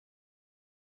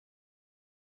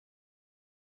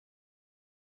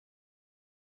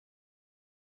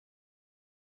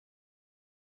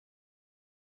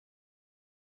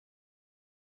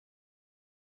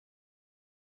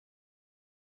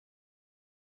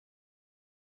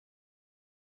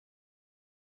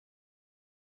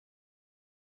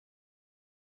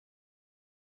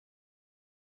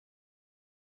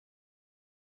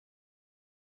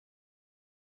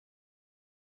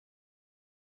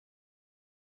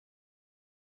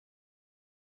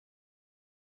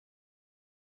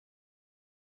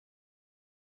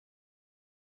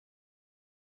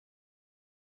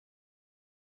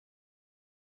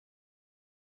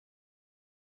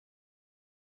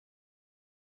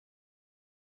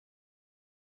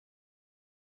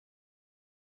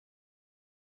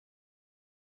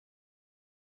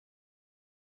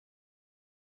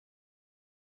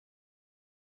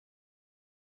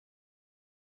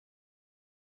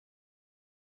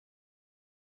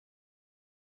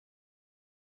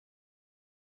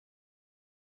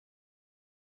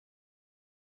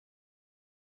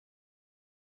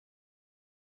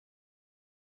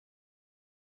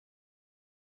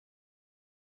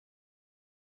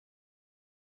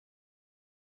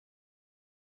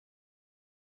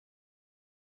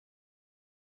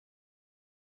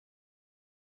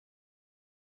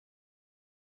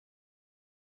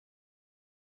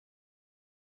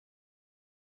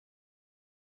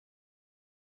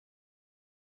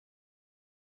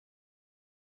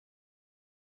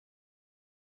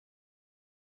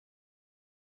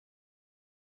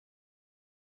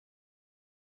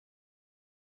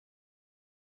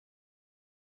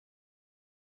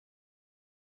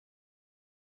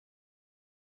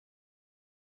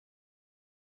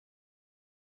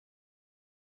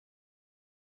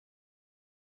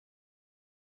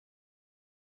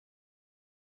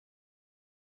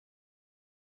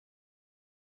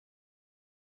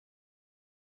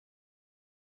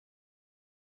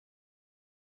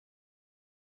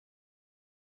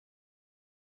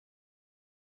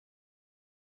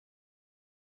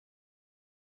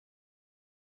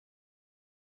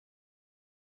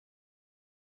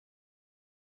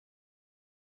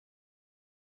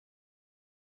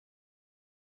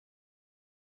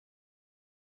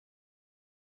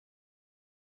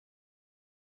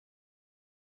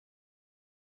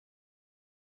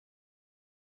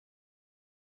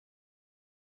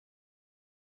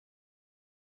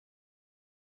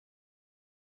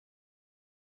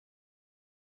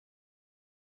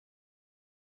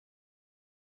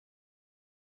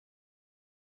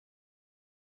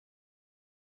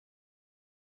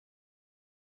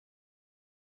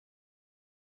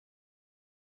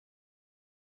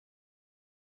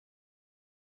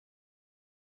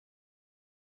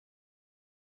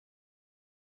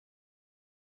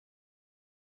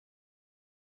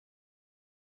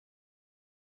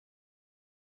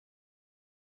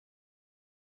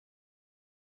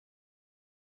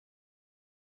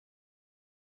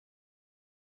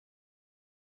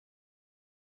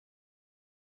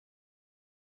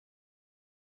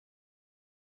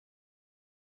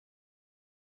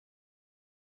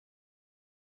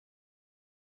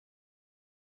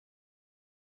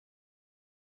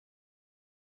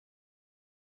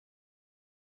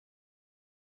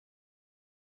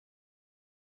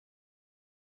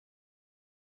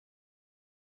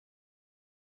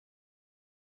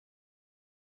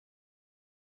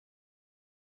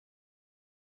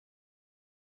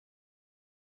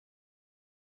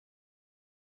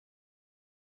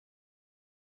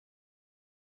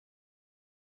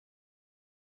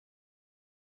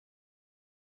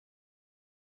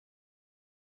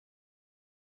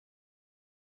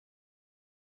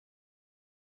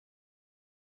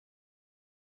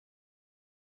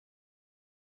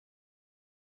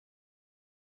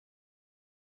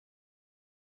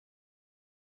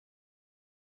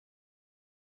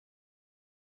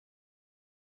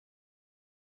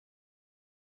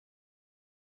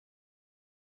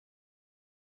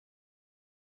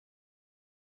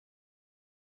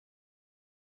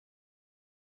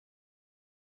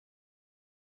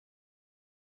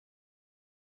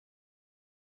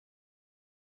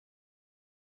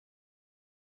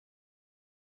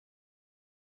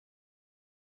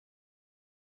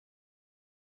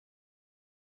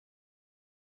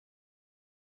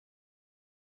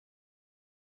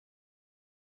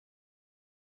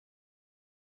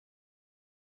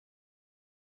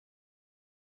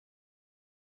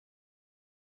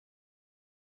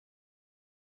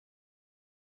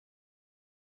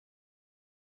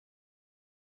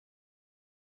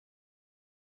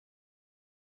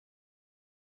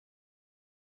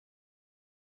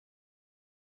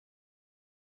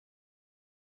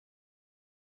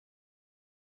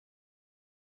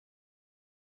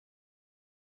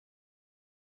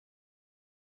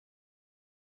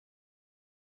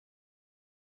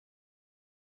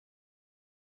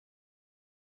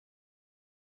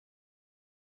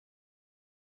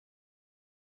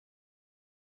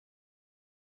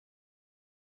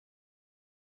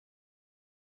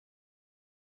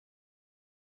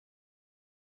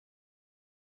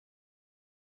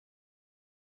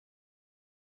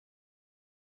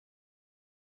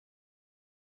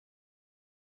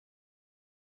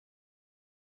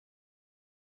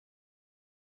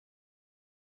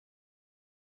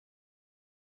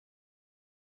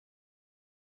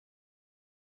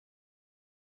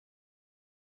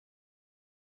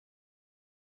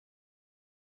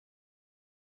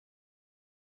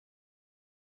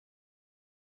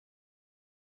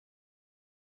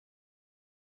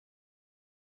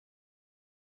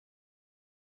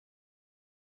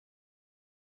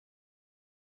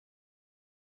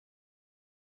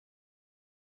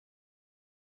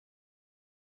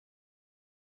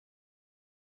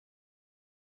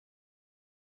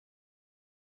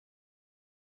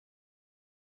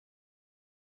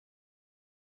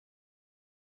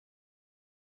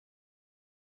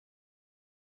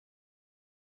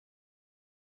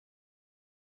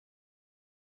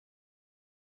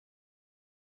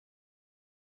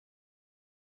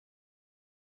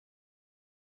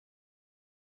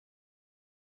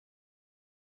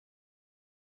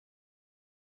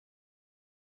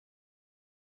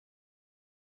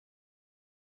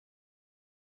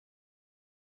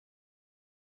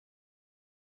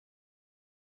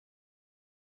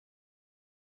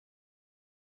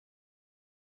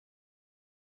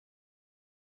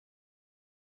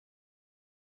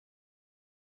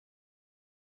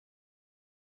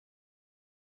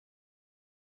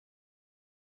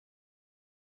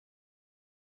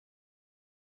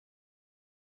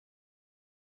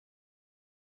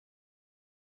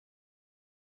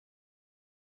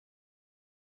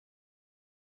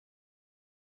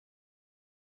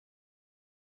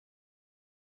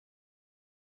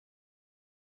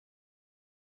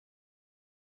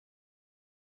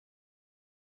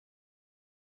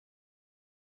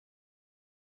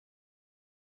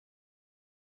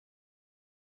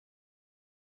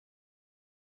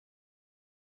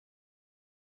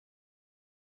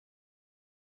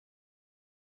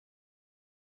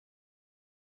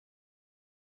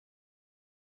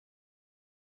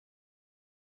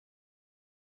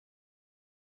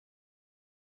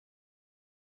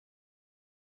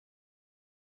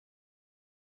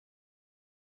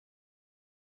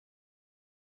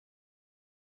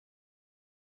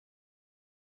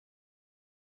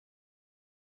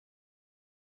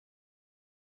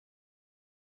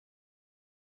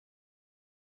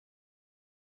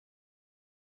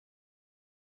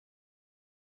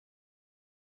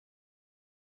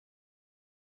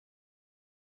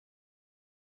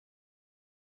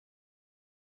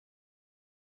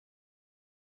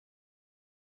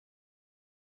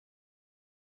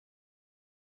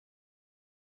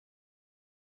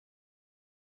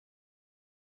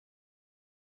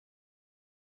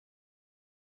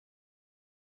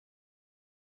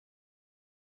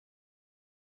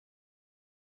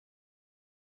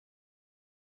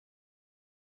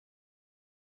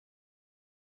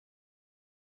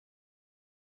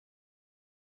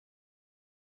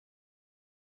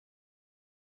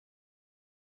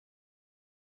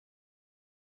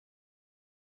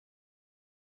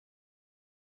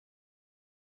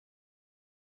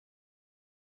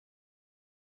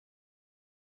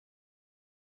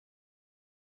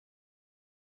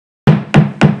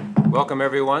Welcome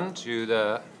everyone to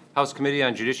the House Committee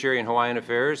on Judiciary and Hawaiian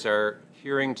Affairs. Our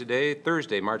hearing today,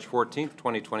 Thursday, March 14th,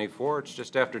 2024. It's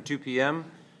just after 2 p.m.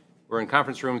 We're in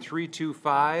conference room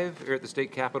 325 here at the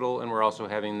State Capitol, and we're also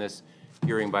having this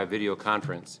hearing by video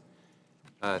conference.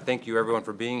 Thank you everyone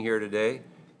for being here today.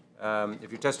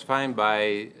 If you're testifying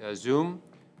by Zoom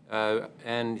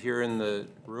and here in the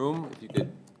room, if you could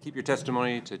keep your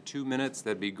testimony to 2 minutes,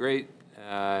 that'd be great.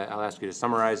 I'll ask you to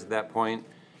summarize at that point.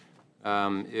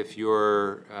 If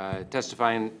you're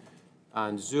testifying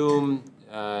on Zoom,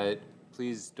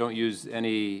 please don't use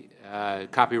any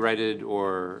copyrighted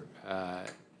or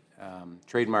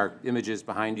trademarked images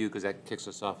behind you, because that kicks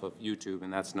us off of YouTube,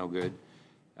 and that's no good.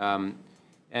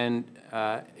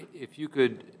 If you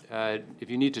could, if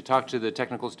you need to talk to the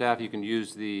technical staff, you can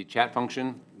use the chat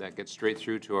function. That gets straight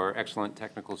through to our excellent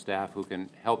technical staff who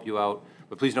can help you out.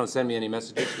 But please don't send me any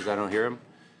messages because I don't hear them.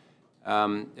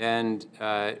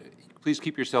 Please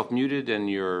keep yourself muted and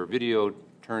your video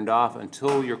turned off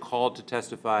until you're called to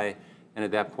testify. And at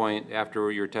that point,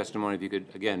 after your testimony, if you could,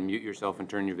 again, mute yourself and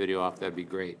turn your video off, that'd be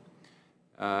great.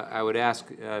 I would ask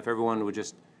if everyone would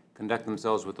just conduct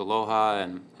themselves with aloha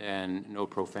and no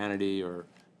profanity or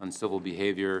uncivil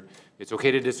behavior. It's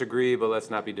okay to disagree, but let's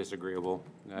not be disagreeable.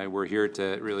 We're here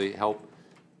to really help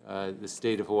the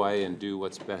state of Hawaii and do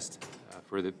what's best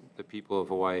for the people of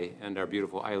Hawaii and our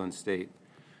beautiful island state.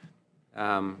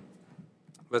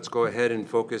 Let's go ahead and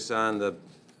focus on the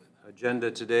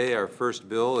agenda today. Our first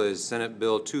bill is Senate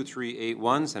Bill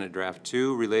 2381, Senate Draft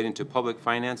 2, relating to public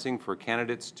financing for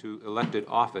candidates to elected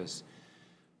office.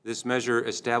 This measure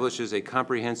establishes a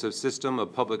comprehensive system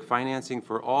of public financing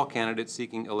for all candidates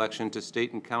seeking election to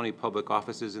state and county public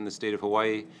offices in the state of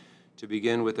Hawaii to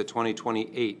begin with the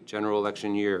 2028 general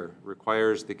election year.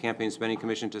 Requires the Campaign Spending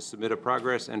Commission to submit a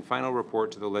progress and final report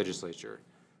to the legislature.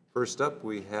 First up,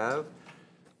 we have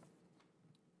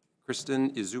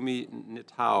Kristen Izumi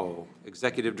Nitao,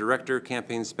 Executive Director,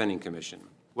 Campaign Spending Commission.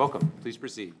 Welcome. Please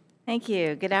proceed. Thank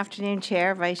you. Good afternoon,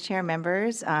 Chair, Vice Chair,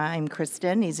 members. I'm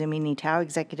Kristen Izumi Nitao,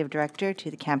 Executive Director to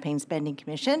the Campaign Spending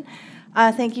Commission.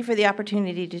 Thank you for the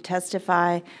opportunity to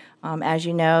testify. As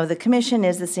you know, the Commission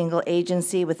is a single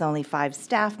agency with only 5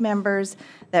 staff members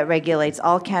that regulates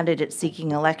all candidates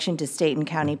seeking election to state and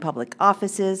county public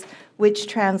offices, which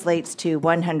translates to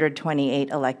 128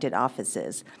 elected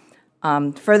offices.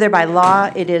 Further, by law,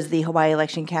 it is the Hawaii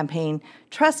Election Campaign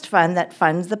Trust Fund that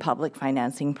funds the public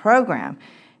financing program.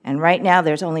 And right now,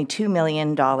 there's only $2 million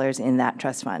in that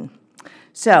trust fund.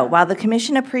 So while the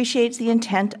Commission appreciates the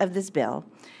intent of this bill,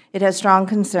 it has strong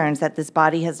concerns that this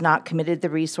body has not committed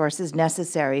the resources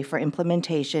necessary for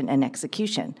implementation and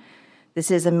execution.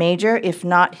 This is a major, if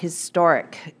not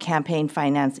historic, campaign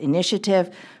finance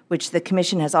initiative, which the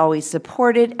Commission has always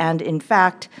supported and, in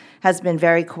fact, has been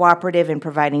very cooperative in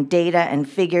providing data and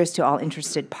figures to all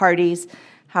interested parties.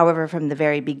 However, from the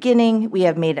very beginning, we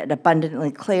have made it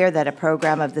abundantly clear that a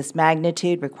program of this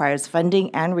magnitude requires funding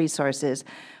and resources,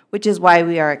 which is why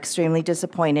we are extremely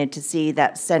disappointed to see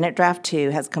that Senate Draft 2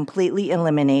 has completely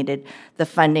eliminated the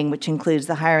funding, which includes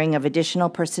the hiring of additional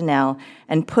personnel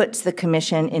and puts the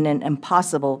Commission in an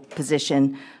impossible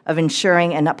position of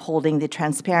ensuring and upholding the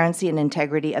transparency and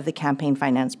integrity of the campaign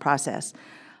finance process.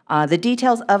 The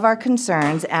details of our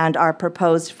concerns and our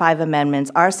proposed 5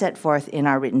 amendments are set forth in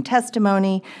our written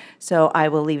testimony, so I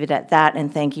will leave it at that,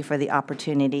 and thank you for the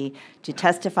opportunity to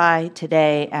testify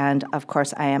today, and of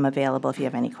course I am available if you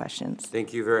have any questions.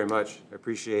 Thank you very much. I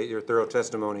appreciate your thorough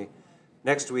testimony.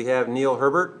 Next, we have Neil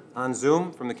Herbert on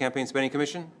Zoom from the Campaign Spending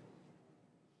Commission.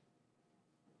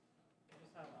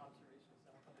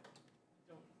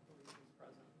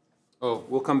 Oh,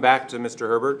 we'll come back to Mr.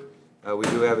 Herbert. We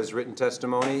do have his written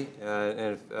testimony,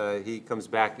 and if he comes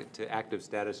back to active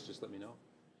status, just let me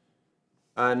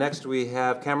know. Next, we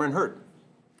have Cameron Hurt,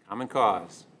 Common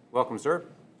Cause. Welcome, sir.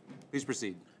 Please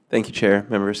proceed. Thank you, Chair,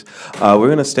 members. We're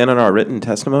going to stand on our written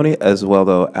testimony, as well,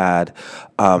 though, add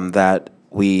that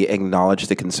we acknowledge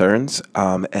the concerns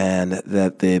and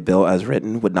that the bill as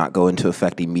written would not go into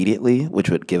effect immediately, which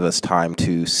would give us time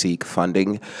to seek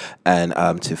funding and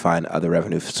to find other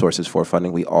revenue sources for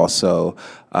funding. We also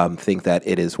think that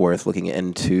it is worth looking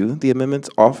into the amendments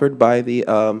offered by the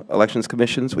elections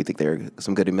commissions. We think they're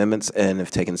some good amendments, and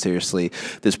if taken seriously,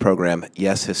 this program,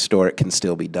 yes, historic, can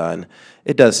still be done.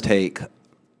 It does take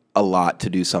a lot to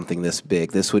do something this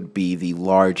big. This would be the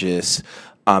largest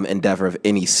endeavor of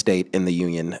any state in the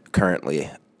union currently.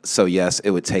 So yes,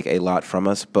 it would take a lot from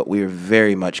us, but we are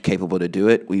very much capable to do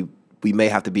it. We will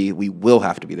have to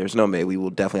be, there's no may, we will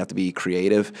definitely have to be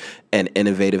creative and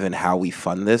innovative in how we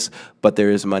fund this, but there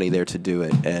is money there to do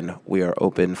it, and we are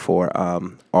open for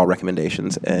all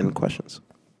recommendations and questions.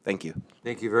 Thank you.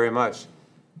 Thank you very much.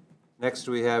 Next,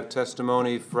 we have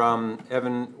testimony from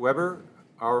Evan Weber,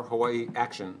 Our Hawaii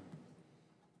Action.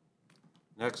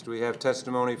 Next, we have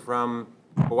testimony from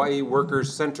Hawaii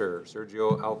Workers Center,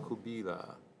 Sergio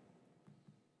Alcubila.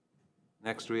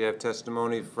 Next, we have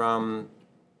testimony from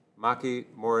Maki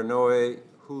Morinoe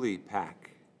Huli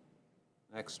Pack.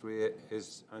 Next,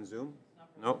 is on Zoom?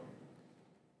 Nope.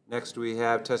 Next, we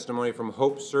have testimony from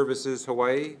Hope Services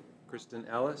Hawaii, Kristen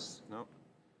Ellis. Nope.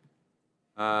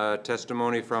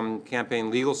 Testimony from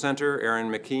Campaign Legal Center,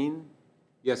 Aaron McKean.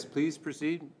 Yes, please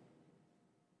proceed.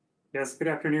 Yes, good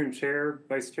afternoon, Chair,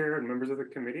 Vice Chair, and members of the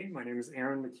committee. My name is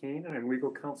Aaron McKean, and I'm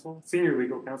Senior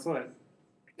Legal Counsel at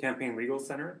Campaign Legal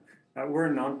Center. We're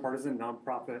a nonpartisan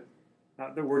nonprofit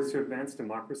that works to advance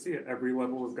democracy at every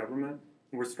level of government.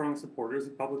 And we're strong supporters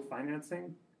of public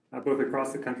financing, both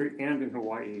across the country and in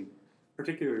Hawaii,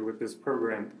 particularly with this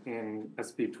program in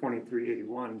SB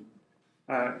 2381.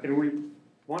 And we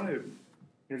want to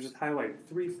just highlight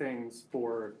three things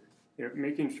for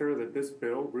making sure that this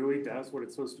bill really does what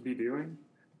it's supposed to be doing.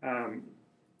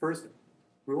 First,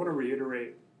 we want to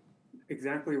reiterate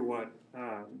exactly what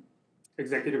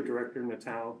Executive Director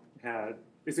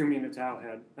Izumi Natal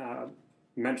had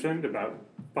mentioned about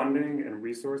funding and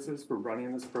resources for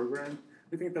running this program.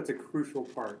 We think that's a crucial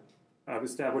part of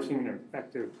establishing an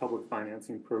effective public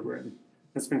financing program.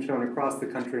 It's been shown across the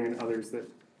country and others that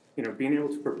being able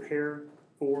to prepare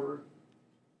for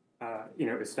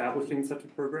establishing such a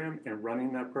program and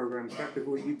running that program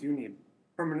effectively, you do need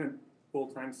permanent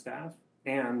full-time staff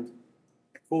and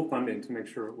full funding to make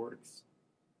sure it works.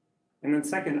 And then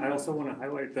second, I also want to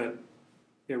highlight that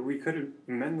we could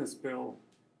amend this bill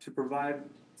to provide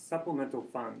supplemental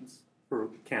funds for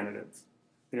candidates.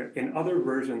 In other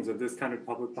versions of this kind of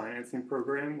public financing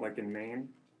program, like in Maine,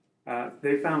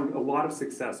 they found a lot of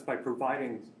success by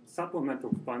providing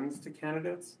supplemental funds to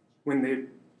candidates when they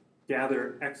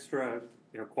gather extra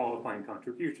qualifying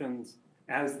contributions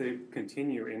as they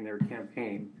continue in their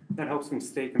campaign. That helps them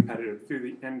stay competitive through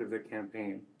the end of the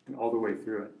campaign and all the way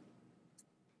through it.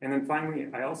 And then finally,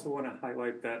 I also want to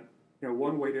highlight that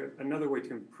another way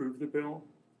to improve the bill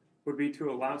would be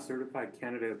to allow certified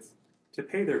candidates to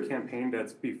pay their campaign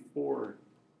debts before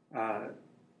after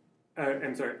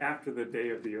the day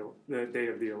of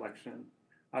the election.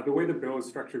 The way the bill is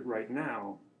structured right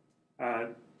now,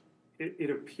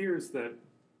 it appears that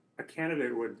a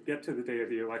candidate would get to the day of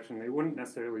the election, they wouldn't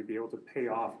necessarily be able to pay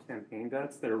off campaign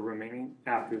debts that are remaining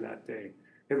after that day,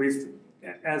 at least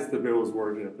as the bill is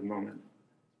worded at the moment.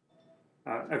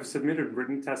 I've submitted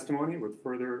written testimony with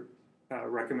further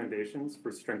recommendations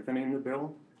for strengthening the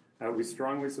bill. We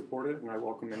strongly support it, and I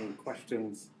welcome any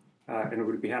questions, and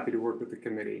would be happy to work with the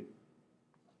committee.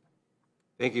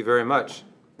 Thank you very much.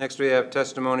 Next, we have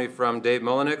testimony from Dave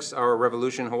Mullenix, Our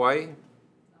Revolution Hawaii.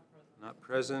 Not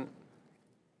present.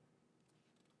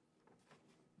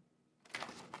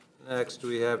 Next,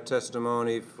 we have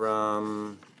testimony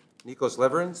from Nikos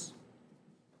Leverins.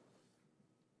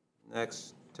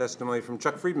 Next, testimony from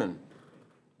Chuck Friedman.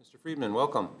 Mr. Friedman,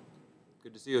 welcome.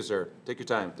 Good to see you, sir. Take your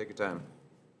time. Take your time.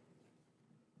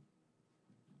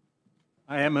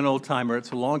 I am an old timer. It's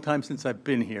a long time since I've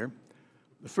been here.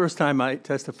 The first time I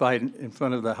testified in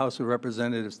front of the House of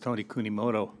Representatives, Tony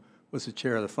Kunimoto was the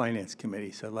chair of the Finance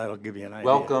Committee, so that'll give you an idea.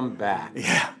 Welcome back.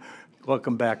 Yeah,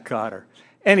 welcome back, Cotter.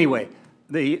 Anyway,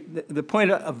 the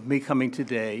point of me coming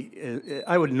today is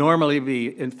I would normally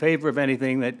be in favor of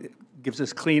anything that gives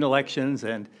us clean elections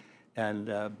and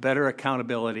better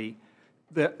accountability.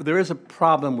 There is a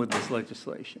problem with this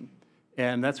legislation,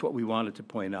 and that's what we wanted to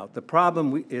point out. The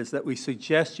problem is that we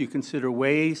suggest you consider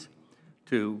ways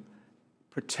to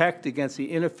protect against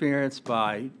the interference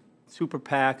by super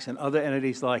PACs and other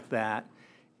entities like that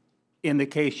in the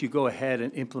case you go ahead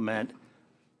and implement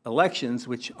elections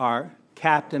which are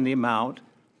capped in the amount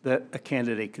that a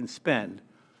candidate can spend.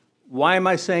 Why am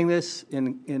I saying this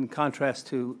in contrast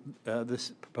to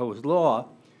this proposed law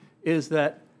is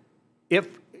that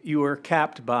if you were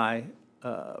capped by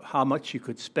how much you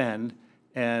could spend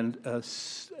and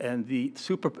the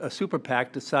super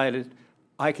PAC decided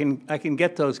I can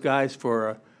get those guys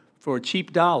for a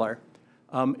cheap dollar,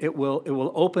 it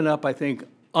will open up, I think,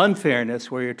 unfairness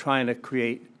where you're trying to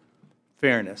create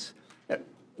fairness.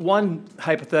 One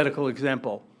hypothetical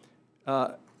example,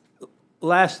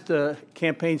 last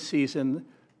campaign season,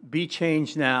 Be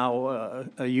Change Now,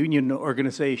 a union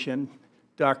organization,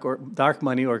 dark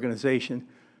money organization,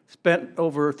 spent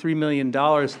over $3 million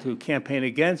to campaign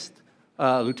against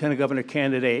Lieutenant Governor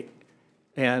candidate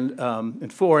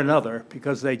and for another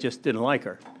because they just didn't like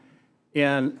her.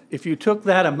 And if you took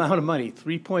that amount of money,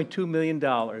 $3.2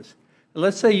 million,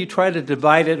 let's say you try to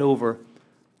divide it over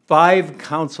 5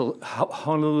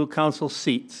 Honolulu Council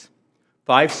seats.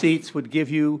 5 seats would give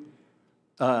you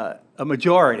a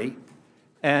majority,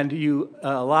 and you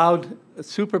allowed a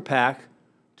super PAC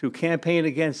to campaign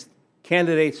against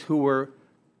candidates who were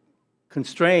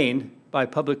constrained by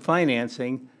public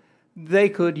financing. They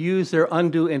could use their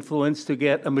undue influence to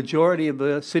get a majority of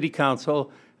the city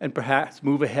council and perhaps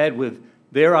move ahead with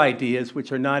their ideas,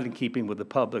 which are not in keeping with the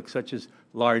public, such as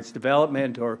large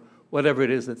development or whatever it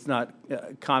is that's not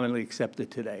commonly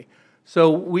accepted today. So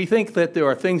we think that there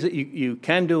are things that you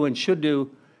can do and should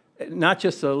do, not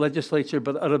just the legislature,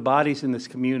 but other bodies in this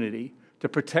community, to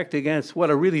protect against what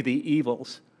are really the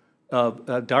evils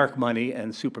of dark money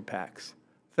and super PACs.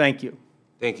 Thank you.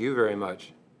 Thank you very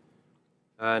much.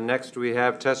 Next, we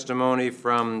have testimony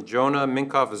from Jonah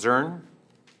Minkoff-Zern.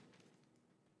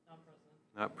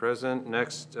 Not present.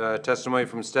 Next, testimony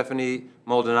from Stephanie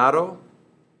Maldonado.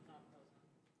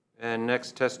 And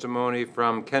next testimony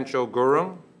from Kencho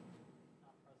Gurung.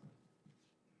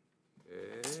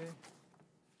 Okay.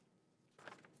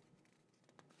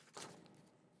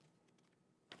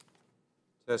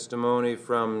 Testimony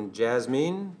from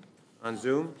Jasmine on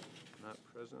Zoom. Not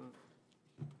present.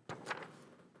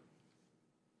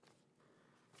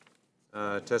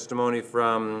 Testimony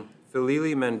from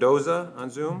Filili Mendoza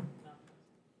on Zoom.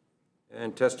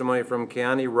 And testimony from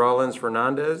Keani Rollins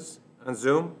Fernandez on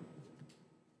Zoom.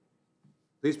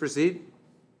 Please proceed.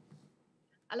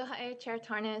 Aloha, Chair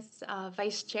Tarnas,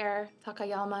 Vice Chair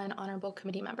Takayama, and honorable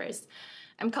committee members.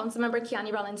 I'm Councilmember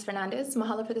Keani Rollins Fernandez.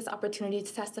 Mahalo for this opportunity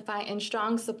to testify in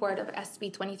strong support of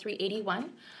SB 2381,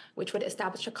 which would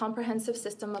establish a comprehensive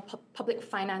system of public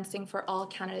financing for all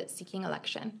candidates seeking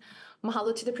election.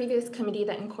 Mahalo to the previous committee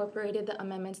that incorporated the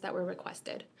amendments that were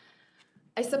requested.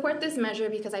 I support this measure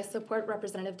because I support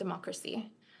representative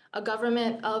democracy, a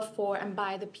government of, for, and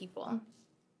by the people.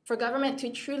 For government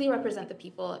to truly represent the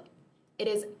people, it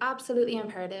is absolutely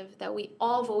imperative that we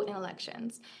all vote in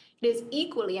elections. It is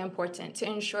equally important to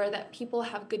ensure that people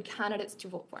have good candidates to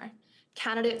vote for,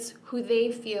 candidates who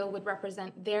they feel would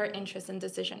represent their interests in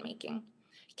decision-making,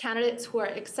 candidates who are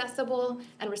accessible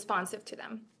and responsive to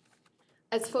them.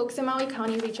 As folks in Maui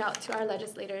County reach out to our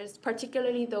legislators,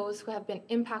 particularly those who have been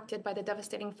impacted by the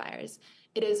devastating fires,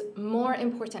 it is more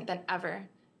important than ever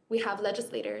we have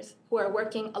legislators who are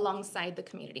working alongside the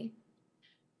community.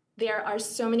 There are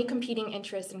so many competing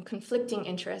interests and conflicting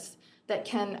interests that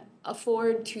can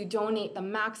afford to donate the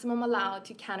maximum allowed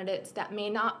to candidates that may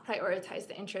not prioritize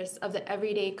the interests of the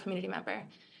everyday community member,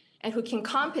 and who can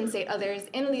compensate others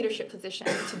in leadership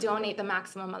positions to donate the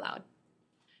maximum allowed.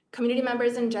 Community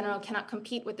members in general cannot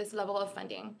compete with this level of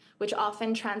funding, which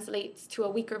often translates to a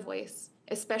weaker voice,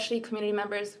 especially community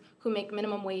members who make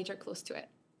minimum wage or close to it.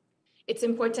 It's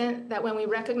important that when we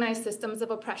recognize systems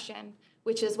of oppression,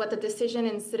 which is what the decision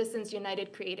in Citizens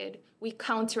United created, we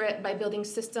counter it by building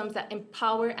systems that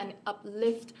empower and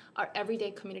uplift our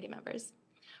everyday community members.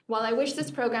 While I wish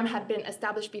this program had been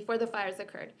established before the fires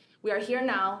occurred, we are here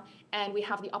now and we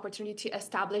have the opportunity to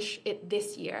establish it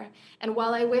this year. And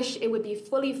while I wish it would be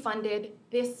fully funded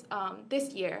this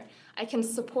year, I can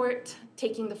support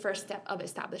taking the first step of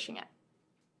establishing it.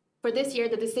 For this year,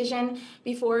 the decision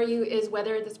before you is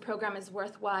whether this program is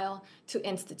worthwhile to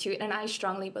institute, and I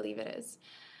strongly believe it is.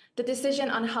 The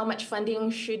decision on how much funding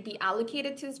should be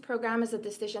allocated to this program is a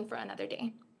decision for another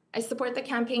day. I support the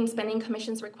Campaign Spending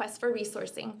Commission's request for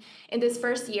resourcing. In this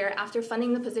first year, after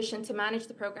funding the position to manage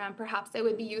the program, perhaps it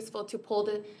would be useful to poll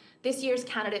this year's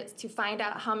candidates to find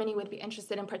out how many would be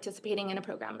interested in participating in a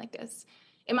program like this.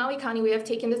 In Maui County, we have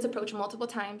taken this approach multiple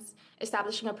times,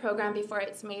 establishing a program before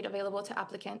it's made available to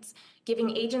applicants,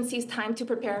 giving agencies time to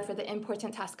prepare for the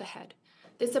important task ahead.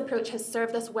 This approach has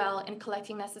served us well in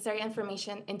collecting necessary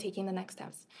information and taking the next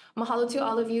steps. Mahalo to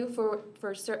all of you for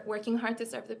working hard to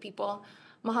serve the people.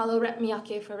 Mahalo Rep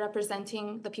Miyake for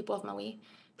representing the people of Maui.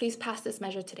 Please pass this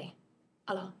measure today.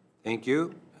 Aloha. Thank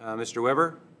you. Mr.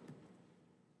 Weber?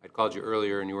 I'd called you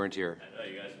earlier and you weren't here. I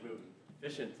know you guys moved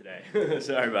efficient today.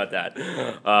 Sorry about that.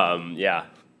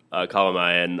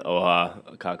 Kalamai and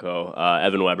Oha Kako.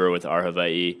 Evan Weber with our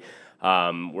Hawai'i.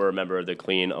 We're a member of the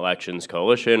Clean Elections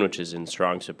Coalition, which is in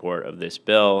strong support of this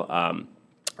bill.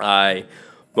 I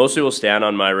mostly will stand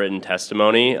on my written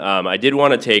testimony. I did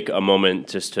want to take a moment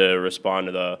just to respond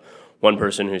to the one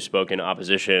person who spoke in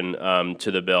opposition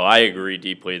to the bill. I agree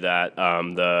deeply that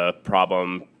the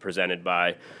problem presented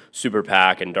by super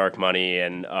PAC and dark money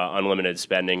and unlimited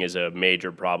spending is a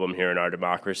major problem here in our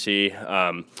democracy.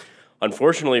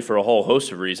 Unfortunately, for a whole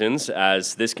host of reasons,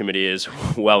 as this committee is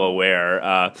well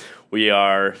aware, we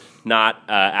are not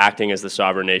acting as the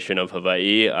sovereign nation of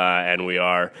Hawaii, and we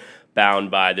are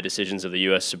bound by the decisions of the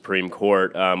U.S. Supreme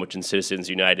Court, which in Citizens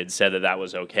United said that that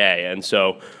was okay. And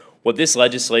so what this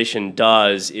legislation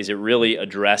does is it really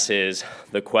addresses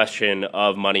the question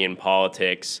of money in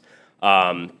politics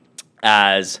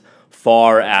as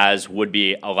far as would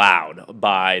be allowed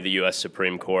by the U.S.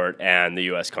 Supreme Court and the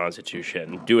U.S.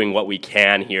 Constitution, doing what we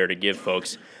can here to give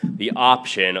folks the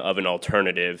option of an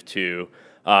alternative to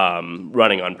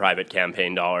running on private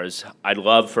campaign dollars. I'd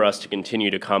love for us to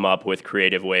continue to come up with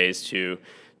creative ways to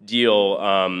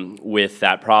deal with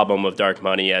that problem of dark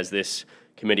money, as this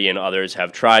committee and others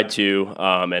have tried to,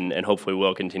 and hopefully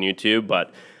will continue to,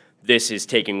 but this is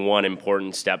taking one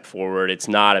important step forward. It's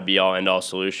not a be-all, end-all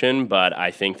solution, but I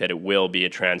think that it will be a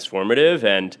transformative.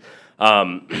 And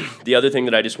the other thing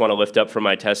that I just want to lift up from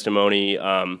my testimony,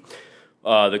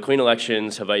 the Clean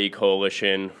Elections Hawaii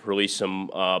Coalition released some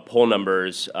poll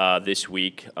numbers this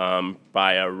week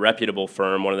by a reputable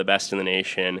firm, one of the best in the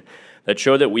nation, that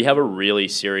show that we have a really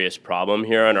serious problem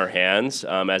here on our hands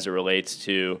as it relates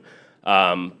to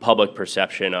public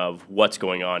perception of what's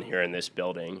going on here in this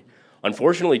building.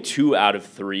 Unfortunately, 2 out of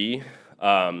 3, you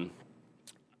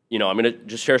know, I'm going to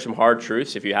just share some hard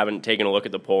truths if you haven't taken a look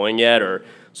at the polling yet or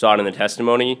saw it in the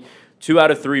testimony. 2 out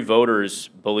of 3 voters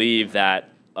believe that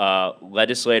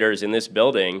legislators in this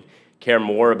building care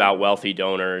more about wealthy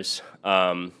donors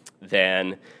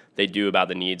than they do about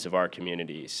the needs of our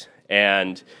communities.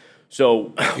 And so,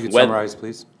 you can summarize,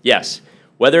 please. Yes,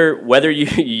 whether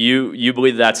you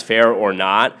believe that's fair or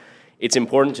not, it's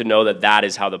important to know that that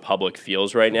is how the public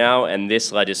feels right now, and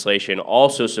this legislation,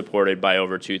 also supported by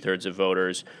over 2/3 of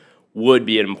voters, would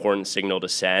be an important signal to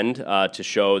send to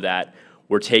show that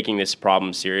we're taking this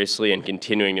problem seriously and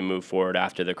continuing to move forward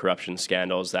after the corruption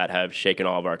scandals that have shaken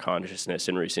all of our consciousness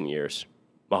in recent years.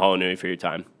 Mahalo nui for your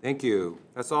time. Thank you.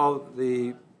 That's all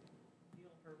the...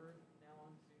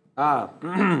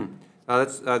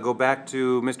 let's go back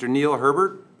to Mr. Neil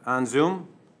Herbert on Zoom.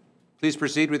 Please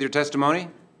proceed with your testimony.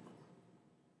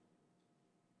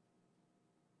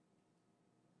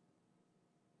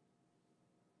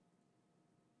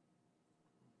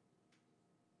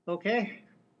 Okay,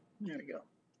 there we go.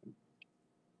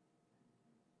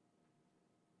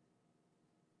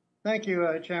 Thank you,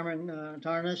 Chairman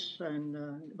Tarnas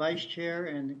and Vice Chair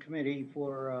and the committee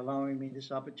for allowing me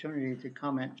this opportunity to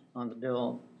comment on the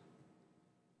bill.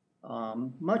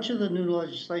 Much of the new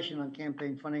legislation on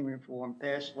campaign funding reform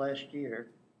passed last year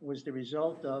was the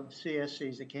result of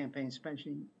CSC's, the Campaign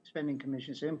Spending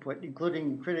Commission's input,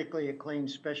 including the critically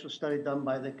acclaimed special study done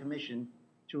by the Commission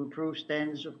to improve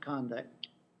standards of conduct,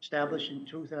 established in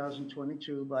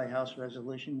 2022 by House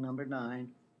Resolution Number 9,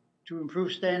 to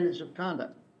improve standards of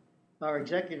conduct. Our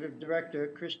Executive Director,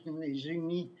 Kristen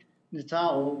Izumi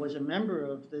Natao, was a member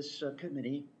of this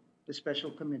committee, the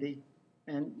special committee,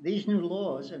 and these new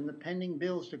laws and the pending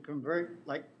bills to convert,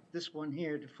 like this one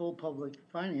here, to full public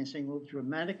financing will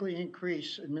dramatically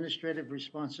increase administrative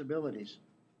responsibilities.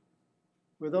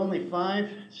 With only 5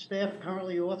 staff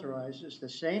currently authorized, it's the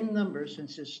same number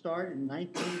since its start in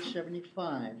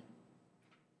 1975.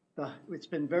 It's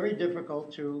been very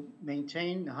difficult to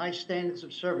maintain the high standards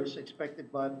of service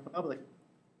expected by the public.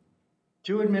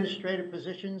 2 administrative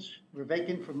positions were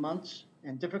vacant for months,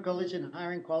 and difficulties in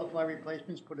hiring qualified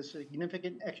replacements put a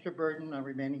significant extra burden on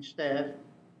remaining staff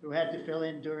who had to fill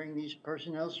in during these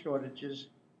personnel shortages,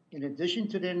 in addition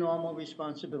to their normal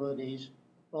responsibilities,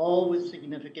 all with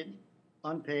significant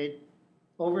unpaid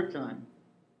overtime.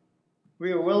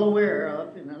 We are well aware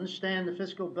of and understand the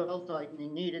fiscal belt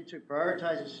tightening needed to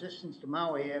prioritize assistance to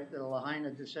Maui after the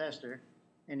Lahaina disaster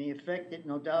and the effect it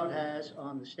no doubt has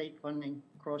on the state funding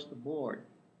across the board.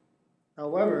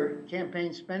 However, the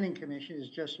Campaign Spending Commission is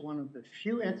just one of the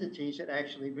few entities that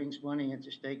actually brings money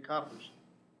into state coffers.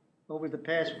 Over the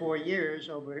past 4 years,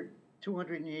 over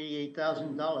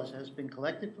 $288,000 has been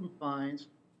collected from fines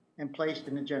and placed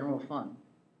in the general fund.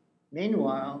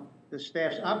 Meanwhile, the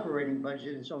staff's operating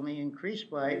budget is only increased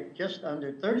by just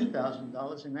under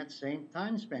 $30,000 in that same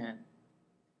time span.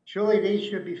 Surely these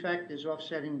should be factors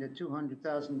offsetting the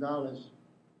 $200,000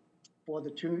 for the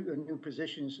 2 new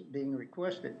positions being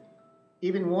requested.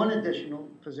 Even one additional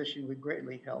position would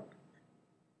greatly help.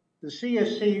 The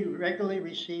CSC regularly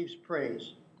receives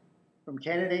praise from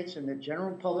candidates and the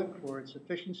general public for its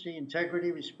efficiency,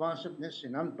 integrity, responsiveness,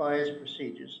 and unbiased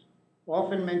procedures,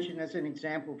 often mentioned as an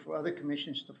example for other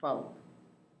commissions to follow.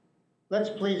 Let's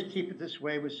please keep it this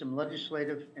way with some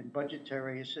legislative and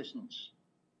budgetary assistance.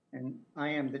 And I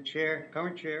am the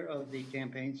current chair of the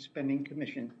Campaign Spending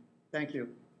Commission. Thank you.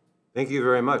 Thank you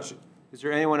very much. Is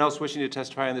there anyone else wishing to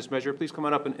testify on this measure? Please come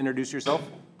on up and introduce yourself.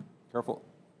 Careful.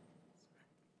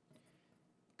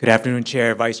 Good afternoon,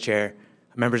 Chair, Vice Chair.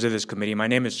 members of this committee. My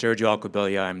name is Sergio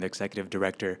Alcobilia. I'm the Executive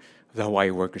Director of the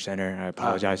Hawaii Worker Center. I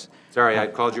apologize. Sorry, I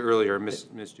called you earlier, missed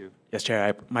you. Yes,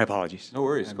 Chair, my apologies. No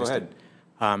worries, go ahead.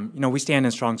 We stand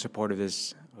in strong support of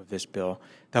this bill.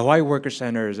 The Hawaii Worker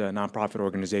Center is a nonprofit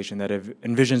organization that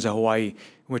envisions a Hawaii in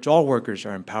which all workers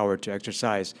are empowered to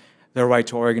exercise their right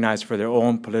to organize for their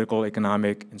own political,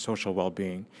 economic, and social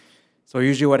well-being. So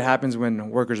usually what happens when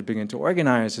workers begin to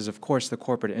organize is, of course, the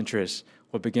corporate interests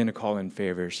will begin to call in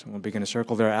favors, will begin to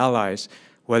circle their allies,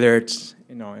 whether it's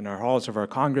in our halls of our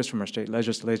Congress, from our state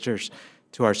legislatures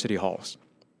to our city halls.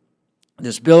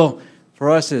 This bill, for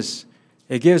us,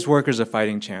 it gives workers a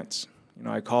fighting chance.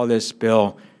 I call this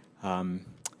bill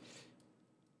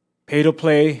pay to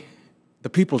play the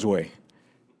people's way.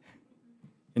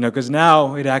 Because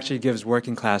now it actually gives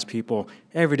working class people,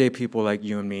 everyday people like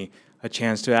you and me, a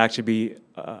chance to actually be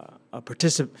a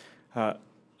participant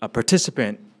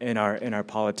in our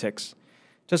politics.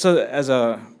 Just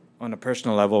on a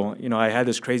personal level, I had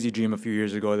this crazy dream a few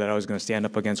years ago that I was going to stand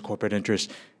up against corporate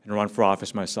interests and run for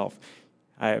office myself.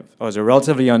 I was a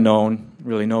relatively unknown,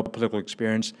 really no political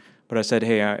experience, but I said,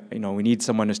 hey, we need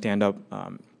someone to stand up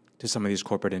to some of these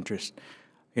corporate interests.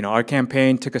 Our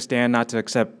campaign took a stand not to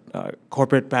accept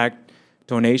corporate-backed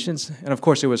donations, and of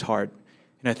course it was hard.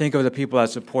 And I think of the people that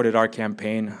supported our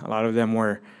campaign. A lot of them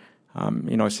were,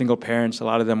 single parents. A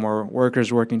lot of them were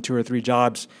workers working 2 or 3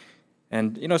 jobs.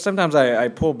 And sometimes I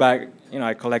pull back.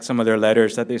 I collect some of their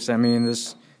letters that they send me. And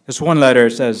this one letter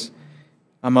says,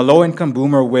 "I'm a low-income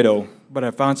boomer widow, but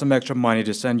I found some extra money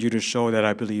to send you to show that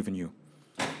I believe in you.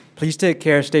 Please take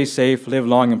care, stay safe, live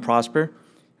long, and prosper.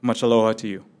 Much aloha to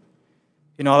you."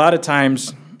 A lot of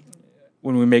times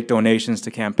when we make donations to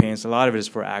campaigns, a lot of it is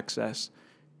for access.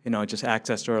 Just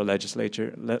access to our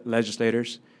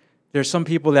legislators. There's some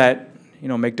people that,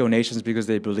 make donations because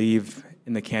they believe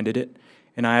in the candidate.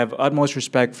 And I have utmost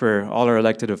respect for all our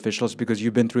elected officials because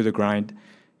you've been through the grind.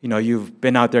 You've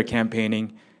been out there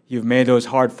campaigning. You've made those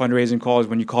hard fundraising calls.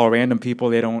 When you call random people,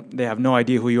 they have no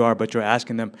idea who you are, but you're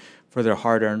asking them for their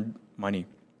hard-earned money.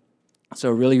 So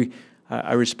really,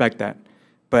 I respect that.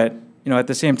 But, at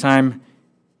the same time,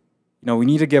 we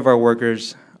need to give our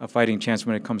workers a fighting chance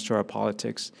when it comes to our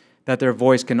politics, that their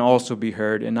voice can also be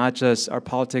heard, and not just, our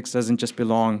politics doesn't just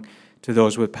belong to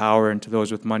those with power and to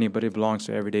those with money, but it belongs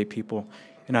to everyday people.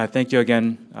 And I thank you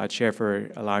again, Chair, for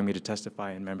allowing me to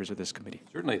testify, and members of this committee.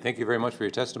 Certainly, thank you very much for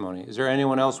your testimony. Is there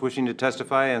anyone else wishing to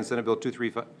testify on Senate Bill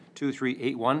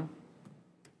 2381?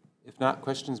 If not,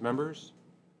 questions, members?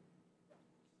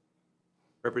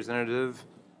 Representative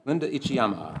Linda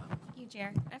Ichiyama. Thank you,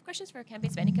 Chair. I have questions for our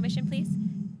Campaign Spending Commission, please.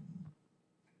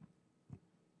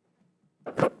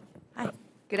 Hi,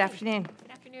 good afternoon.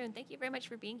 Good afternoon. Thank you very much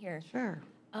for being here. Sure.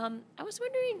 I was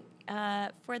wondering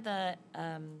for the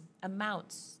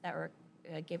amounts that were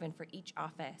given for each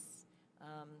office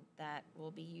that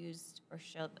will be used, or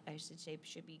should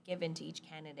be given to each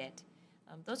candidate.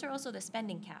 Those are also the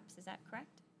spending caps. Is that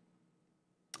correct?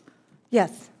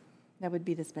 Yes, that would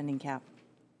be the spending cap.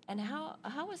 And how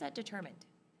was that determined?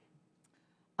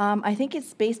 I think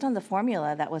it's based on the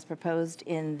formula that was proposed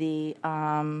in the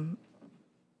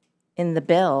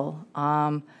bill.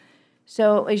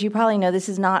 So as you probably know, this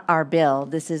is not our bill.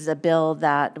 This is a bill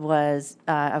that was,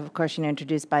 of course,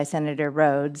 introduced by Senator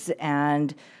Rhodes,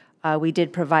 and we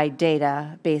did provide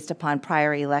data based upon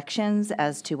prior elections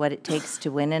as to what it takes to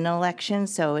win an election.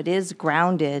 So it is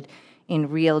grounded in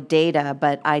real data,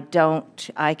 but I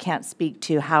can't speak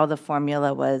to how the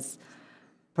formula was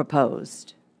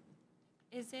proposed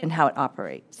and how it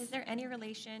operates. Is there any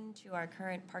relation to our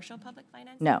current partial public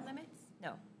financing No. limits?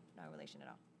 No, no relation at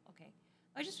all. Okay.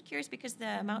 I was just curious because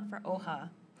the amount for OHA,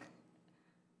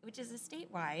 which is a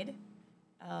statewide,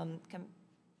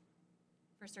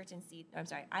 for certain seats,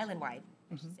 island-wide,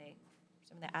 I should say,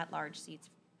 some of the at-large seats,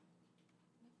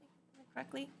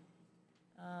 correctly?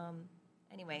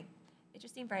 Anyway, it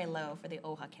just seemed very low for the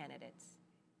OHA candidates.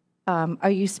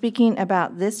 Are you speaking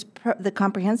about the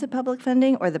comprehensive public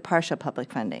funding or the partial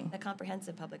public funding? The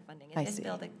comprehensive public funding. In I this see.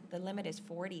 bill, the limit is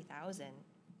 40,000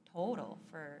 total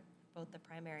for both the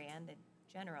primary and the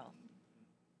general.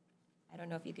 I don't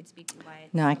know if you could speak to why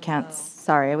it's No, I so can't. low.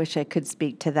 Sorry, I wish I could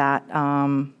speak to that.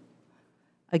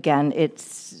 Again,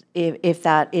 if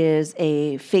that is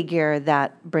a figure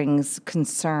that brings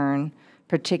concern,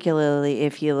 particularly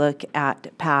if you look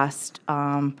at past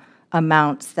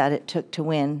amounts that it took to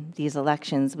win these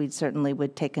elections, we certainly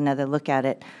would take another look at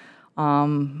it.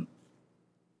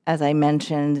 As I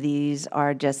mentioned, these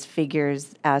are just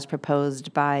figures as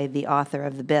proposed by the author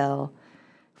of the bill,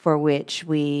 for which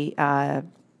we,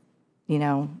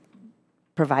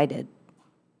 provided.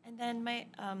 And then my, if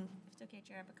it's okay,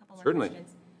 Chair, I have a couple more Certainly.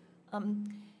 questions.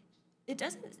 It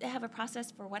doesn't have a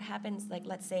process for what happens, like,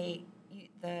 let's say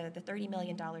the $30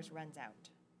 million runs out,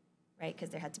 right? Because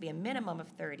there had to be a minimum of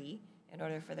 30 in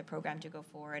order for the program to go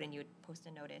forward, and you would post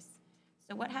a notice.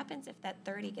 So what happens if that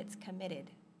 30 gets committed?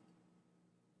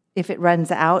 If it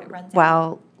runs out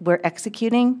while we're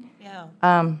executing,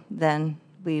 Yeah. then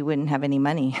we wouldn't have any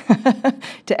money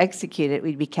to execute it.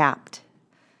 We'd be capped.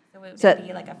 So it would So-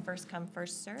 be like a first come,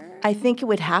 first serve? I think it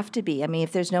would have to be. I mean,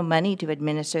 if there's no money to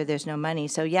administer, there's no money.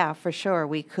 So yeah, for sure,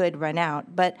 we could run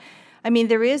out. But I mean,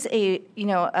 there is a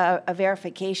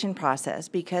verification process,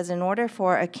 because in order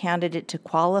for a candidate to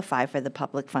qualify for the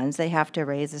public funds, they have to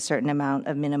raise a certain amount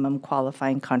of minimum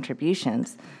qualifying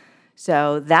contributions.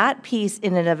 So that piece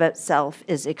in and of itself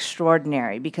is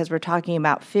extraordinary, because we're talking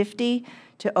about 50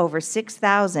 to over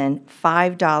 6,000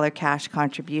 $5 cash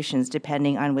contributions,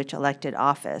 depending on which elected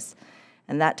office.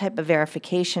 And that type of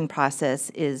verification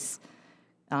process is,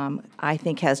 I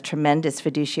think, has tremendous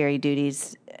fiduciary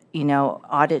duties,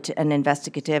 audit and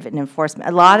investigative and enforcement,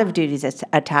 a lot of duties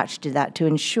attached to that to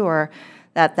ensure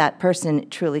that that person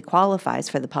truly qualifies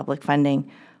for the public funding.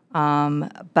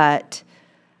 But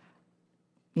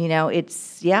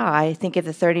I think if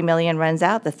the 30 million runs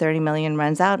out, the 30 million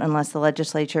runs out, unless the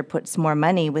legislature puts more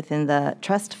money within the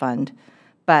trust fund.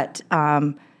 But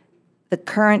the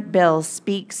current bill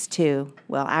speaks to,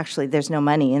 well, actually, there's no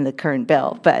money in the current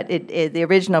bill, but the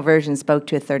original version spoke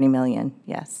to a 30 million,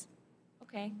 yes.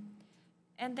 Okay.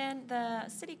 And then the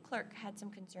city clerk had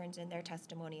some concerns in their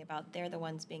testimony about they're the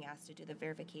ones being asked to do the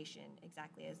verification,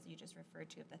 exactly as you just referred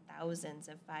to, of the thousands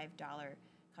of $5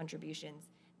 contributions.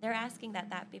 They're asking that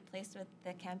that be placed with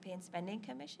the Campaign Spending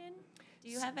Commission. Do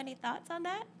you have any thoughts on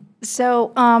that?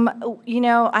 So,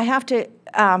 I have to,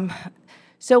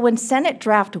 so when Senate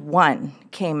Draft 1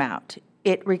 came out,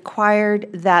 it required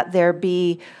that there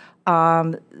be,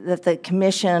 that the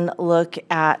commission look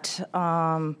at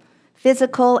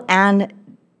physical and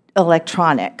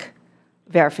electronic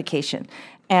verification.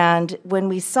 And when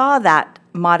we saw that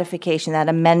modification, that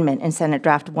amendment in Senate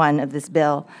Draft 1 of this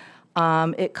bill,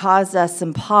 it caused us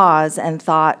some pause and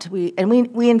thought, we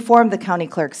informed the county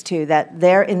clerks too that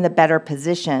they're in the better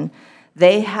position.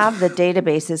 They have the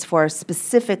databases for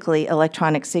specifically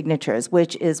electronic signatures,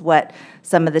 which is what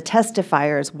some of the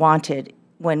testifiers wanted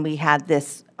when we had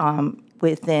this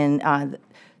within the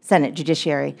Senate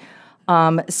Judiciary.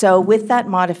 So with that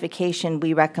modification,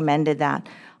 we recommended that.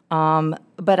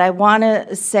 But I want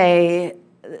to say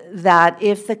that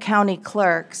if the county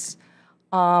clerks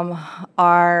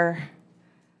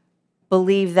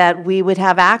believe that we would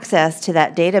have access to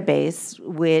that database,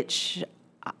 which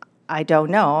I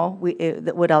don't know,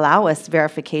 that would allow us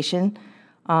verification,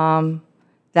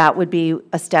 that would be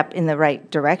a step in the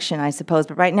right direction, I suppose.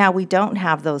 But right now, we don't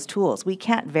have those tools. We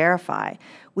can't verify.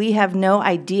 We have no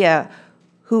idea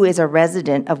who is a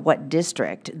resident of what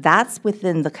district. That's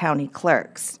within the county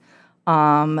clerks.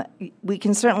 We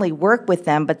can certainly work with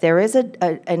them, but there is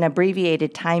an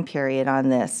abbreviated time period on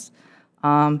this.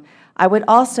 I would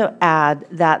also add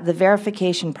that the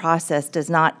verification process does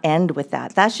not end with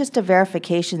that. That's just a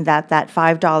verification that that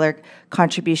 $5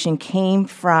 contribution came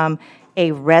from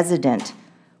a resident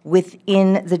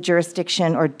within the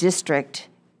jurisdiction or district,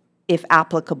 if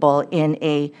applicable, in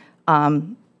a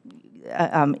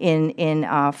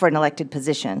for an elected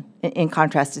position, in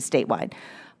contrast to statewide.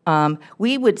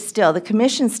 We would still, the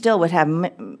commission still would have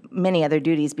many other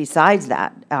duties besides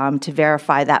that to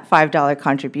verify that $5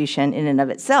 contribution in and of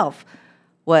itself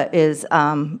what is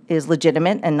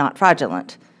legitimate and not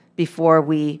fraudulent before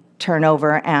we turn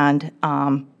over and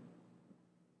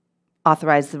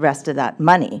authorize the rest of that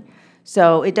money.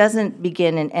 So it doesn't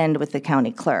begin and end with the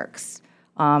county clerks.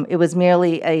 It was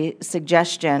merely a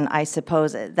suggestion, I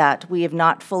suppose, that we have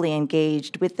not fully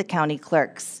engaged with the county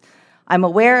clerks. I'm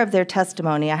aware of their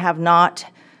testimony. I have not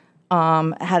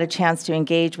had a chance to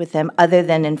engage with them other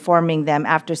than informing them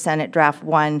after Senate Draft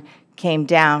 1 came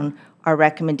down, our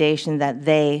recommendation that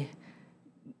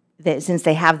since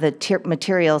they have the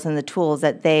materials and the tools,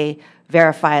 that they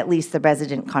verify at least the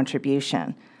resident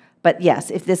contribution. But yes,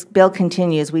 if this bill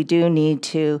continues, we do need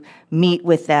to meet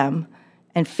with them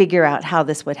and figure out how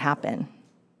this would happen.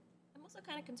 I'm also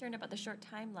kind of concerned about the short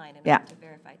timeline in Yeah. order to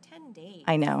verify. 10 days.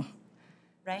 I know.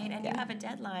 Right? And Yeah. you have a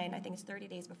deadline, I think it's 30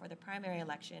 days before the primary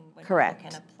election when Correct.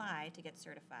 people can apply to get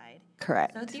certified.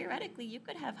 Correct. So theoretically, you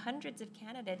could have hundreds of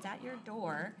candidates at your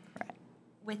door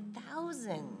with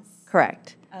thousands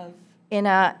Correct. of... In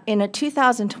a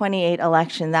 2028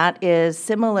 election, that is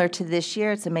similar to this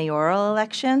year. It's a mayoral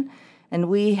election, and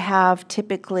we have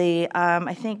typically,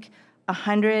 I think,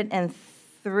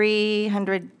 103,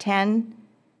 110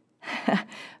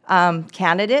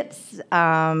 candidates,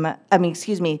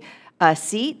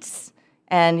 seats,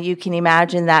 and you can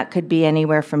imagine that could be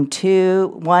anywhere from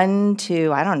 1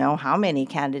 to, I don't know how many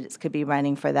candidates could be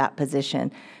running for that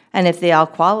position. And if they all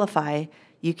qualify,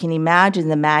 you can imagine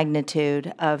the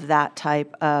magnitude of that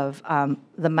type of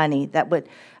the money that would,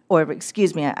 or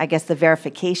excuse me, I guess the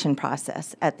verification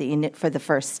process at for the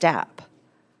first step.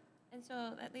 And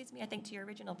so that leads me, I think, to your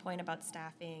original point about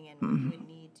staffing and you would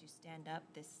need to stand up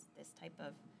this type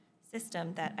of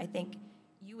system that I think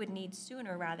you would need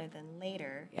sooner rather than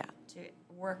later to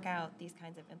work out these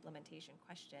kinds of implementation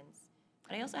questions.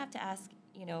 But I also have to ask,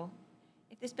 you know,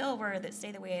 if this bill were to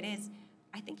stay the way it is,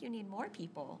 I think you need more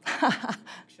people,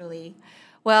 actually.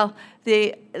 Well,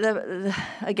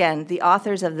 again, the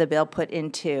authors of the bill put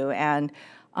in two, and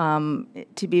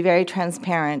to be very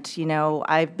transparent, you know,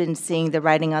 I've been seeing the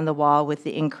writing on the wall with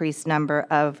the increased number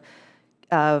of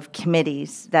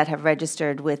committees that have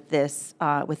registered with this,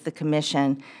 with the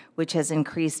commission, which has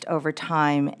increased over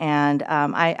time. And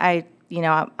I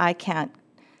can't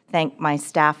thank my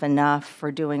staff enough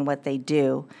for doing what they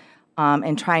do.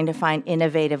 And trying to find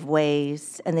innovative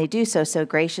ways, and they do so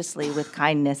graciously with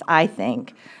kindness, I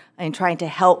think, and trying to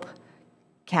help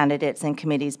candidates and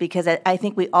committees, because I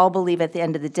think we all believe at the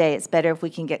end of the day it's better if we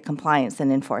can get compliance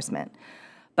than enforcement.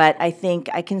 But I think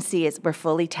I can see we're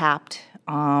fully tapped,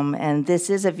 and this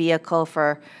is a vehicle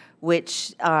for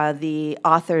which the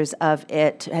authors of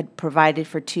it had provided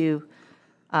for 2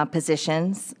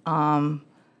 positions.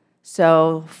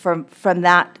 So from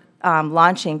that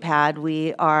launching pad,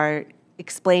 we are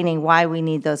explaining why we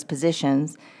need those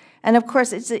positions. And of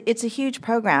course, it's a huge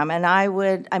program, and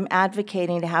I'm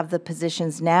advocating to have the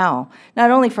positions now, not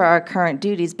only for our current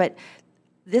duties, but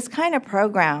this kind of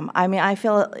program, I mean, I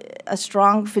feel a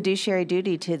strong fiduciary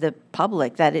duty to the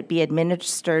public that it be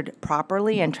administered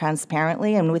properly and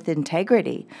transparently and with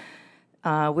integrity.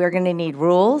 We're going to need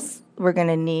rules. We're going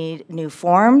to need new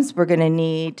forms. We're going to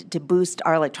need to boost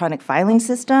our electronic filing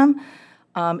system.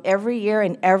 Every year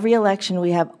in every election,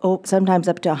 we have sometimes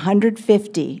up to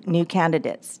 150 new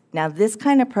candidates. Now, this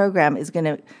kind of program is going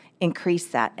to increase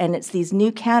that, and it's these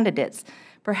new candidates,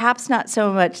 perhaps not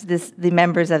so much the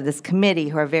members of this committee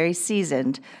who are very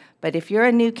seasoned, but if you're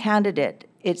a new candidate,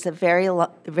 it's a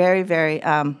very, very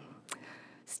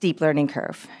steep learning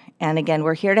curve. And again,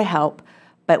 we're here to help,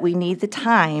 but we need the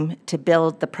time to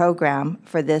build the program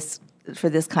for this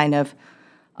kind of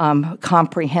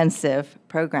comprehensive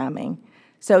programming.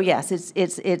 So yes,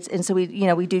 and so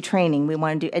we do training. We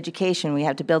want to do education. We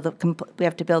have to build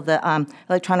the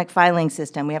electronic filing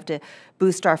system. We have to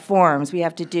boost our forms. We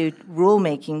have to do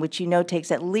rulemaking, which takes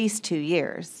at least 2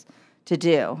 years to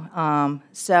do.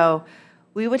 So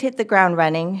we would hit the ground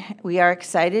running. We are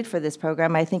excited for this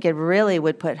program. I think it really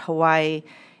would put Hawaii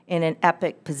in an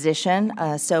epic position.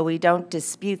 So we don't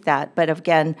dispute that. But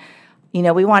again,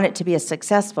 we want it to be a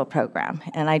successful program,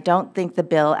 and I don't think the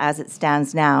bill as it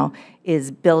stands now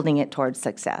is building it towards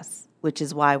success, which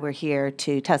is why we're here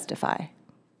to testify. Can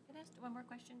I ask one more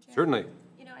question, Chair? Certainly.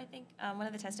 I think one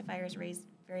of the testifiers raised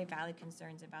very valid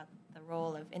concerns about the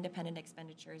role of independent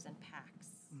expenditures and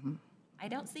PACs. Mm-hmm. I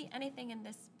don't see anything in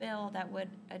this bill that would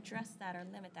address that or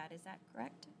limit that. Is that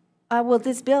correct? Well,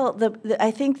 this bill,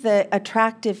 I think the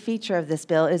attractive feature of this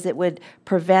bill is it would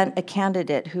prevent a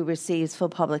candidate who receives full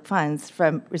public funds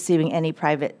from receiving any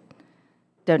private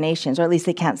donations, or at least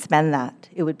they can't spend that.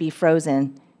 It would be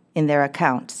frozen in their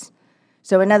accounts.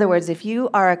 So in other words, if you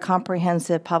are a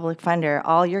comprehensive public funder,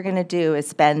 all you're going to do is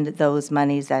spend those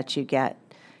monies that you get.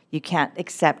 You can't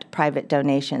accept private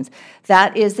donations.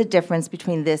 That is the difference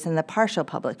between this and the partial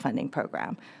public funding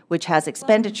program, which has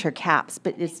expenditure caps,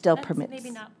 but it still permits.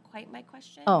 Maybe not quite my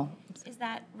question. Oh. Is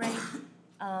that right?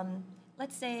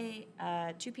 Let's say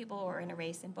 2 people are in a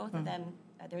race, and both of them,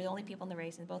 they're the only people in the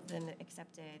race, and both of them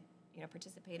accepted,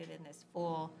 participated in this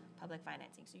full public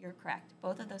financing. So you're correct.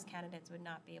 Both of those candidates would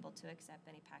not be able to accept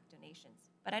any PAC donations.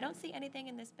 But I don't see anything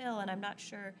in this bill, and I'm not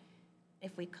sure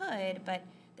if we could, but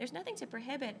there's nothing to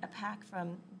prohibit a PAC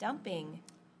from dumping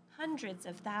hundreds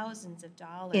of thousands of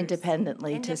dollars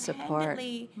independently to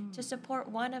support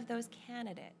one of those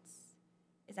candidates.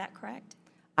 Is that correct?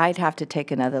 I'd have to take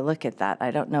another look at that.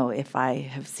 I don't know if I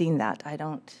have seen that. I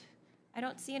don't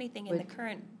see anything in the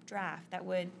current draft that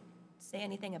would say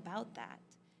anything about that.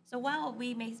 So while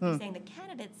we may be saying the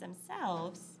candidates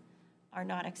themselves are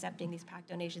not accepting these PAC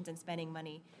donations and spending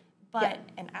money, but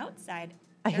an outside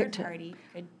third party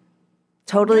could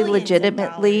totally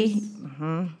legitimately.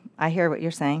 I hear what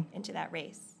you're saying. Into that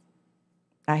race.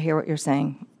 I hear what you're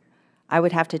saying. I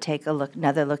would have to take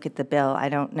another look at the bill. I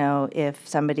don't know if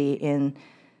somebody in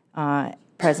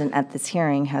present at this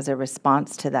hearing has a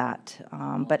response to that.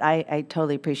 But I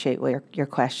totally appreciate your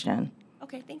question.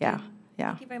 Okay, thank Yeah, you. yeah.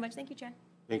 Thank you very much. Thank you, Chair.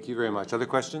 Thank you very much. Other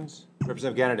questions?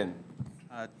 Representative Ganadin.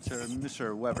 To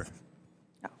Mr. Weber.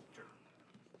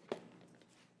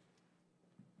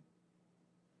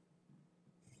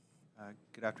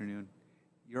 Good afternoon.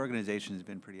 Your organization has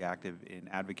been pretty active in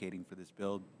advocating for this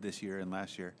bill this year and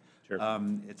last year. Sure.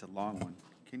 It's a long one.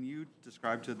 Can you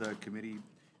describe to the committee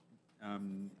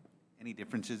any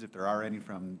differences, if there are any,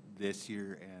 from this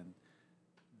year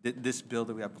and this bill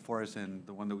that we have before us and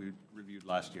the one that we reviewed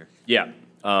last year? Yeah,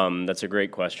 that's a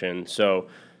great question. So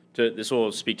this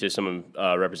will speak to some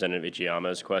of Representative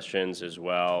Ichiyama's questions as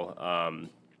well.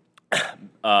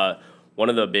 One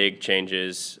of the big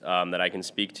changes that I can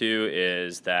speak to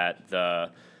is that the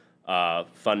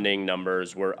funding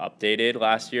numbers were updated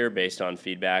last year based on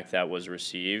feedback that was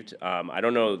received. I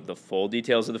don't know the full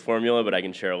details of the formula, but I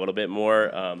can share a little bit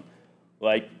more.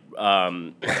 Like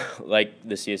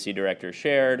the CSC director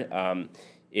shared,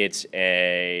 it's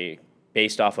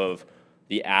based off of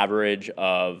the average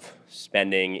of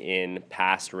spending in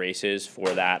past races for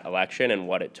that election and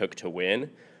what it took to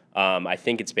win. I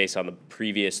think it's based on the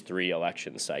previous 3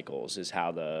 election cycles is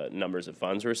how the numbers of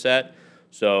funds were set.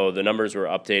 So the numbers were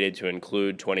updated to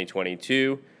include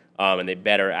 2022, and they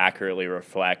better accurately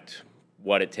reflect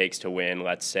what it takes to win,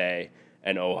 let's say,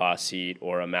 an OHA seat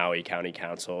or a Maui County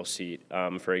Council seat,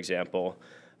 for example.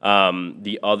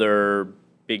 The other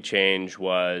big change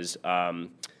was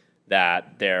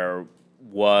that there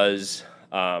was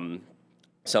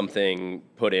something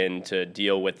put in to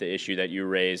deal with the issue that you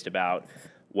raised about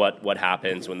what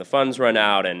happens when the funds run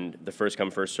out, and the first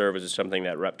come, first serve is something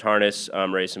that Rep. Tarnas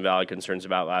raised some valid concerns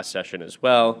about last session as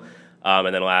well.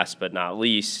 And then last but not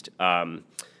least,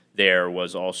 there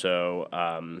was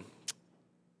also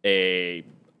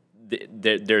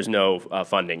there's no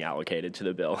funding allocated to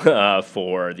the bill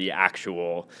for the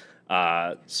actual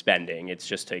spending. It's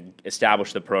just to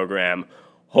establish the program,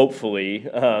 hopefully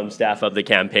staff up the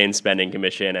Campaign Spending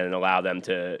Commission and allow them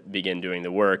to begin doing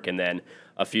the work, and then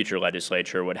a future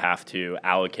legislature would have to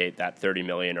allocate that $30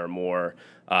 million or more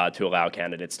to allow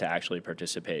candidates to actually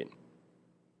participate.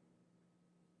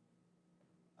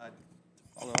 To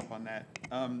follow up on that,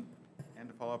 and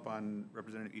to follow up on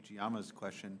Representative Ichiyama's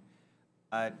question,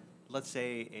 let's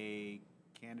say a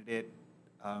candidate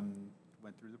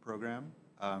went through the program,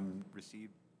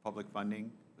 received public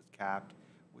funding, was capped.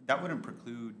 That wouldn't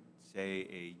preclude, say,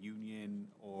 a union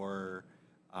or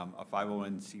a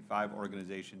 501c5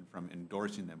 organization from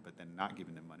endorsing them, but then not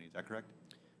giving them money. Is that correct?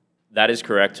 That is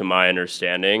correct to my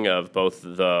understanding of both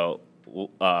the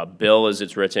bill as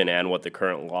it's written and what the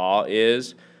current law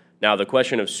is. Now, the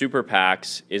question of super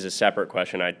PACs is a separate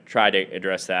question. I tried to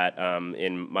address that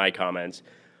in my comments.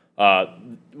 What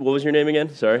was your name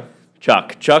again? Sorry.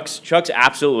 Chuck. Chuck's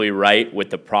absolutely right with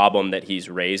the problem that he's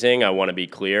raising. I want to be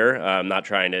clear. I'm not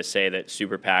trying to say that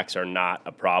super PACs are not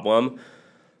a problem.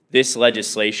 This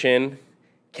legislation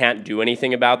can't do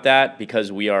anything about that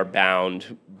because we are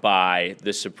bound by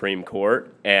the Supreme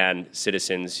Court and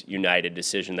Citizens United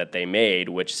decision that they made,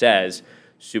 which says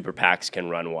super PACs can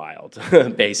run wild,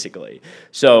 basically.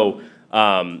 So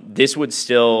this would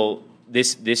still,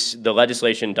 the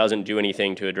legislation doesn't do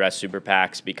anything to address super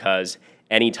PACs because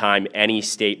anytime any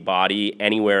state body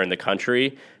anywhere in the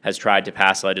country has tried to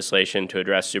pass legislation to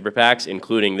address super PACs,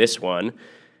 including this one,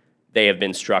 they have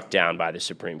been struck down by the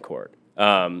Supreme Court.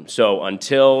 So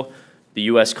until the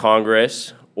U.S.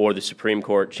 Congress or the Supreme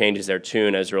Court changes their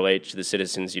tune as relates to the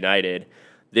Citizens United,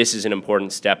 this is an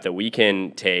important step that we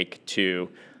can take to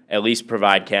at least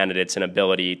provide candidates an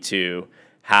ability to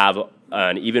have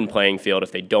an even playing field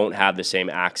if they don't have the same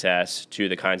access to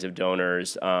the kinds of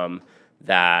donors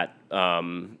that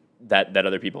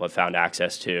other people have found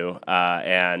access to.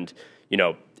 And, you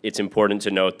know, it's important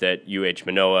to note that UH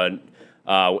Manoa,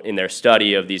 in their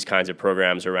study of these kinds of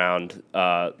programs around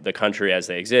the country as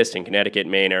they exist in Connecticut,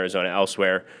 Maine, Arizona,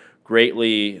 elsewhere,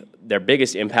 their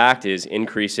biggest impact is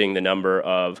increasing the number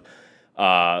of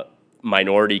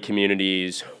minority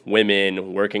communities,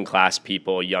 women, working class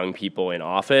people, young people in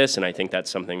office, and I think that's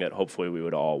something that hopefully we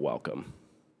would all welcome.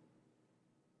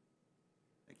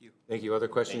 Thank you. Thank you. Other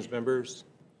questions, members?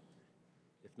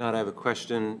 If not, I have a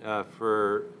question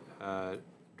for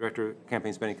Director of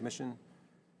Campaign Spending Commission,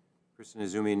 Kristen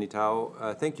Izumi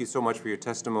Nitao. Thank you so much for your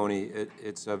testimony.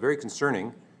 It's very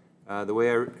concerning. The way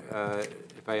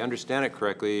if I understand it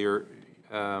correctly, you're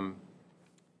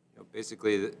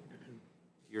basically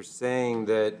you're saying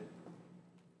that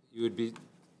you would be,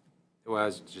 well, I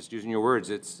was just using your words,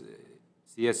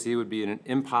 CSC would be in an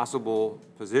impossible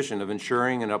position of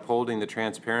ensuring and upholding the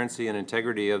transparency and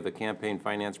integrity of the campaign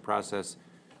finance process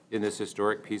in this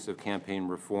historic piece of campaign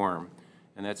reform.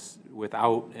 And that's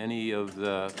without any of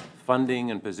the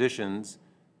funding and positions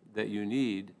that you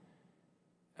need.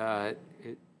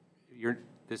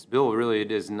 This bill really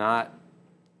does not,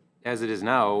 as it is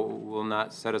now, will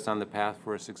not set us on the path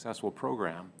for a successful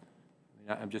program.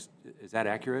 Is that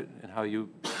accurate in how you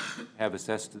have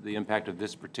assessed the impact of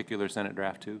this particular Senate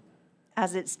draft too?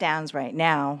 As it stands right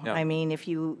now, Yeah. I mean, if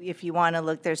you want to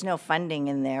look, there's no funding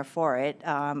in there for it.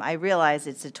 I realize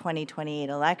it's a 2028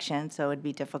 election, so it'd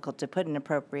be difficult to put an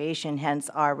appropriation, hence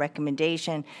our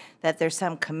recommendation that there's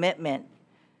some commitment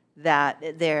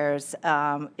that there's,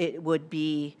 it would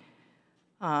be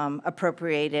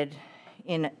appropriated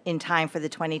in time for the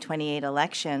 2028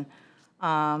 election.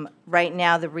 Right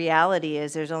now, the reality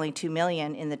is there's only $2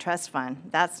 million in the trust fund.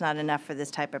 That's not enough for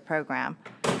this type of program.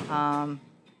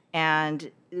 And,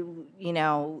 you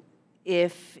know,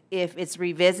 if it's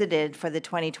revisited for the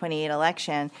 2028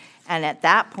 election, and at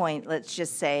that point, let's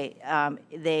just say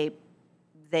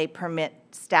they permit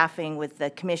staffing with the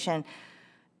commission,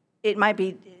 it might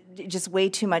be just way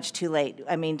too much too late.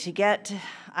 I mean, to get,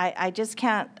 I just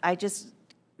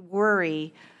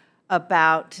worry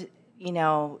about, you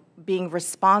know, being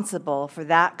responsible for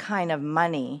that kind of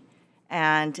money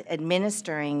and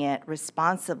administering it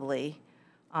responsibly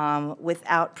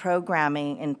without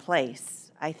programming in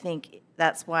place. I think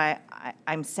that's why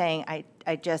I'm saying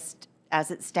I just,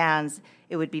 as it stands,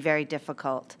 it would be very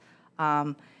difficult.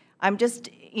 I'm just,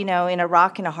 you know, in a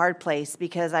rock and a hard place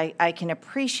because I can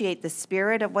appreciate the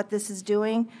spirit of what this is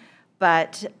doing,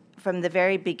 but from the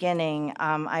very beginning,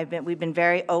 we've been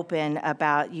very open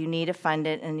about you need to fund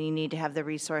it and you need to have the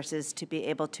resources to be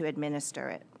able to administer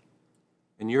it.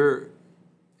 And you're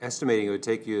estimating it would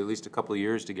take you at least a couple of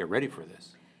years to get ready for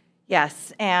this.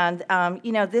 Yes, and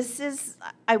you know, this is,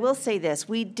 I will say this,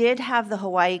 we did have the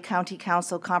Hawaii County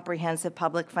Council Comprehensive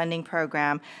Public Funding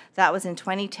Program. That was in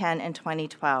 2010 and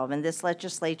 2012, and this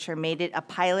legislature made it a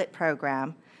pilot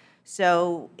program.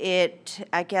 So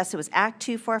I guess it was Act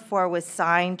 244 was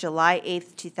signed July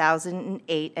 8th,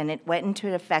 2008, and it went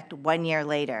into effect 1 year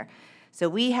later. So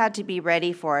we had to be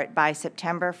ready for it by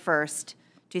September 1st,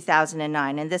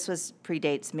 2009, and this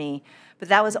predates me, but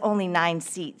that was only 9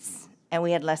 seats. And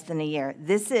we had less than a year.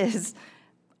 This is,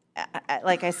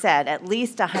 like I said, at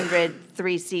least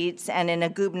 103 seats, and in a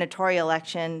gubernatorial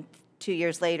election 2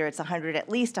 years later, it's at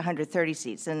least 130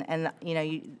 seats, and you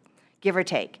know, give or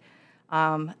take.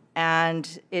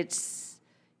 And it's,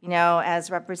 you know, as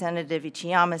Representative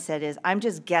Ichiyama said, I'm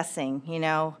just guessing, you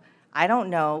know. I don't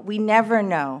know. We never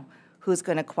know who's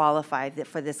going to qualify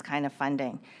for this kind of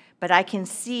funding. But I can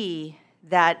see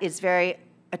that it's very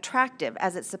attractive,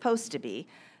 as it's supposed to be,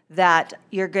 that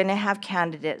you're going to have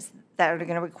candidates that are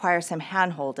going to require some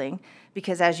hand-holding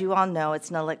because, as you all know, it's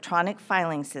an electronic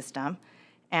filing system.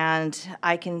 And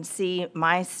I can see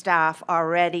my staff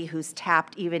already who's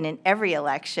tapped even in every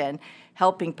election,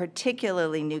 helping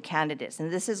particularly new candidates.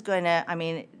 And this is going to, I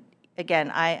mean,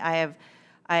 again, I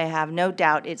have no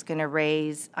doubt it's going to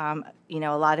raise, you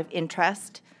know, a lot of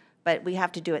interest, but we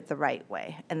have to do it the right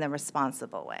way and the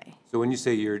responsible way. So when you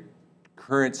say your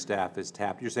current staff is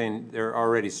tapped, you're saying they're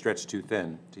already stretched too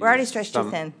thin? We're already stretched too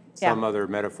thin, yeah. Some other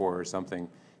metaphor or something.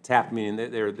 Tapped meaning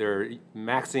that they're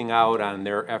maxing out on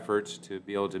their efforts to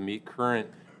be able to meet current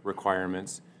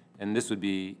requirements, and this would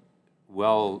be,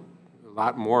 well, a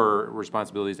lot more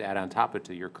responsibilities to add on top of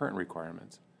to your current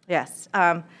requirements. Yes.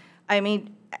 I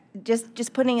mean,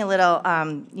 just putting a little,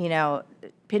 you know,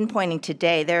 pinpointing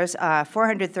today, there's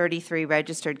 433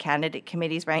 registered candidate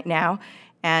committees right now,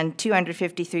 and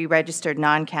 253 registered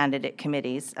non-candidate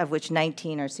committees, of which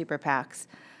 19 are super PACs.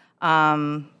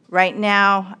 Right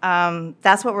now,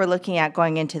 that's what we're looking at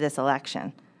going into this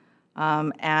election.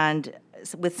 And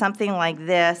with something like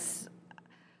this,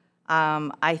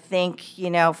 I think, you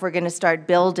know, if we're going to start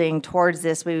building towards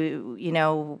this, you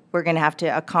know, we're going to have to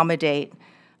accommodate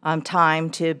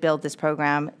time to build this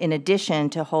program in addition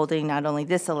to holding not only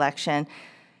this election,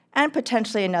 and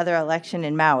potentially another election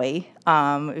in Maui,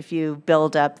 if you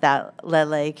build up that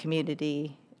Lele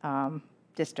community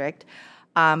district.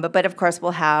 But of course,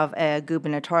 we'll have a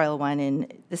gubernatorial one,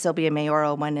 and this will be a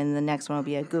mayoral one, and the next one will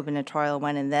be a gubernatorial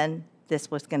one, and then this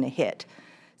was going to hit.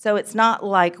 So it's not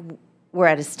like we're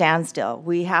at a standstill.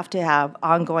 We have to have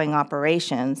ongoing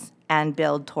operations and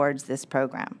build towards this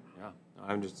program. Yeah,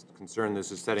 I'm just concerned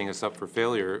this is setting us up for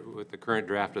failure with the current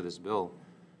draft of this bill.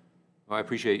 Well, I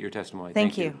appreciate your testimony.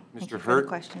 Thank you. Mr. Thank you Hurt, for the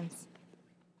questions.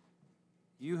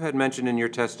 You had mentioned in your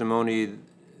testimony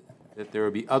that there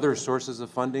would be other sources of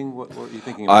funding. What were you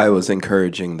thinking I about? was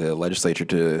encouraging the legislature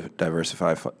to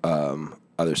diversify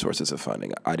other sources of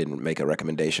funding. I didn't make a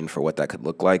recommendation for what that could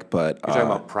look like, but You're talking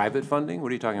about private funding? What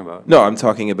are you talking about? no, I'm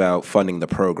talking about funding the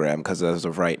program because as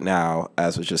of right now,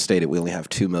 as was just stated, we only have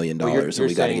 $2 million Well, and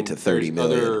we got to get to 30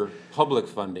 million. Other public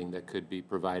funding that could be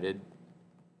provided.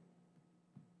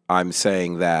 I'm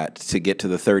saying that to get to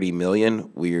the 30 million,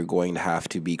 we're going to have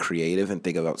to be creative and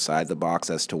think of outside the box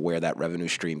as to where that revenue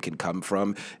stream can come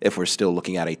from if we're still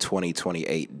looking at a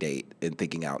 2028 date and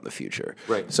thinking out in the future.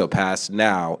 Right. So past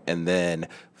now and then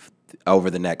over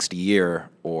the next year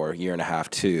or year and a half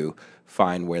to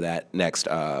find where that next,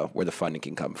 where the funding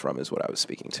can come from is what I was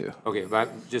speaking to. Okay,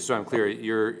 but just so I'm clear,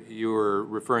 you're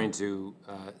referring to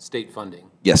state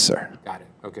funding? Yes, sir. Got it.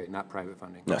 Okay, not private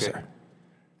funding. No, Okay. sir.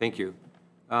 Thank you.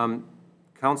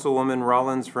 Councilwoman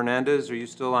Rollins Fernandez, are you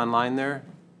still online there?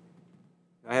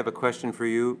 I have a question for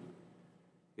you,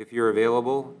 if you're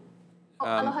available.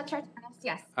 Aloha, Chair Thomas.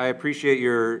 Yes. I appreciate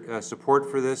your support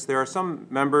for this. There are some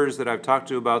members that I've talked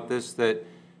to about this that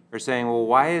are saying, well,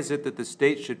 why is it that the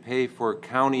state should pay for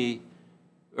county,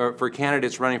 or for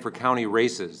candidates running for county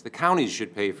races? The counties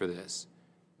should pay for this.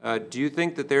 Do you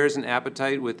think that there is an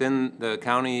appetite within the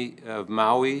county of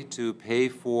Maui to pay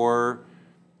for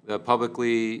the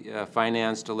publicly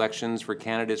financed elections for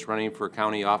candidates running for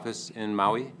county office in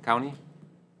Maui County?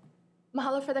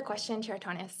 Mahalo for the question, Chair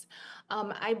Thomas.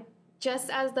 Just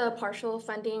as the partial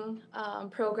funding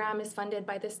program is funded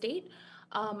by the state,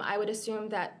 I would assume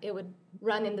that it would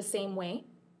run in the same way.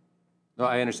 No,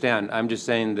 I understand. I'm just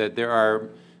saying that there are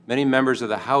many members of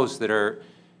the House that are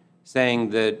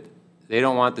saying that they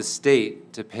don't want the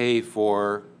state to pay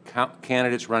for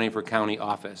candidates running for county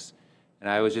office. And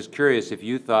I was just curious if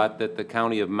you thought that the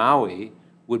county of Maui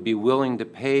would be willing to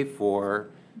pay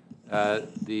for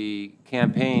the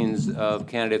campaigns of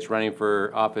candidates running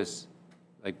for office,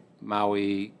 like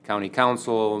Maui County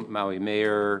Council, Maui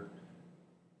Mayor,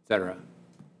 et cetera.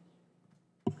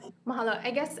 Mahalo.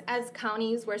 I guess as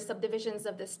counties, we're subdivisions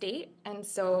of the state, and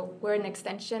so we're an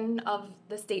extension of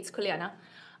the state's kuleana.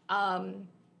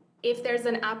 If there's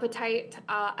an appetite,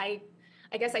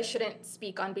 I guess I shouldn't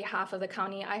speak on behalf of the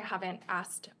county. I haven't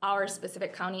asked our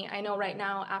specific county. I know right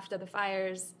now, after the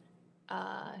fires,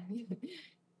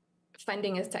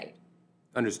 funding is tight.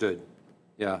 Understood.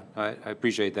 Yeah, I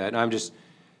appreciate that. And I'm just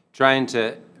trying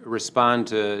to respond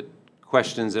to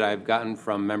questions that I've gotten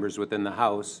from members within the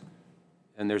House,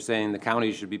 and they're saying the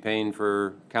county should be paying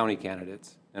for county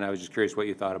candidates. And I was just curious what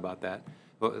you thought about that.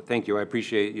 Well, thank you. I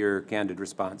appreciate your candid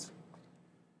response.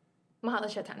 Mahalo,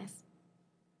 Shatanis.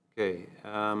 Okay,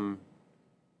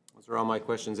 those are all my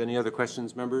questions. Any other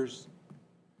questions, members?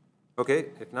 Okay,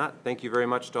 if not, thank you very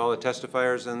much to all the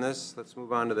testifiers in this. Let's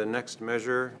move on to the next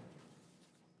measure.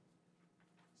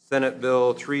 Senate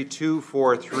Bill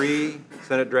 3243,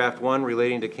 Senate Draft 1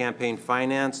 relating to campaign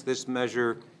finance. This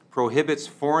measure prohibits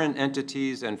foreign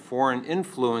entities and foreign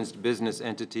influenced business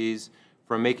entities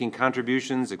from making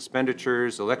contributions,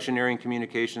 expenditures, electioneering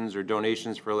communications, or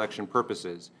donations for election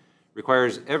purposes.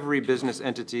 Requires every business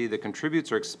entity that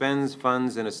contributes or expends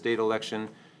funds in a state election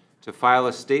to file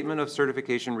a statement of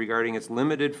certification regarding its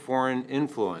limited foreign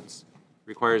influence.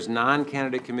 Requires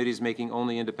non-candidate committees making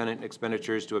only independent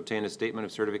expenditures to obtain a statement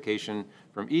of certification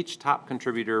from each top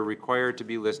contributor required to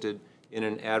be listed in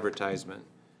an advertisement.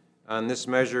 On this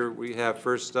measure, we have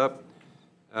first up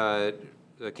the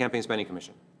Campaign Spending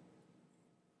Commission.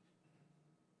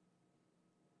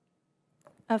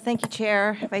 Oh, thank you,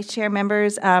 Chair, Vice Chair,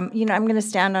 members. I'm going to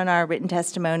stand on our written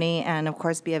testimony and, of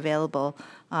course, be available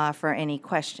for any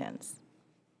questions.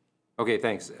 Okay,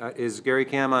 thanks. Is Gary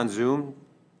Cam on Zoom?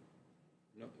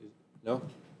 No?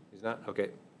 He's not? Okay.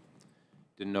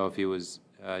 Didn't know if he was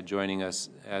joining us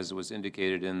as was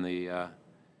indicated in the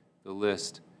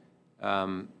list.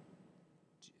 I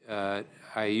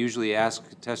usually ask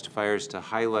testifiers to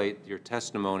highlight your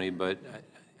testimony, but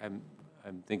I'm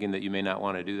thinking that you may not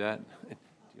want to do that.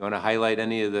 You want to highlight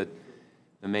any of the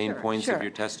main points of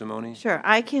your testimony? Sure.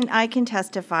 I can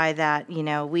testify that,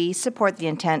 we support the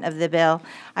intent of the bill.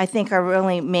 I think our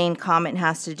really main comment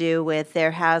has to do with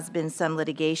there has been some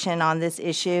litigation on this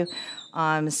issue.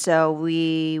 So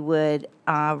we would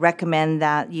recommend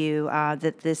that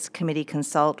that this committee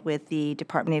consult with the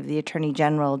Department of the Attorney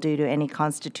General due to any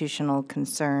constitutional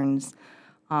concerns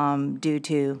due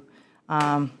to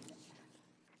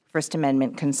First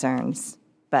Amendment concerns.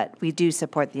 But we do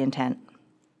support the intent.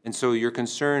 And so your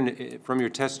concern from your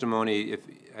testimony,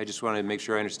 I just want to make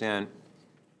sure I understand,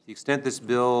 to the extent this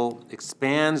bill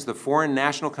expands the foreign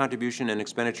national contribution and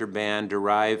expenditure ban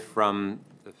derived from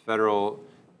the federal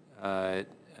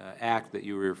act that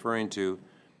you were referring to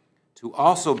to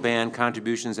also ban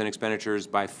contributions and expenditures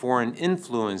by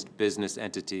foreign-influenced business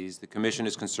entities. The Commission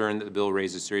is concerned that the bill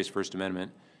raises serious First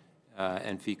Amendment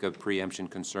and FICA preemption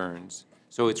concerns.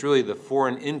 So it's really the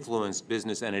foreign-influenced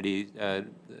business entity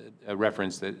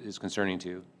reference that is concerning to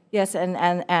you. Yes,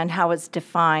 and how it's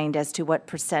defined as to what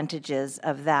percentages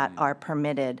of that are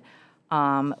permitted.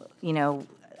 You know,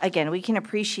 again, we can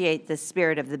appreciate the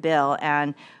spirit of the bill,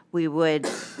 and we would,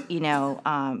 you know,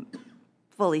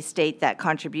 fully state that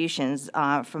contributions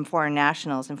from foreign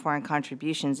nationals and foreign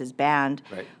contributions is banned.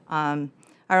 Right.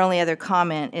 Our only other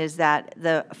comment is that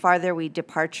the farther we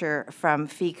departure from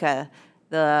FICA,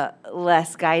 the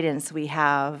less guidance we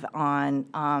have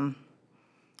on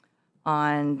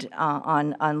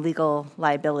legal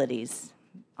liabilities.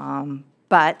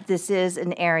 But this is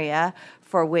an area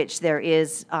for which there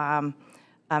is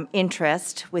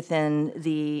interest within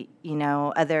the, you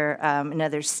know, other in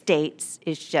other states.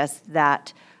 It's just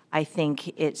that I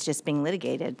think it's just being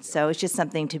litigated. So it's just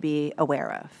something to be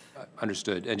aware of.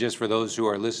 Understood. And just for those who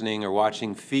are listening or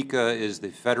watching, FICA is the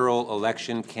Federal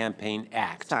Election Campaign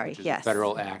Act. Sorry, which is yes. a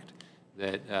federal act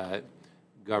that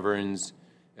governs,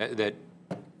 that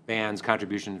bans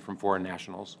contribution from foreign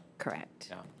nationals. Correct.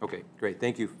 Yeah. Okay, great.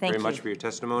 Thank you Thank very much you. for your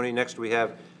testimony. Next, we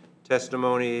have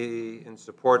testimony in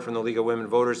support from the League of Women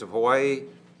Voters of Hawaii,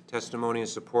 testimony in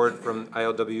support from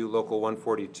ILW Local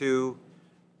 142,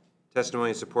 testimony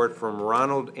in support from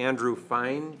Ronald Andrew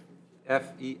Fein,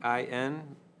 F-E-I-N.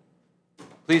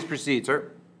 Please proceed,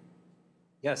 sir.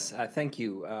 Yes, thank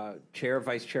you. Chair,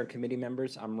 Vice Chair, committee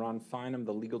members, I'm Ron Fein. I'm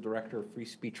the Legal Director of Free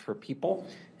Speech for People,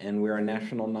 and we're a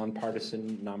national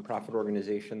nonpartisan nonprofit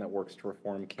organization that works to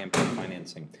reform campaign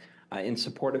financing. In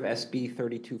support of SB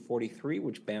 3243,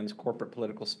 which bans corporate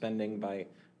political spending by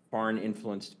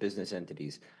foreign-influenced business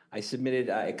entities. I submitted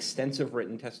extensive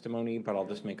written testimony, but I'll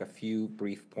just make a few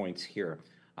brief points here.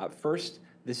 First,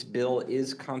 this bill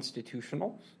is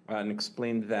constitutional, and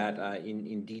explained that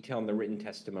in detail in the written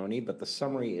testimony, but the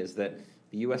summary is that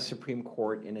the U.S. Supreme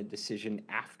Court, in a decision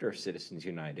after Citizens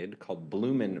United called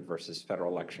Blumen versus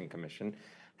Federal Election Commission,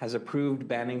 has approved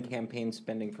banning campaign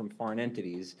spending from foreign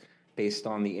entities based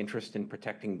on the interest in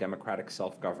protecting democratic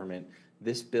self-government.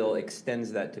 This bill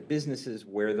extends that to businesses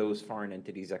where those foreign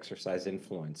entities exercise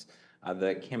influence.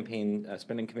 The Campaign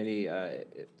Spending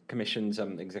Commission's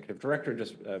executive director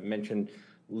just mentioned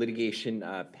litigation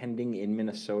pending in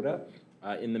Minnesota.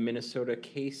 In the Minnesota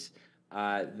case,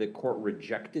 the court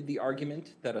rejected the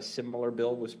argument that a similar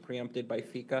bill was preempted by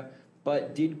FICA,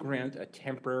 but did grant a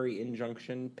temporary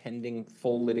injunction pending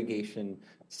full litigation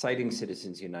citing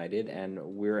Citizens United, and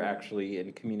we're actually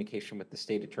in communication with the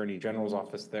state attorney general's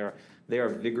office there. They are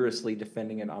vigorously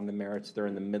defending it on the merits. They're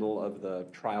in the middle of the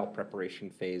trial preparation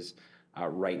phase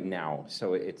right now,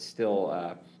 so it's still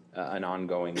an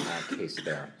ongoing case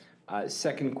there.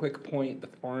 Second quick point, the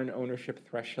foreign ownership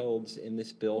thresholds in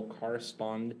this bill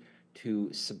correspond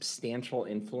to substantial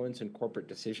influence in corporate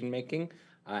decision-making.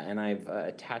 And I've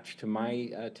attached to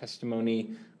my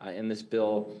testimony in this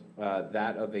bill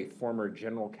that of a former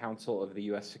general counsel of the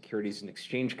U.S. Securities and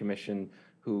Exchange Commission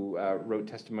who wrote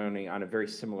testimony on a very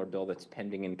similar bill that's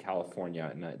pending in California,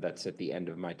 and that's at the end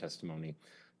of my testimony.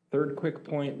 Third quick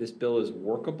point, this bill is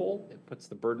workable. It puts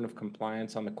the burden of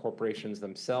compliance on the corporations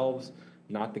themselves,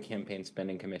 not the Campaign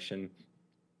Spending Commission.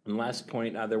 And last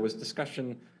point, there was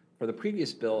discussion for the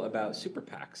previous bill about super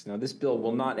PACs. Now, this bill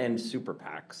will not end super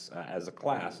PACs as a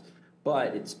class,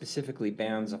 but it specifically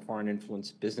bans a foreign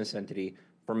influenced business entity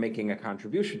from making a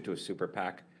contribution to a super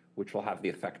PAC, which will have the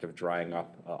effect of drying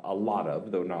up a lot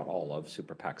of, though not all of,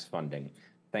 super PACs funding.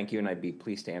 Thank you, and I'd be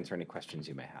pleased to answer any questions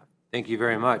you may have. Thank you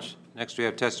very much. Next, we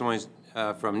have testimonies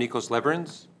from Nikos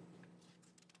Leverins.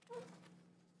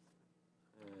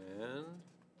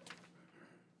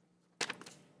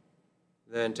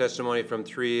 And then testimony from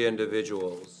 3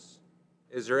 individuals.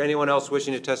 Is there anyone else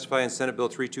wishing to testify in Senate Bill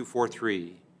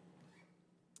 3243?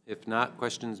 If not,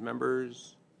 questions,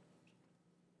 members?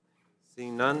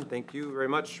 Seeing none, thank you very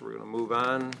much. We're going to move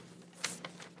on.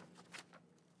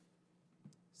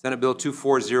 Senate Bill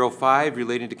 2405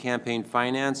 relating to campaign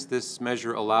finance. This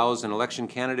measure allows an election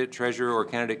candidate, treasurer, or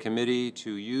candidate committee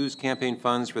to use campaign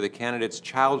funds for the candidate's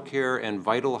child care and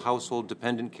vital household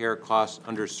dependent care costs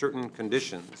under certain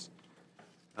conditions.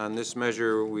 On this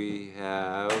measure, we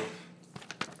have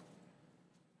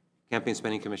Campaign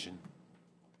Spending Commission.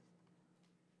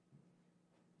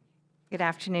 Good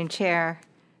afternoon, Chair,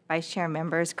 Vice Chair,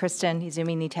 members. Kristen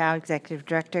Izumi-Nitao, Executive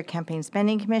Director, Campaign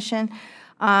Spending Commission.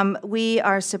 We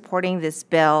are supporting this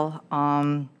bill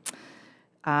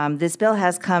This bill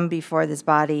has come before this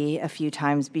body a few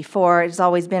times before. It's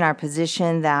always been our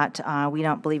position that we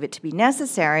don't believe it to be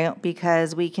necessary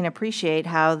because we can appreciate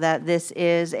how that this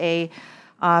is a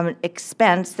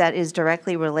expense that is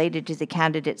directly related to the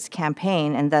candidate's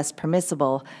campaign and thus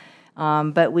permissible.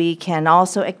 But we can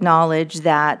also acknowledge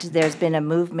that there's been a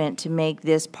movement to make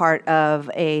this part of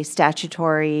a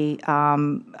statutory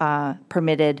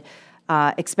permitted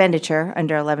expenditure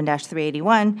under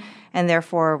 11-381, and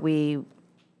therefore we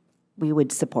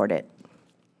would support it.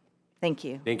 Thank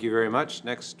you. Thank you very much.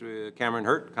 Next, Cameron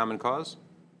Hurt, Common Cause.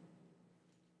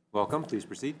 Welcome. Please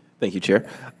proceed. Thank you, Chair.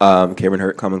 Cameron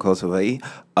Hurt, Common Cause Hawaii.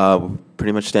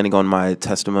 Pretty much standing on my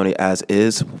testimony as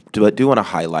is, but I do want to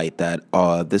highlight that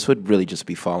this would really just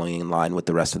be following in line with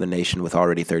the rest of the nation, with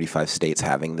already 35 states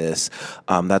having this.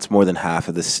 That's more than half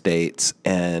of the states.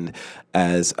 And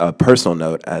as a personal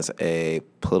note, as a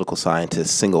political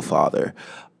scientist, single father,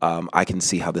 I can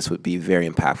see how this would be very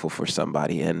impactful for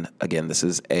somebody. And again, this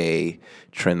is a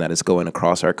trend that is going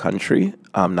across our country,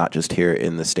 not just here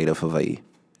in the state of Hawaii.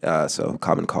 So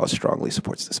Common Cause strongly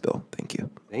supports this bill. Thank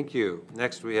you. Thank you.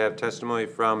 Next, we have testimony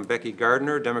from Becky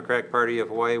Gardner, Democratic Party of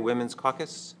Hawaii Women's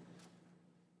Caucus.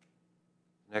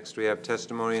 Next, we have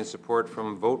testimony and support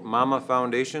from Vote Mama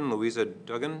Foundation, Louisa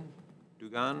Dugan.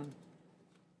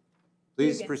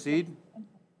 Please proceed.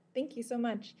 Thank you so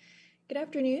much. Good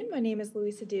afternoon. My name is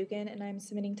Louisa Dugan, and I'm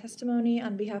submitting testimony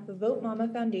on behalf of Vote Mama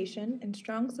Foundation in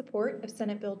strong support of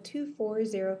Senate Bill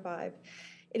 2405.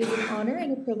 It is an honor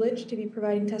and a privilege to be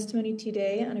providing testimony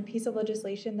today on a piece of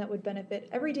legislation that would benefit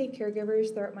everyday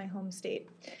caregivers throughout my home state.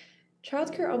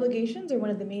 Child care obligations are one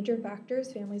of the major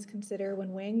factors families consider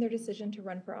when weighing their decision to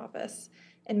run for office.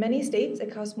 In many states,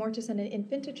 it costs more to send an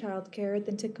infant to child care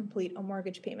than to complete a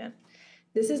mortgage payment.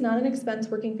 This is not an expense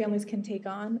working families can take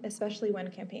on, especially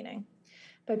when campaigning.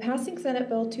 By passing Senate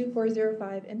Bill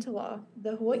 2405 into law,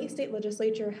 the Hawaii State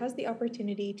Legislature has the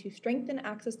opportunity to strengthen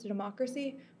access to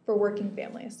democracy for working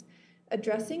families.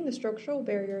 Addressing the structural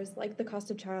barriers like the cost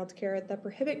of child care that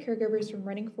prohibit caregivers from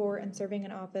running for and serving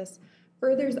in office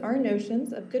furthers our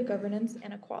notions of good governance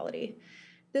and equality.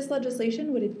 This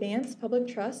legislation would advance public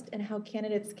trust in how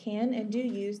candidates can and do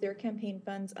use their campaign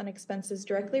funds on expenses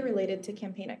directly related to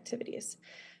campaign activities.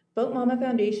 Vote Mama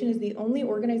Foundation is the only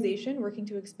organization working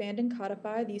to expand and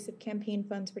codify the use of campaign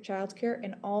funds for childcare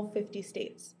in all 50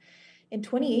 states. In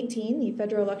 2018, the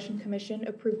Federal Election Commission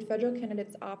approved federal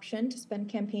candidates' option to spend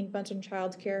campaign funds on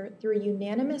childcare through a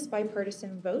unanimous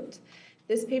bipartisan vote.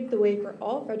 This paved the way for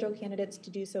all federal candidates to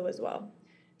do so as well.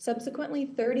 Subsequently,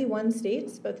 31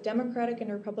 states, both Democratic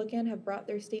and Republican, have brought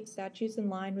their state statutes in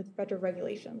line with federal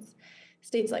regulations.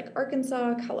 States like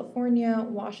Arkansas, California,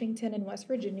 Washington, and West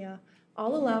Virginia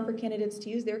all allow for candidates to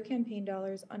use their campaign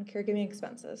dollars on caregiving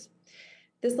expenses.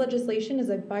 This legislation is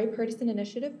a bipartisan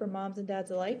initiative for moms and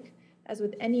dads alike. As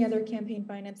with any other campaign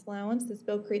finance allowance, this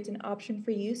bill creates an option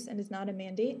for use and is not a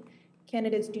mandate.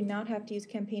 Candidates do not have to use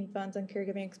campaign funds on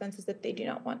caregiving expenses if they do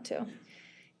not want to.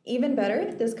 Even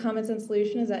better, this common sense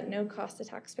solution is at no cost to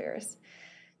taxpayers.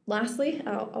 Lastly,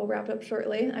 I'll wrap up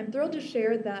shortly. I'm thrilled to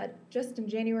share that just in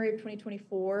January of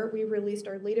 2024, we released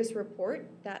our latest report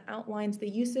that outlines the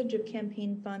usage of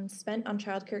campaign funds spent on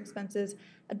childcare expenses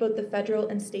at both the federal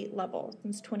and state level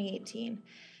since 2018.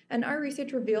 And our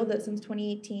research revealed that since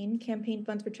 2018, campaign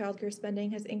funds for childcare spending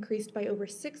has increased by over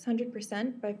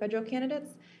 600% by federal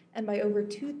candidates and by over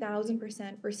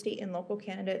 2,000% for state and local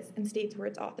candidates in states where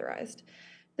it's authorized.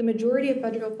 The majority of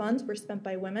federal funds were spent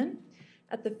by women.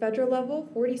 At the federal level,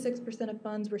 46% of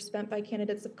funds were spent by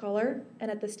candidates of color,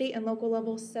 and at the state and local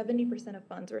level, 70% of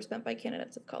funds were spent by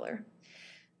candidates of color.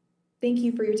 Thank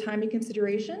you for your time and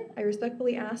consideration. I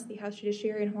respectfully ask the House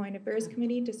Judiciary and Hawaiian Affairs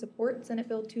Committee to support Senate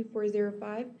Bill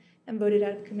 2405 and vote it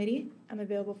out of committee. I'm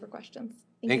available for questions.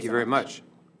 Thank you very much.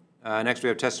 Next, we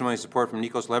have testimony and support from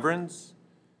Nikos Leverins.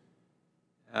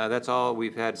 That's all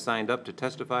we've had signed up to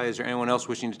testify. Is there anyone else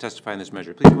wishing to testify in this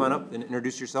measure? Please come on up and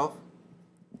introduce yourself.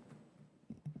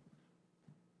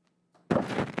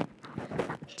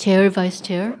 Chair, Vice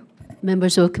Chair,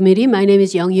 members of the committee, my name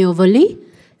is Young Yovali,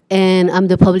 and I'm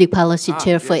the Public Policy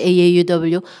Chair for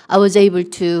AAUW. I was able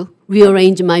to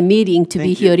rearrange my meeting to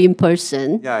be here in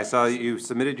person. Yeah, I saw you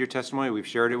submitted your testimony. We've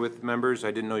shared it with members. I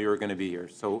didn't know you were going to be here,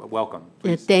 so welcome.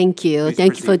 Thank you. Please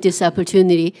Thank you for this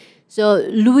opportunity. So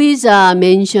Louisa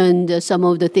mentioned some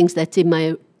of the things that's in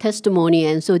my testimony,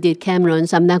 and so did Cameron,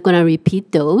 so I'm not going to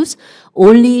repeat those.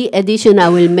 Only addition I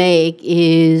will make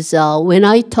is when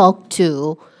I talk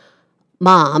to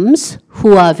moms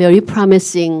who are very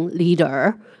promising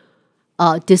leader,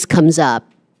 this comes up.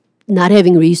 Not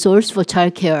having resource for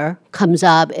childcare comes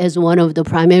up as one of the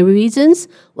primary reasons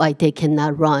why they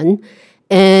cannot run.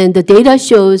 And the data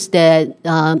shows that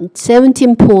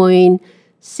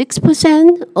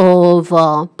 17.6% of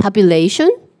population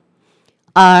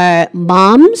are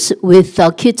moms with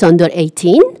kids under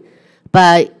 18,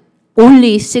 but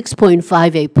only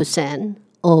 6.58%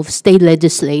 of state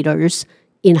legislators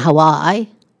in Hawaii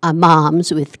are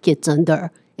moms with kids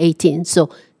under 18. So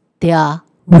they are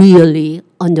really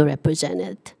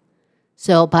underrepresented.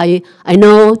 So I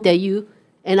know that you,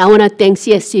 and I want to thank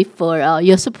CSC for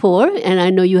your support, and I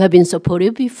know you have been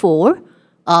supportive before.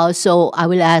 So I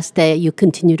will ask that you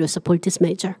continue to support this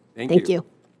measure. Thank you.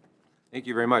 Thank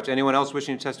you very much. Anyone else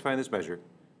wishing to testify in this measure?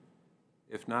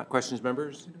 If not, questions,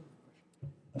 members?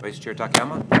 Vice Chair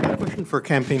Takayama? A question for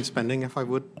campaign spending, if I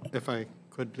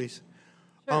could, please.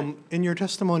 Sure. In your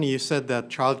testimony, you said that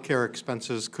childcare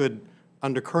expenses could,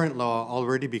 under current law,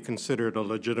 already be considered a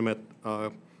legitimate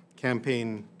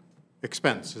campaign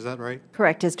expense. Is that right?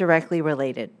 Correct, is directly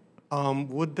related.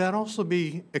 Would that also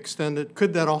be extended,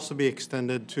 could that also be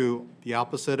extended to the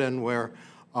opposite end where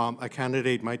a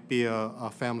candidate might be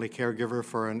a family caregiver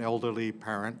for an elderly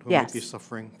parent who might be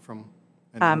suffering from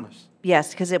an illness?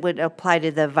 Yes, because it would apply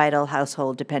to the vital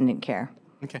household dependent care.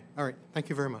 Okay, all right. Thank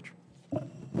you very much.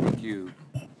 Thank you.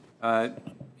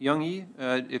 Young-Yi,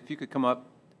 if you could come up,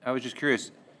 I was just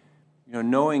curious, you know,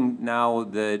 knowing now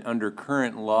that under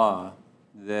current law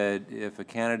that if a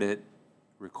candidate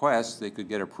requests, they could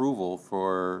get approval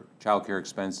for child care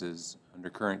expenses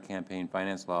under current campaign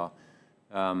finance law.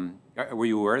 Were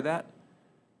you aware of that?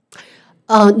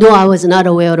 No, I was not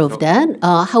aware of that.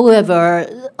 However,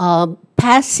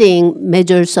 passing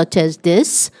measures such as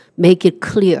this make it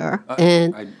clear.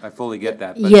 And I fully get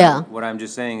that. But yeah. What I'm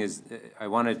just saying is I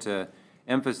wanted to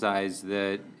emphasize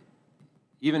that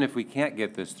even if we can't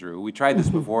get this through, we tried this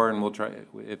before, and we'll try,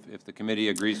 if the committee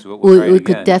agrees to it, we'll try it again. We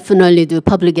could definitely do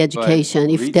public education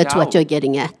if that's what you're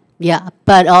getting at. Yeah,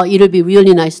 but it'll be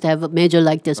really nice to have a measure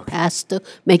like this passed to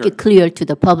make it clear to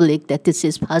the public that this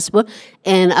is possible.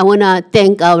 And I want to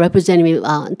thank our Representative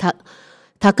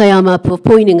Takayama for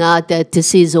pointing out that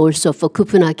this is also for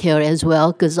kupuna care as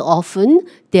well, because often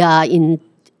they are in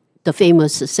the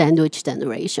famous sandwich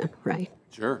generation, right?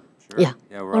 Sure. Yeah.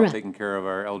 Yeah, we're all taking care of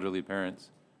our elderly parents.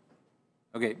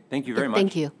 Okay, thank you very much.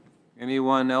 Thank you.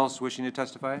 Anyone else wishing to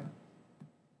testify?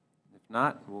 If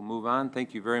not, we'll move on.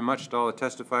 Thank you very much to all the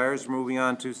testifiers. Moving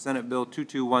on to Senate Bill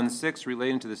 2216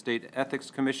 relating to the State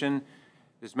Ethics Commission.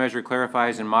 This measure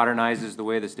clarifies and modernizes the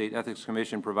way the State Ethics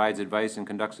Commission provides advice and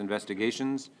conducts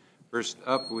investigations. First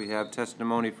up, we have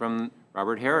testimony from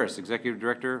Robert Harris, Executive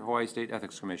Director, Hawaii State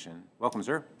Ethics Commission. Welcome,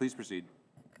 sir. Please proceed.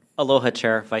 Aloha,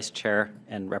 Chair, Vice Chair,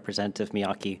 and Representative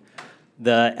Miyake.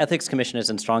 The Ethics Commission is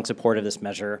in strong support of this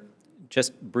measure.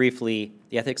 Just briefly,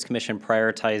 the Ethics Commission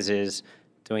prioritizes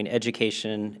doing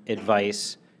education,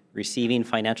 advice, receiving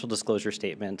financial disclosure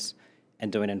statements,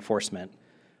 and doing enforcement.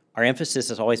 Our emphasis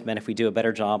has always been if we do a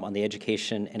better job on the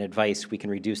education and advice, we can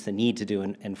reduce the need to do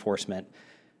enforcement.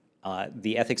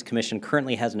 The Ethics Commission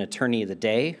currently has an attorney of the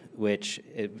day, which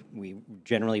we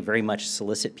generally very much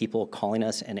solicit people calling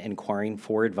us and inquiring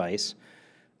for advice,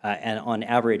 and on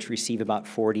average receive about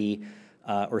 40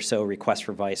 or so requests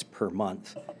for advice per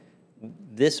month.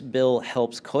 This bill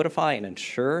helps codify and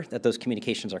ensure that those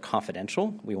communications are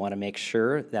confidential. We want to make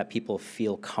sure that people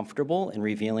feel comfortable in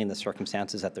revealing the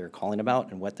circumstances that they're calling about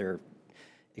and what they're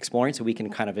exploring, so we can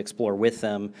kind of explore with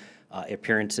them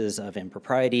appearances of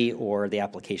impropriety or the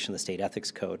application of the state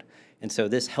ethics code. And so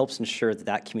this helps ensure that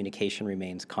that communication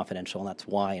remains confidential, and that's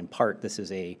why, in part, this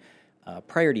is a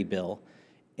priority bill.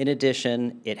 In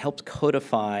addition, it helps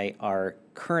codify our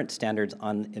current standards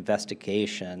on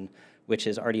investigation, which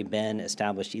has already been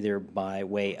established either by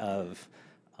way of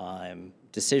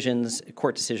decisions,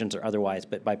 court decisions or otherwise,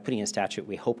 but by putting in a statute,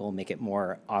 we hope it will make it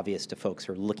more obvious to folks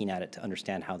who are looking at it to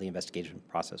understand how the investigation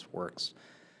process works.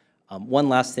 One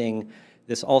last thing,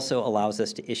 this also allows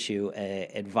us to issue an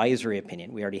advisory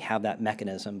opinion. We already have that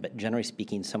mechanism, but generally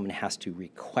speaking, someone has to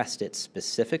request it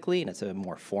specifically, and it's a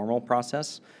more formal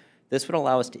process. This would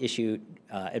allow us to issue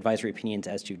advisory opinions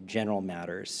as to general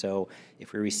matters. So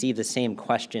if we receive the same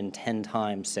question 10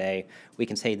 times, say, we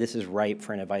can say this is ripe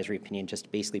for an advisory opinion,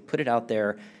 just basically put it out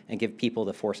there and give people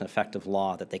the force and effect of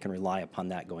law that they can rely upon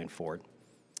that going forward.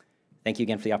 Thank you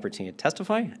again for the opportunity to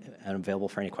testify, and I'm available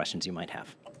for any questions you might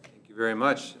have. Thank you very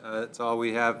much. That's all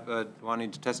we have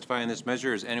wanting to testify in this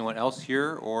measure. Is anyone else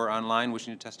here or online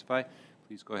wishing to testify?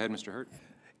 Please go ahead, Mr. Hurt.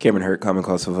 Cameron Hurt, Common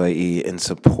Cause Hawai'i, in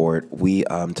support. We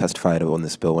testified on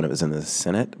this bill when it was in the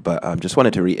Senate, but just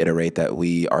wanted to reiterate that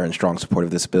we are in strong support of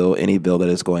this bill. Any bill that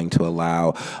is going to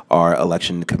allow our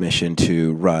election commission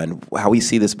to run. How we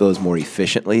see this bill is more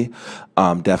efficiently,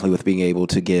 definitely with being able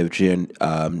to give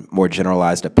more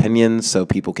generalized opinions so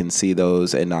people can see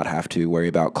those and not have to worry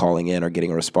about calling in or getting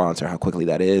a response or how quickly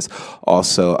that is.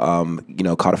 Also, you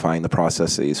know, codifying the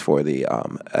processes for the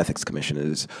Ethics Commission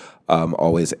is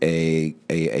always a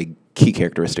key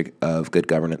characteristic of good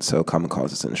governance, so Common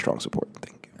Cause is in strong support.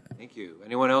 Thank you. Thank you.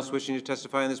 Anyone else wishing to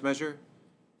testify on this measure?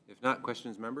 If not,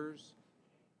 questions, members?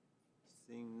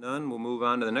 Seeing none, we'll move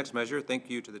on to the next measure. Thank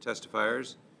you to the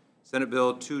testifiers. Senate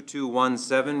Bill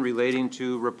 2217 relating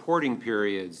to reporting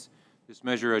periods. This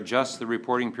measure adjusts the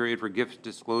reporting period for gift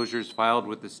disclosures filed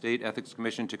with the State Ethics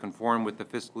Commission to conform with the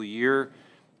fiscal year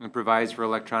and provides for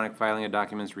electronic filing of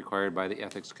documents required by the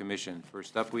Ethics Commission.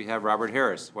 First up, we have Robert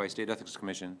Harris, Hawaii State Ethics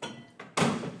Commission.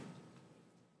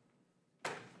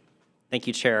 Thank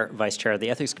you, Chair, Vice Chair.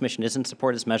 The Ethics Commission is in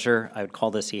support of this measure. I would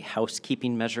call this a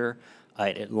housekeeping measure.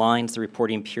 It aligns the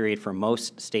reporting period for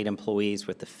most state employees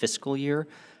with the fiscal year,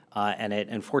 and it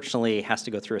unfortunately has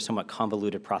to go through a somewhat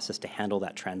convoluted process to handle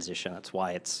that transition. That's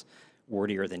why it's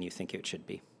wordier than you think it should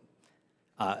be.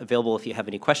 Available if you have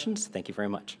any questions. Thank you very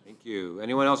much. Thank you.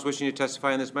 Anyone else wishing to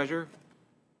testify on this measure?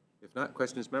 If not,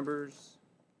 questions, members?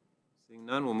 Seeing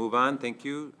none, we'll move on. Thank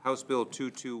you. House Bill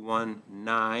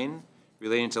 2219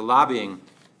 relating to lobbying.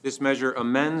 This measure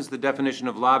amends the definition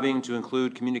of lobbying to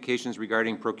include communications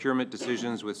regarding procurement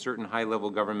decisions with certain high-level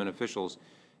government officials,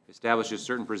 establishes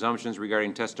certain presumptions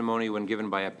regarding testimony when given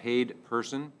by a paid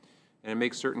person, and it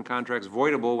makes certain contracts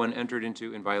voidable when entered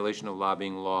into in violation of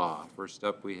lobbying law. First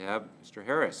up, we have Mr.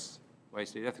 Harris, Hawaii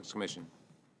State Ethics Commission.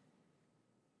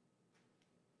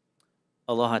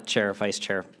 Aloha, Chair, Vice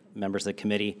Chair, members of the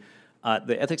committee.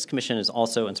 The Ethics Commission is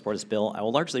also in support of this bill. I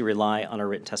will largely rely on a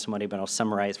written testimony, but I'll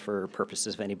summarize for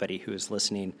purposes of anybody who is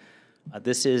listening.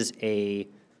 This is a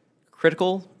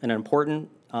critical and important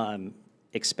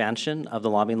expansion of the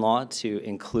lobbying law to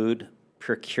include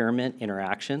procurement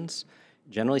interactions.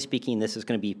 Generally speaking, this is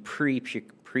going to be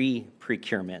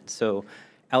pre-procurement. So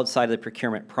outside of the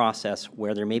procurement process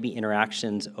where there may be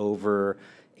interactions over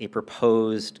a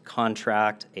proposed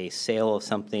contract, a sale of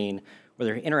something, where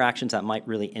there are interactions that might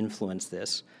really influence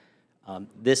this.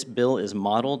 This bill is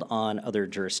modeled on other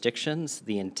jurisdictions.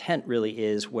 The intent really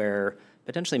is where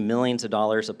potentially millions of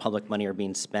dollars of public money are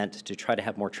being spent to try to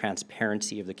have more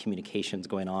transparency of the communications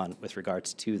going on with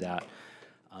regards to that.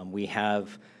 We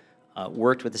have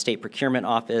worked with the State Procurement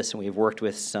Office, and we've worked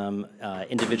with some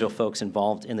individual folks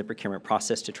involved in the procurement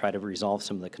process to try to resolve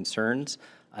some of the concerns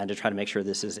and to try to make sure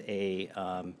this is a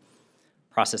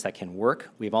process that can work.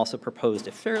 We've also proposed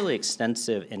a fairly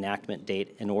extensive enactment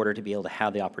date in order to be able to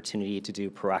have the opportunity to do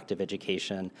proactive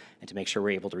education and to make sure we're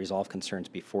able to resolve concerns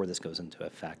before this goes into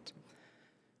effect.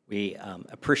 We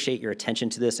appreciate your attention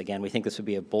to this. Again, we think this would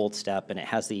be a bold step, and it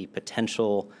has the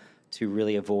potential to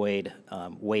really avoid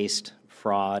waste,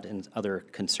 fraud, and other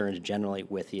concerns generally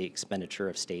with the expenditure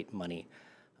of state money.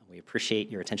 We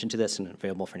appreciate your attention to this and are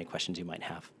available for any questions you might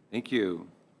have. Thank you.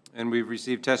 And we've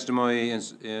received testimony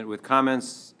with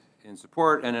comments in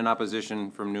support and in opposition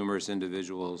from numerous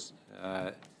individuals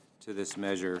to this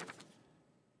measure.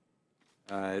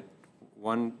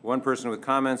 One person with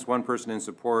comments, one person in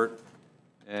support,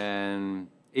 and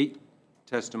 8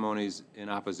 testimonies in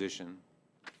opposition.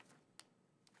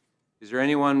 Is there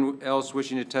anyone else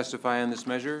wishing to testify on this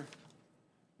measure?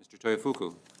 Mr.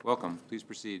 Toyofuku, welcome. Please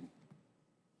proceed.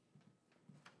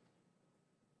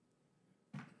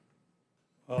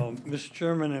 Mr.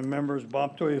 Chairman and members,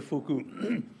 Bob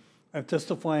Toyofuku. I'm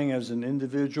testifying as an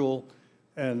individual,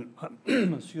 and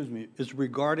excuse me, it's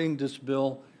regarding this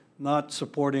bill, not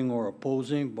supporting or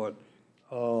opposing, but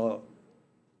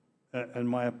and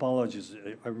my apologies.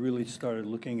 I really started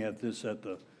looking at this at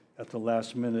the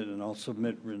last minute, and I'll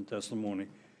submit written testimony.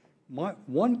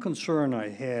 One concern I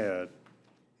had,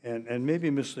 and maybe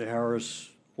Mr. Harris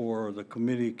or the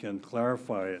committee can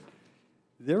clarify it,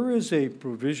 there is a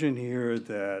provision here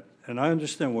that, and I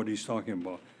understand what he's talking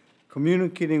about,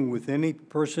 communicating with any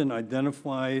person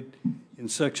identified in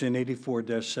section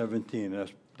 84-17,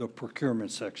 that's the procurement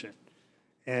section.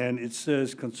 And it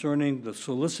says concerning the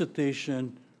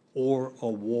solicitation or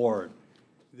award.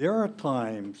 There are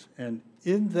times, and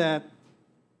in that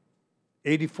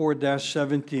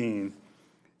 84-17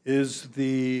 is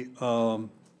the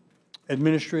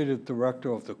administrative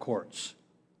director of the courts.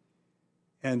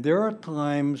 And there are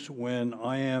times when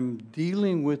I am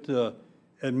dealing with the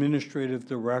administrative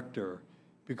director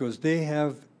because they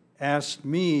have asked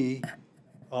me,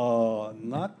 well,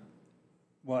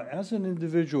 well, as an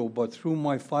individual, but through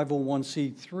my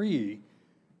 501c3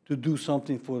 to do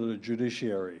something for the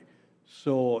judiciary.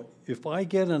 So if I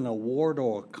get an award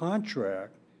or a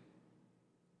contract,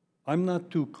 I'm not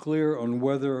too clear on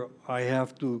whether I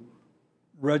have to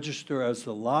register as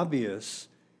a lobbyist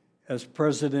as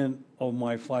president of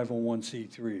my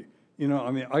 501c3. You know,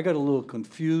 I mean, I got a little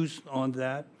confused on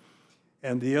that.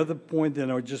 And the other point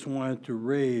that I just wanted to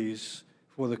raise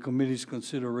for the committee's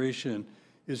consideration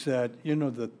is that, you know,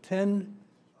 the 10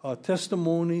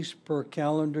 testimonies per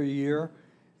calendar year,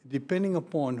 depending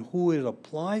upon who it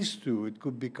applies to, it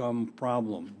could become a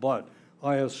problem. But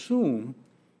I assume,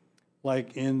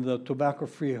 like in the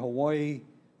tobacco-free Hawaii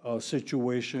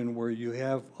situation where you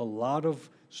have a lot of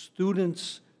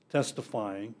students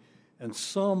testifying, and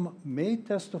some may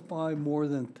testify more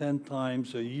than 10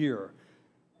 times a year.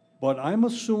 But I'm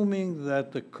assuming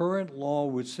that the current law,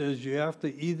 which says you have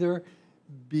to either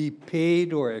be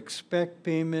paid or expect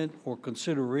payment or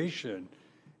consideration,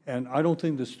 and I don't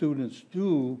think the students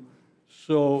do,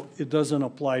 so it doesn't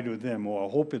apply to them, or I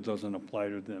hope it doesn't apply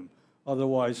to them.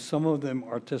 Otherwise, some of them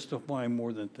are testifying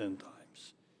more than 10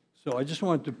 times. So I just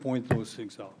wanted to point those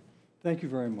things out. Thank you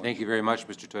very much. Thank you very much,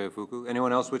 Mr. Toyofuku.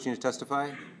 Anyone else wishing to testify?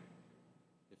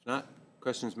 If not,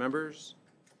 questions, members?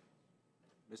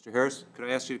 Mr. Harris, could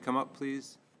I ask you to come up,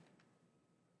 please?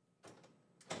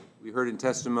 We heard in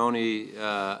testimony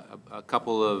a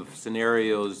couple of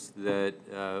scenarios that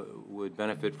would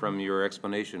benefit from your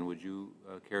explanation. Would you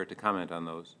care to comment on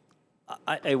those?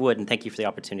 I would, and thank you for the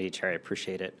opportunity, Chair. I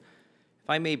appreciate it. If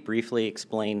I may briefly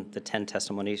explain the 10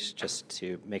 testimonies, just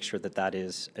to make sure that that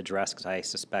is addressed, because I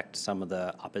suspect some of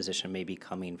the opposition may be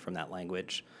coming from that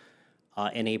language.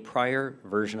 In a prior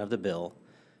version of the bill,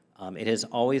 it has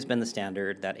always been the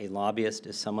standard that a lobbyist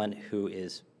is someone who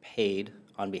is paid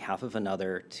on behalf of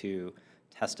another to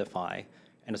testify,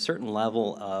 and a certain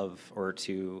level of, or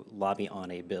to lobby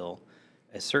on a bill.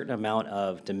 A certain amount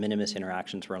of de minimis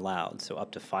interactions were allowed, so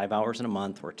up to 5 hours in a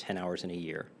month or 10 hours in a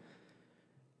year.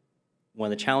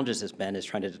 One of the challenges has been is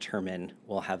trying to determine,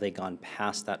 well, have they gone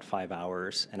past that 5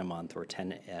 hours in a month or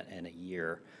 10 in a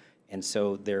year? And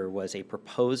so there was a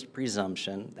proposed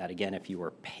presumption that, again, if you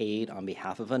were paid on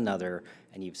behalf of another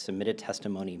and you've submitted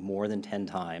testimony more than 10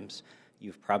 times,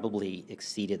 you've probably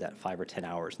exceeded that 5 or 10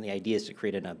 hours. And the idea is to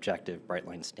create an objective, bright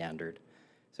line standard.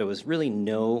 So it was really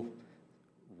no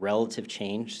relative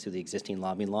change to the existing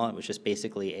lobbying law. It was just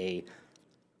basically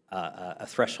a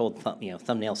threshold,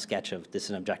 thumbnail sketch of this is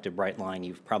an objective, bright line.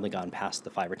 You've probably gone past the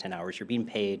 5 or 10 hours. You're being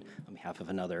paid on behalf of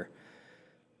another.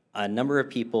 A number of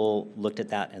people looked at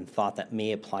that and thought that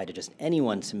may apply to just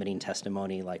anyone submitting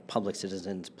testimony, like public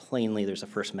citizens. Plainly, there's a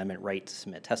First Amendment right to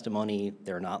submit testimony.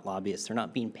 They're not lobbyists. They're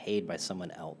not being paid by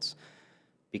someone else.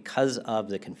 Because of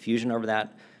the confusion over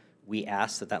that, we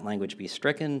asked that that language be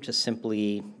stricken. Just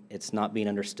simply, it's not being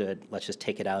understood. Let's just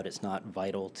take it out. It's not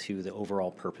vital to the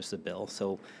overall purpose of the bill.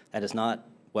 So that is not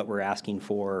what we're asking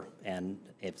for. And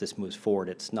if this moves forward,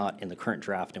 it's not in the current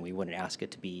draft, and we wouldn't ask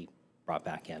it to be brought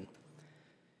back in.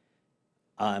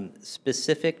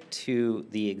 Specific to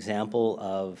the example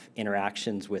of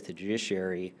interactions with the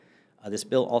judiciary, this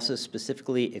bill also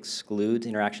specifically excludes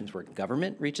interactions where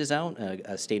government reaches out,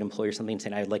 a state employee or something,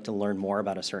 saying, I'd like to learn more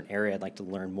about a certain area. I'd like to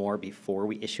learn more before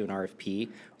we issue an RFP.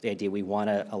 The idea we want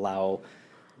to allow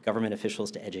government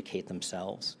officials to educate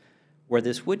themselves. Where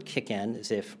this would kick in is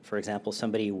if, for example,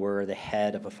 somebody were the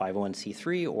head of a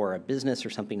 501c3 or a business or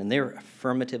something, and they're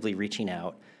affirmatively reaching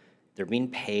out, they're being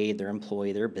paid, they're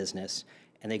employee, they're business,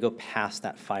 and they go past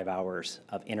that 5 hours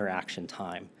of interaction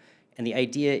time. And the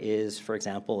idea is, for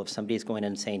example, if somebody's going in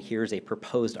and saying, here's a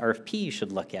proposed RFP you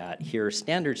should look at, here are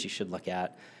standards you should look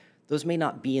at, those may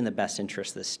not be in the best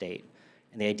interest of the state.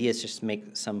 And the idea is just to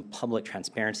make some public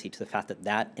transparency to the fact that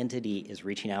that entity is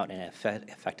reaching out and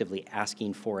effectively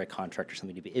asking for a contract or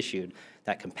something to be issued,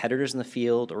 that competitors in the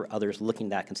field or others looking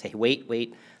back can say,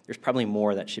 wait, there's probably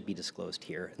more that should be disclosed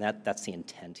here. And that's the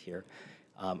intent here.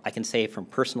 I can say from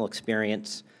personal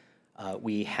experience,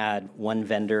 we had one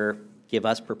vendor give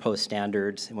us proposed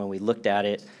standards, and when we looked at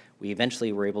it, we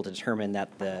eventually were able to determine that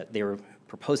they were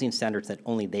proposing standards that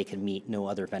only they can meet, no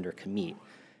other vendor can meet.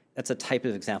 That's a type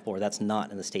of example where that's not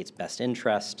in the state's best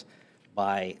interest.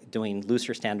 By doing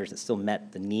looser standards that still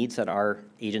met the needs that our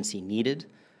agency needed,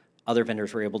 other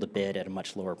vendors were able to bid at a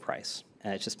much lower price.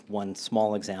 And it's just one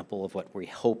small example of what we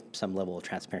hope some level of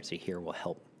transparency here will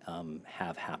help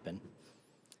have happen.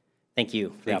 Thank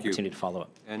you for the opportunity to follow up.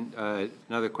 And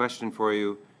another question for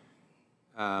you.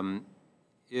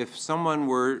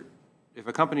 If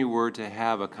a company were to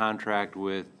have a contract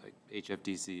with like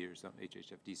HFDC or something,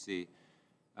 HHFDC,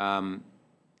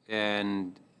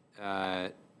 and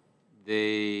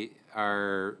they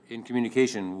are in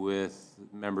communication with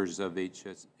members of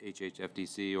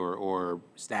HHFDC or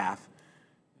staff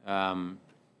on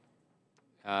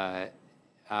a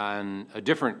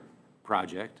different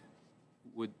project,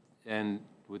 would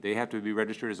they have to be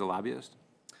registered as a lobbyist?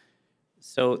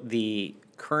 So the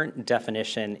current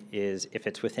definition is if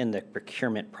it's within the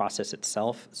procurement process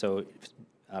itself, so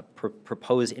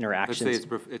proposed interactions. Let's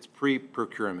say it's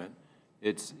pre-procurement.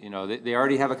 It's, you know, they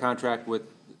already have a contract with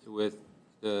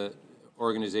the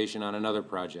organization on another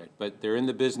project, but they're in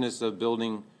the business of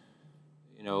building,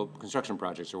 you know, construction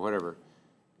projects or whatever.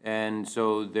 And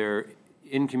so they're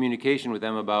in communication with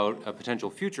them about a potential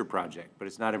future project, but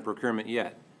it's not in procurement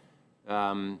yet.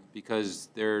 Because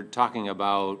they're talking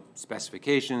about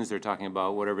specifications, they're talking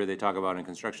about whatever they talk about in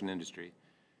construction industry.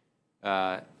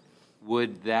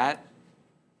 Would that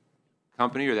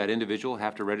company or that individual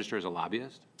have to register as a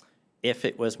lobbyist? If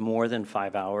it was more than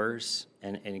 5 hours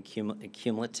and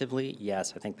cumulatively,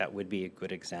 yes, I think that would be a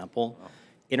good example. Oh.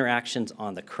 Interactions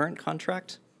on the current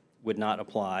contract would not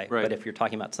apply, right. But if you're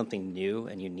talking about something new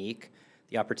and unique,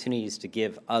 the opportunities to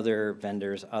give other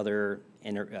vendors, other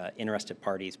interested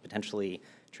parties, potentially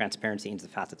transparency into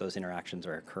the fact that those interactions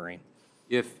are occurring.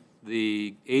 If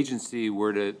the agency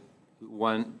were to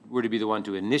be the one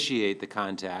to initiate the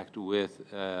contact with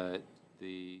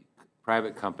the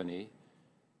private company,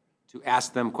 to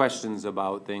ask them questions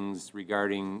about things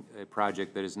regarding a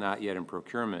project that is not yet in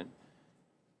procurement,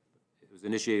 it was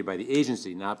initiated by the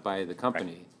agency, not by the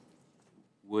company. Right.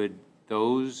 Would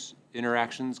those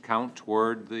interactions count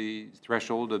toward the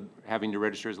threshold of having to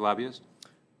register as a lobbyist?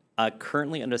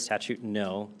 Currently under statute,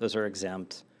 no, those are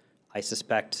exempt. I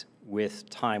suspect with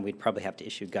time we'd probably have to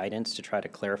issue guidance to try to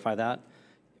clarify that.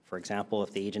 For example,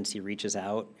 if the agency reaches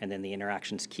out and then the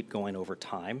interactions keep going over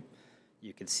time,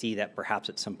 you could see that perhaps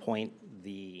at some point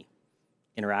the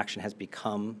interaction has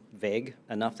become vague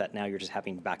enough that now you're just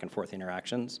having back and forth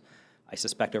interactions. I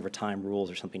suspect over time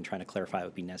rules or something trying to clarify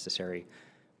would be necessary.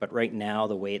 But right now,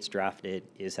 the way it's drafted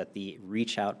is that the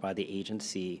reach out by the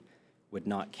agency would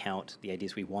not count. The idea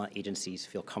is we want agencies to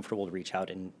feel comfortable to reach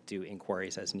out and do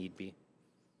inquiries as need be.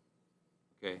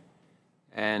 Okay.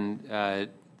 And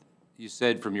you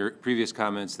said from your previous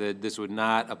comments that this would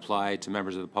not apply to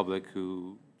members of the public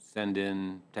who send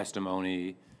in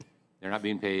testimony. They're not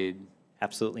being paid?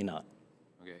 Absolutely not.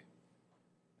 Okay.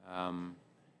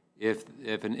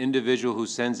 If an individual who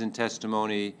sends in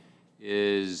testimony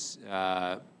is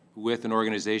with an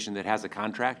organization that has a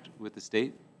contract with the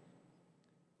state,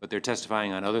 but they're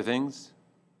testifying on other things,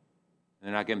 and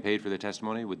they're not getting paid for their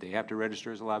testimony, would they have to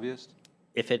register as a lobbyist?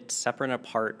 If it's separate and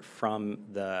apart from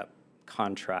the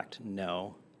contract,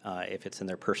 no. If it's in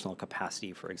their personal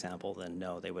capacity, for example, then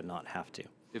no, they would not have to.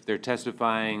 If they're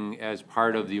testifying as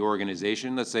part of the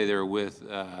organization, let's say they're with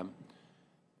a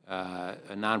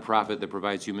nonprofit that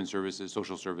provides human services,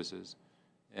 social services,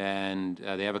 and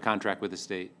they have a contract with the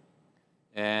state,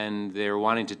 and they're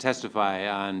wanting to testify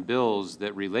on bills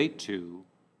that relate to,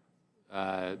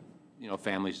 you know,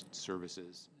 family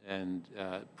services and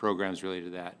programs related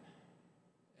to that.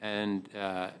 And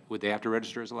would they have to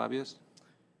register as a lobbyist?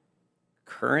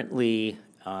 Currently,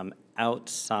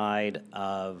 outside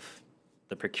of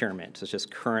the procurement, so it's just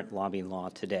current lobbying law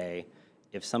today,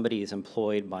 if somebody is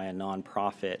employed by a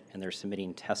nonprofit and they're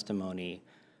submitting testimony,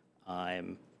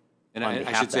 and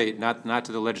I should say not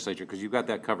to the legislature, because you've got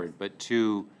that covered, but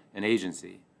to an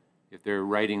agency. If they're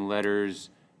writing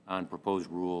letters on proposed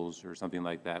rules or something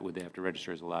like that, would they have to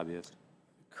register as a lobbyist?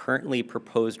 Currently,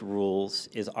 proposed rules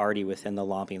is already within the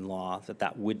lobbying law,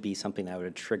 that would be something that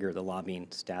would trigger the lobbying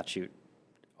statute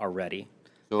already.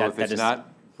 So if it's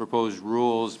not proposed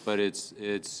rules, but it's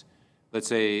let's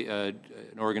say an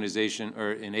organization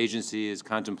or an agency is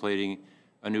contemplating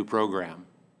a new program,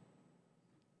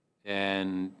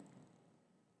 and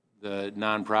the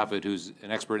nonprofit who's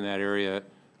an expert in that area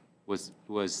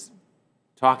was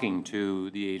talking to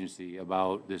the agency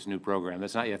about this new program.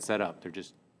 That's not yet set up. They're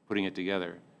just putting it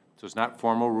together. So it's not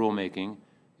formal rulemaking.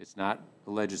 It's not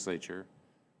the legislature.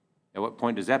 At what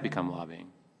point does that become lobbying?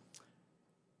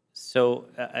 So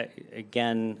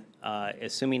again,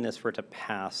 assuming this were to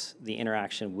pass, the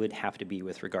interaction would have to be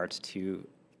with regards to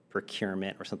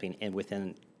procurement or something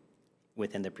within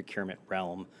the procurement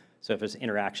realm. So if there's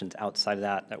interactions outside of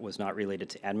that that was not related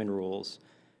to admin rules,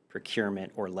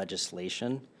 procurement, or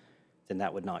legislation, then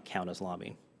that would not count as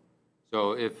lobbying.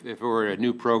 So if it were a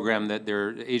new program that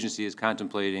their agency is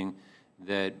contemplating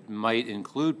that might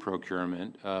include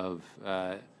procurement of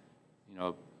you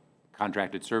know,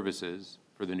 contracted services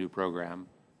for the new program,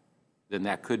 then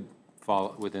that could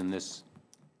fall within this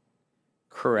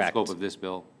correct scope of this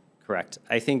bill. Correct.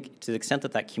 I think to the extent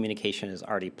that that communication is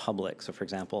already public, so for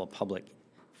example, a public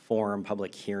forum,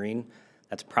 public hearing,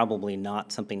 that's probably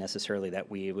not something necessarily that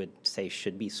we would say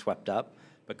should be swept up,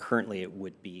 but currently it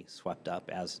would be swept up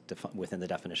as within the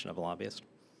definition of a lobbyist.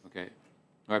 Okay.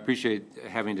 Well, I appreciate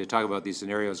having to talk about these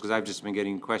scenarios because I've just been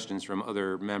getting questions from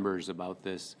other members about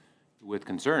this with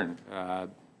concern.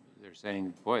 They're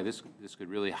saying, boy, this could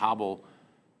really hobble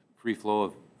free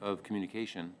flow of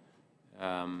communication.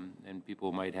 And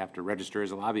people might have to register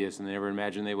as a lobbyist, and they never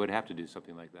imagined they would have to do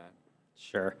something like that.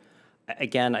 Sure.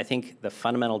 Again, I think the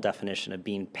fundamental definition of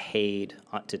being paid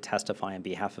to testify on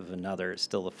behalf of another is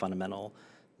still the fundamental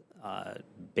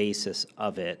basis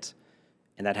of it,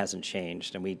 and that hasn't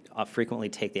changed. And we frequently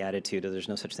take the attitude of there's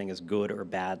no such thing as good or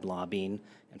bad lobbying.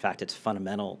 In fact, it's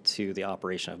fundamental to the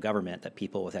operation of government that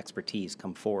people with expertise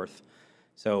come forth.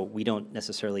 So we don't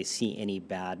necessarily see any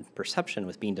bad perception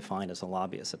with being defined as a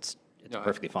lobbyist. It's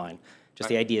perfectly fine. Just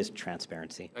the idea is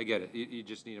transparency. I get it. You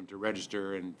just need them to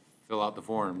register and fill out the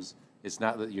forms. It's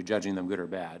not that you're judging them good or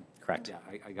bad. Correct. Yeah,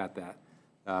 I got that.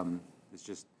 It's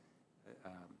just,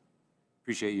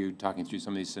 appreciate you talking through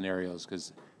some of these scenarios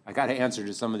because I got to answer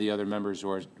to some of the other members who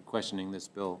are questioning this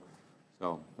bill.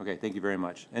 So, okay, thank you very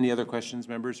much. Any other questions,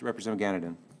 members? Representative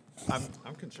Ganadin.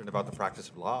 I'm concerned about the practice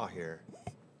of law here.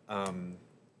 I'm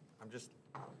just,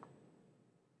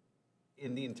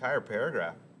 in the entire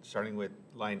paragraph, starting with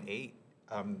line 8,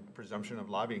 presumption of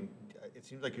lobbying, it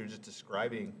seems like you're just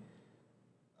describing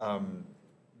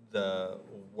the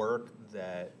work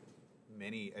that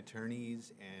many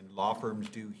attorneys and law firms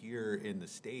do here in the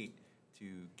state to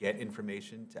get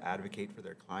information, to advocate for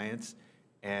their clients,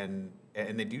 and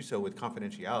they do so with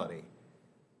confidentiality.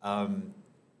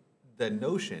 The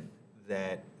notion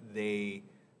that they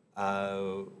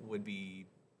would be,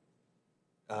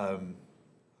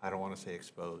 I don't want to say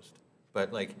exposed,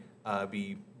 but like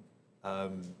be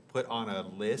put on a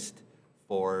list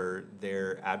for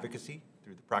their advocacy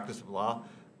through the practice of law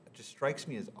just strikes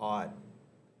me as odd.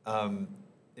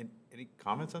 Any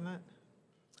comments on that?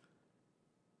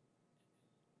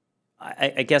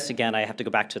 I guess, again, I have to go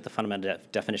back to the fundamental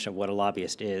definition of what a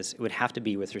lobbyist is. It would have to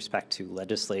be with respect to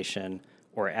legislation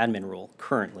or admin rule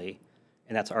currently,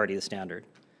 and that's already the standard.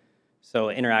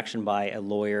 So interaction by a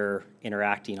lawyer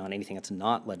interacting on anything that's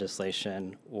not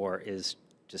legislation or is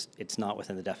just, it's not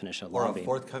within the definition of lobbying.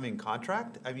 Or a forthcoming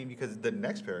contract? I mean, because the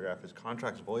next paragraph is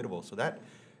contracts voidable. So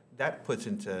that puts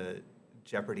into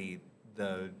jeopardy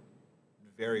the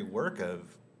very work of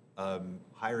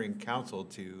hiring counsel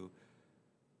to,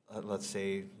 let's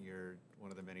say you're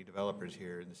one of the many developers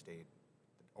here in the state,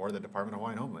 or the Department of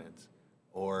Hawaiian Homelands,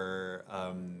 or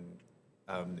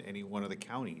any one of the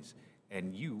counties,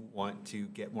 and you want to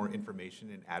get more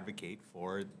information and advocate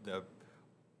for the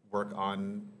work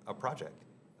on a project.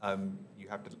 You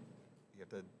have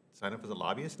to sign up as a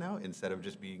lobbyist now instead of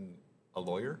just being a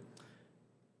lawyer?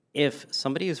 If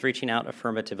somebody is reaching out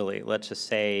affirmatively, let's just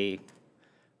say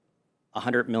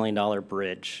 $100 million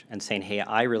bridge, and saying, hey,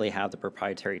 I really have the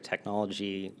proprietary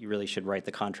technology, you really should write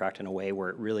the contract in a way where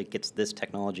it really gets this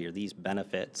technology or these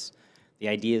benefits. The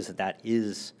idea is that that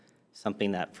is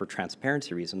something that, for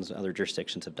transparency reasons, other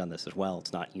jurisdictions have done this as well,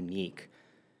 it's not unique.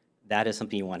 That is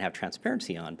something you want to have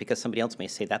transparency on, because somebody else may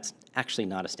say that's actually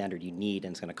not a standard you need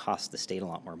and it's going to cost the state a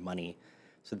lot more money.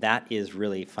 So that is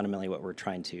really fundamentally what we're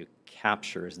trying to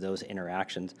capture, is those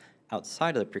interactions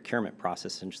outside of the procurement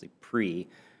process, essentially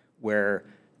where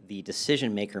the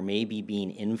decision maker may be being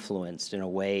influenced in a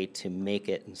way to make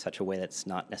it in such a way that's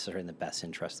not necessarily in the best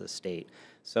interest of the state.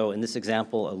 So in this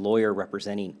example, a lawyer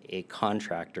representing a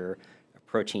contractor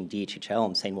approaching DHHL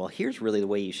and saying, well, here's really the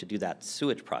way you should do that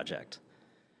sewage project.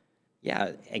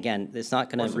 Yeah, again, it's not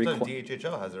going to require... Sometimes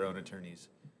DHHL has their own attorneys.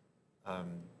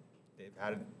 They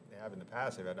have in the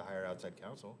past, they've had to hire outside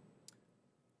counsel.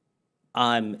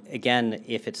 Again,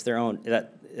 if it's their own,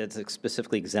 it's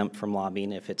specifically exempt from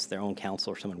lobbying. If it's their own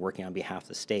counsel or someone working on behalf of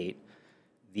the state,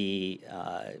 the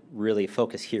really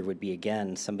focus here would be,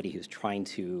 again, somebody who's trying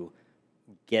to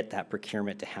get that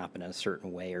procurement to happen in a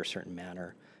certain way or a certain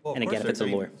manner. Well, and again, if it's a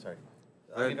lawyer. Sorry.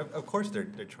 I mean, of course they're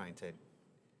trying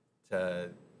to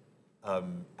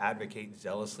advocate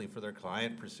zealously for their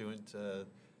client pursuant to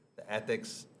the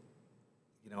ethics,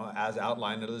 as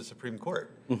outlined under the Supreme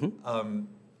Court. Mm-hmm.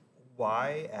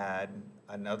 Why add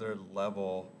another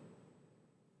level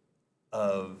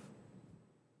of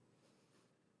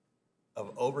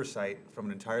oversight from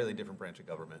an entirely different branch of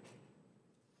government?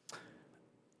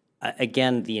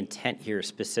 Again, the intent here is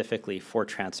specifically for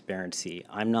transparency.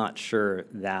 I'm not sure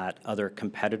that other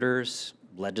competitors,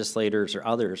 legislators, or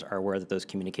others are aware that those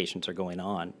communications are going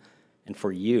on. And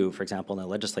for you, for example, in a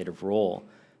legislative role,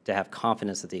 to have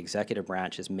confidence that the executive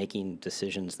branch is making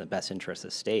decisions in the best interest of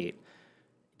the state,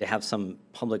 to have some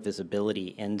public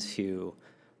visibility into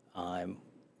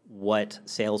what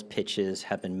sales pitches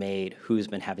have been made, who's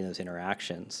been having those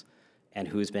interactions, and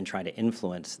who's been trying to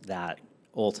influence that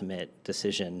ultimate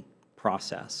decision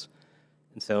process.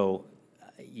 And so,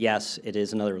 yes, it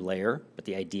is another layer, but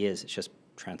the idea is it's just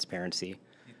transparency.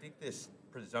 Do you think this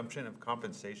presumption of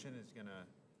compensation is going to,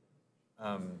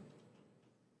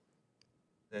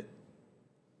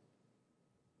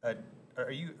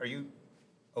 are you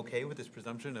okay with this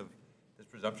presumption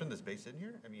that's based in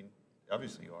here? I mean,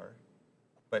 obviously you are,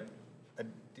 but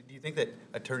do you think that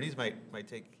attorneys might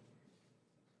take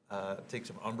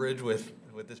some umbrage with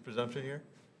this presumption here?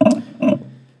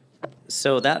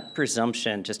 So that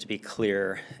presumption, just to be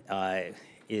clear,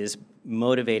 is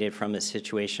motivated from a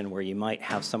situation where you might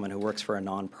have someone who works for a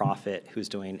nonprofit who's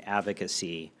doing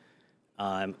advocacy,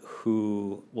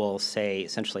 who will say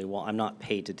essentially, well, I'm not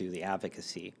paid to do the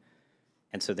advocacy,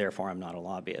 and so therefore I'm not a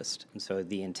lobbyist. And so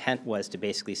the intent was to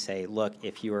basically say, look,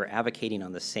 if you are advocating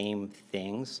on the same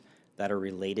things that are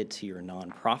related to your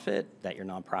nonprofit, that your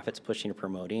nonprofit's pushing or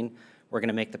promoting, we're going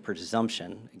to make the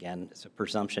presumption, again, it's a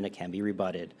presumption, it can be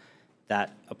rebutted,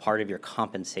 that a part of your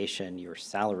compensation, your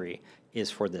salary,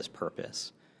 is for this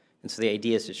purpose. And so the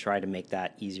idea is to try to make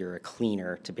that easier or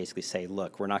cleaner, to basically say,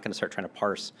 look, we're not going to start trying to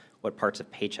parse what parts of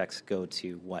paychecks go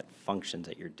to what functions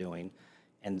that you're doing.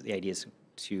 And the idea is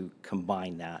to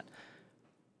combine that.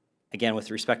 Again,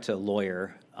 with respect to a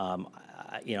lawyer, I'm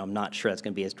not sure that's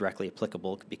going to be as directly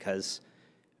applicable, because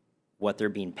what they're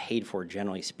being paid for,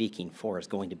 generally speaking, for is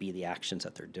going to be the actions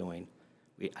that they're doing.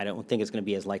 I don't think it's going to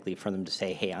be as likely for them to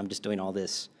say, hey, I'm just doing all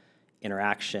this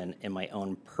interaction in my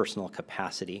own personal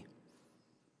capacity.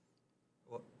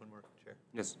 Well, one more, Chair.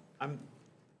 Yes. I'm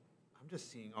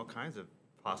just seeing all kinds of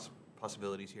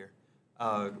possibilities here.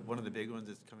 One of the big ones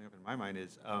that's coming up in my mind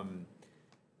is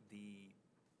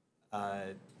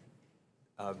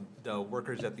the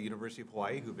workers at the University of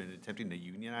Hawaii who've been attempting to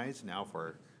unionize now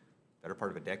for the better part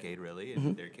of a decade, really,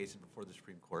 and their cases before the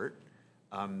Supreme Court.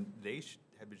 They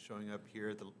have been showing up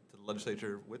here to the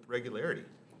legislature with regularity.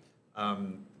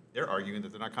 They're arguing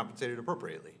that they're not compensated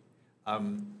appropriately.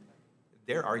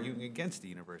 They're arguing against the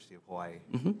University of Hawaii.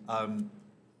 Can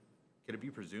it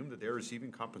be presumed that they're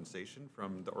receiving compensation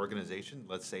from the organization,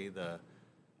 let's say the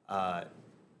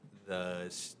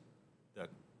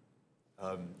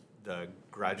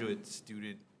graduate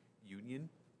student union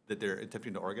that they're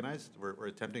attempting to organize? We're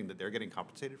attempting that they're getting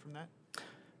compensated from that?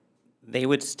 They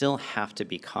would still have to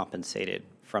be compensated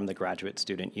from the graduate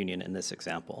student union in this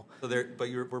example. So we're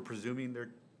presuming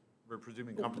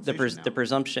compensation now. The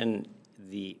presumption,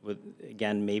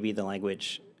 again, maybe the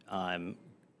language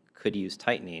could use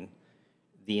tightening.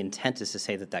 The intent is to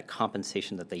say that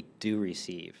compensation that they do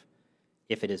receive,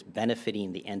 if it is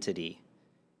benefiting the entity,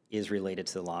 is related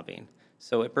to the lobbying.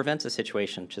 So it prevents a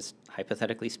situation, just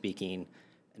hypothetically speaking,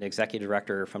 an executive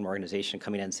director from an organization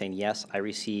coming in and saying, yes, I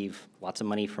receive lots of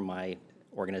money from my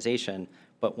organization,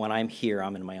 but when I'm here,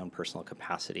 I'm in my own personal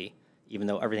capacity, even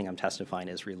though everything I'm testifying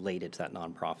is related to that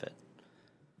nonprofit.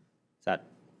 Does that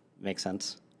make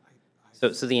sense? So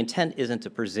the intent isn't to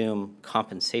presume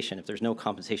compensation. If there's no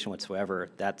compensation whatsoever,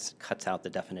 that cuts out the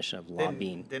definition of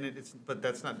lobbying. But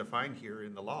that's not defined here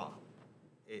in the law.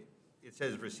 It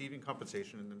says receiving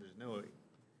compensation, and then there's no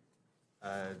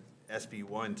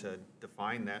SB1 to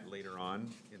define that later on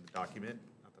in the document,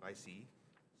 not that I see.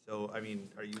 So, I mean,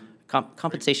 are you...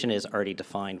 Compensation is already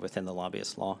defined within the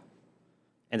lobbyist law.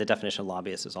 And the definition of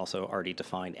lobbyist is also already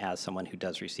defined as someone who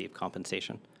does receive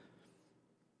compensation.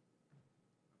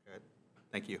 Good.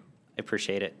 Thank you. I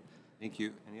appreciate it. Thank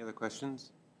you. Any other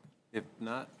questions? If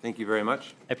not, thank you very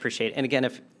much. I appreciate it. And again,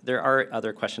 if there are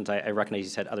other questions, I recognize you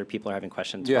said other people are having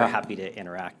questions. Yeah. We're happy to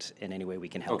interact in any way we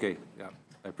can help. Okay, yeah,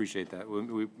 I appreciate that.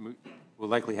 We'll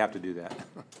likely have to do that.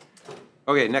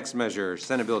 Okay, next measure,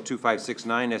 Senate Bill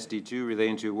 2569, SD2,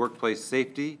 relating to workplace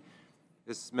safety.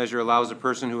 This measure allows a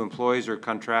person who employs or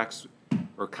contracts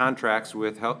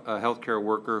with a healthcare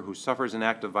worker who suffers an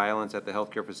act of violence at the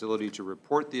healthcare facility to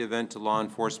report the event to law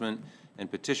enforcement and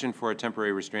petition for a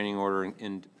temporary restraining order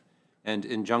and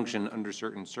injunction under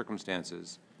certain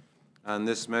circumstances. On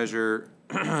this measure,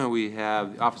 we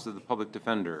have the Office of the Public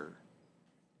Defender.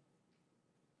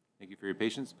 Thank you for your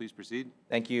patience. Please proceed.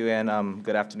 Thank you, and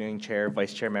good afternoon, Chair,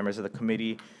 Vice Chair, members of the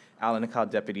committee. Alan Nakal,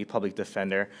 Deputy Public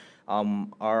Defender.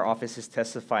 Our office is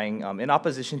testifying in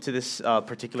opposition to this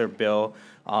particular bill,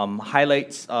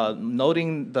 highlights,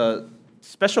 noting the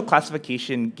special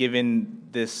classification given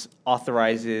this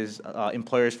authorizes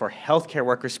employers for healthcare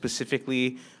workers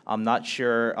specifically. I'm not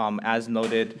sure, as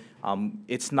noted,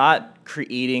 it's not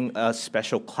creating a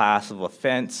special class of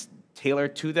offense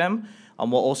tailored to them.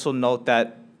 We'll also note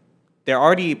that they're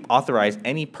already authorized.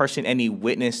 Any person, any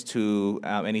witness to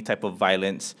any type of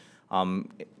violence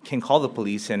can call the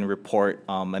police and report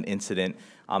an incident.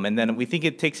 And then we think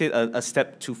it takes it a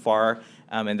step too far,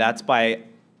 and that's by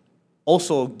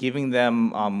also giving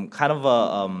them kind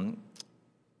of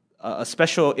a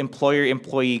special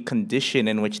employer-employee condition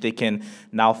in which they can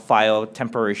now file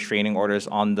temporary restraining orders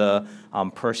on the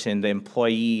person, the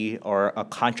employee, or a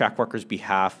contract worker's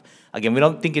behalf. Again, we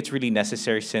don't think it's really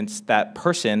necessary since that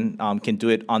person can do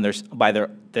it on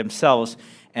themselves.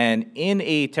 And in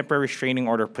a temporary restraining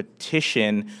order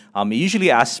petition, it usually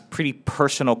asks pretty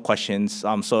personal questions.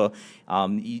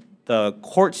 The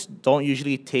courts don't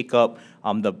usually take up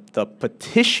the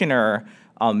petitioner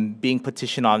being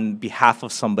petitioned on behalf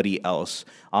of somebody else.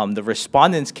 The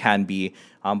respondents can be,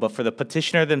 but for the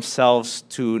petitioner themselves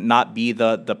to not be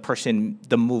the person,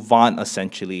 the move-on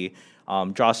essentially,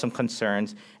 draws some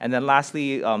concerns. And then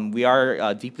lastly, we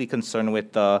are deeply concerned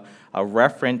with the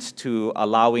reference to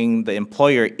allowing the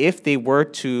employer, if they were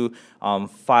to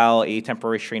file a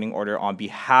temporary restraining order on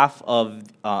behalf of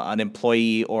an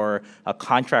employee or a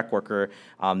contract worker,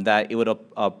 that it would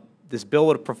this bill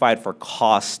would provide for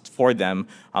cost for them,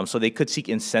 so they could seek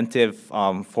incentive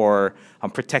for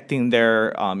protecting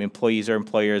their employees or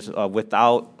employers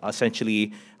without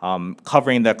essentially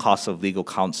covering the cost of legal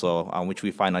counsel, which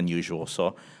we find unusual.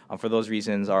 So for those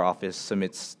reasons, our office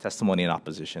submits testimony in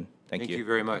opposition. Thank you. Thank you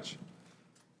very much.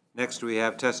 Next, we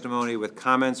have testimony with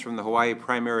comments from the Hawaii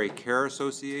Primary Care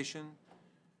Association.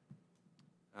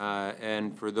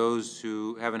 And for those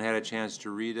who haven't had a chance to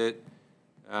read it,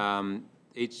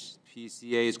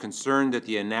 HPCA is concerned that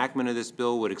the enactment of this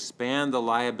bill would expand the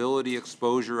liability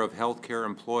exposure of healthcare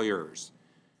employers.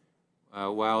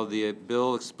 While the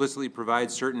bill explicitly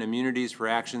provides certain immunities for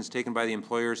actions taken by the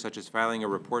employer, such as filing a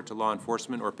report to law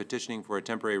enforcement or petitioning for a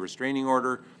temporary restraining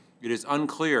order, it is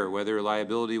unclear whether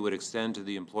liability would extend to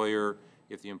the employer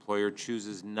if the employer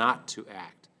chooses not to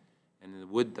act. And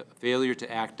would the failure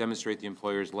to act demonstrate the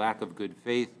employer's lack of good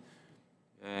faith?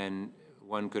 And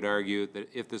one could argue that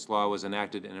if this law was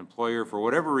enacted, an employer, for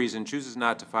whatever reason, chooses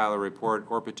not to file a report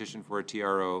or petition for a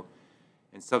TRO,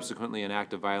 and subsequently an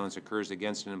act of violence occurs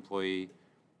against an employee,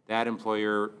 that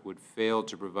employer would fail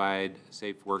to provide a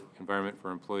safe work environment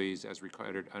for employees as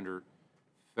required under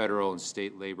federal and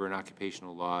state labor and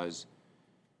occupational laws,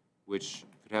 which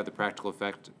could have the practical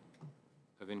effect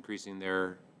of increasing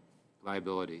their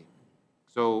liability.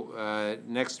 So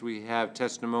next we have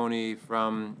testimony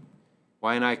from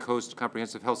Waianae Coast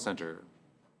Comprehensive Health Center.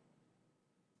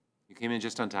 You came in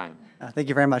just on time. Thank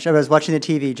you very much. I was watching the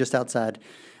TV just outside.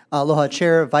 Aloha,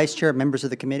 Chair, Vice Chair, members of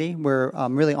the committee. We're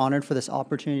really honored for this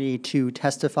opportunity to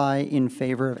testify in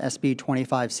favor of SB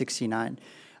 2569.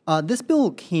 This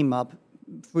bill came up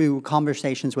through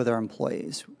conversations with our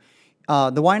employees.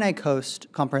 The Waianae Coast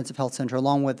Comprehensive Health Center,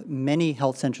 along with many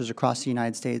health centers across the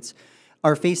United States,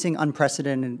 are facing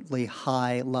unprecedentedly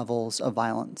high levels of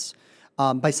violence.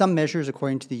 By some measures,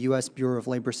 according to the U.S. Bureau of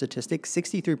Labor Statistics,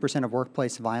 63% of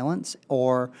workplace violence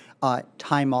or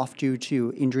time off due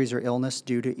to injuries or illness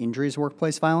due to injuries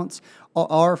workplace violence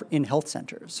are in health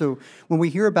centers. So when we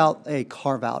hear about a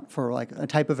carve-out for like a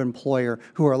type of employer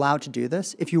who are allowed to do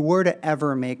this, if you were to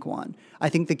ever make one, I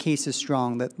think the case is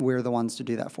strong that we're the ones to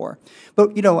do that for.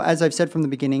 But, you know, as I've said from the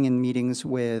beginning in meetings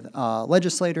with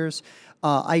legislators,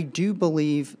 I do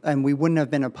believe, and we wouldn't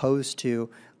have been opposed to,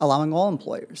 allowing all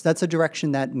employers. That's a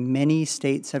direction that many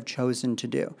states have chosen to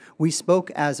do. We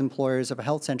spoke as employers of a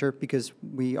health center because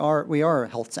we are a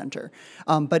health center.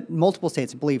 But multiple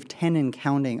states, I believe 10 and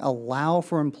counting, allow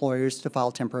for employers to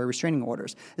file temporary restraining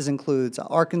orders. This includes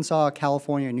Arkansas,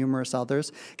 California, and numerous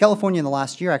others. California in the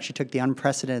last year actually took the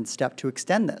unprecedented step to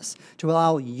extend this, to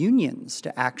allow unions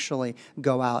to actually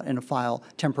go out and file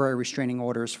temporary restraining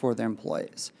orders for their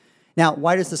employees. Now,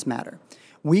 why does this matter?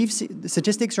 The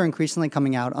statistics are increasingly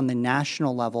coming out on the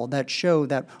national level that show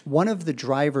that one of the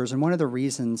drivers and one of the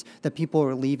reasons that people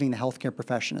are leaving the healthcare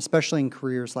profession, especially in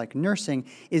careers like nursing,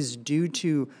 is due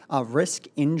to risk,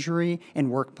 injury, and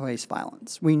workplace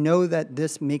violence. We know that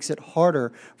this makes it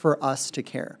harder for us to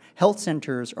care. Health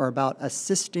centers are about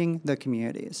assisting the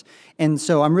communities. And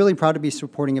so I'm really proud to be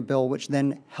supporting a bill which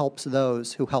then helps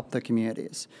those who help the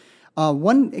communities.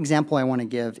 One example I want to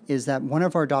give is that one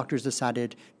of our doctors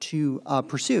decided to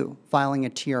pursue filing a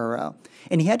TRO,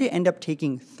 and he had to end up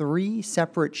taking 3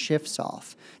 separate shifts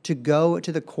off to go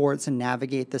to the courts and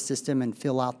navigate the system and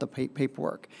fill out the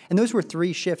paperwork. And those were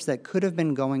 3 shifts that could have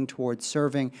been going towards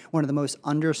serving one of the most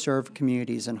underserved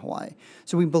communities in Hawaii.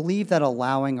 So we believe that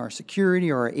allowing our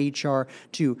security or our HR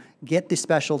to get the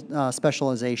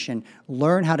specialization,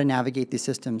 learn how to navigate these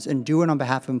systems, and do it on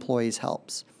behalf of employees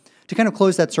helps. To kind of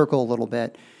close that circle a little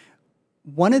bit,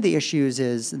 one of the issues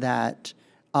is that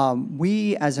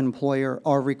we as an employer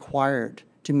are required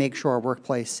to make sure our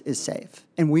workplace is safe.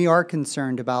 And we are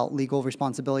concerned about legal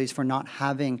responsibilities for not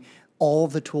having all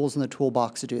of the tools in the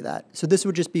toolbox to do that. So this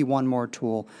would just be one more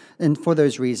tool. And for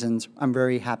those reasons, I'm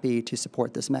very happy to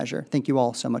support this measure. Thank you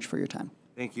all so much for your time.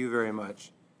 Thank you very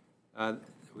much.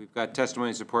 We've got testimony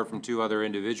and support from 2 other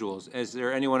individuals. Is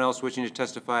there anyone else wishing to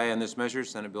testify on this measure,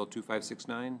 Senate Bill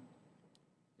 2569?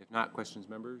 If not, questions,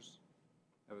 members?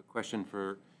 I have a question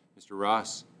for Mr.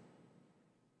 Ross.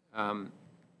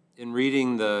 In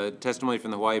reading the testimony from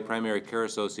the Hawaii Primary Care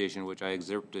Association, which I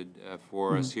excerpted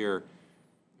for us here,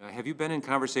 have you been in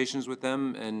conversations with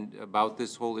them and about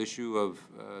this whole issue of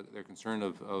their concern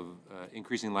of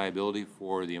increasing liability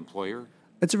for the employer?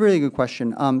 It's a really good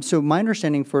question. So my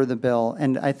understanding for the bill,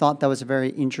 and I thought that was a very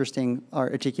interesting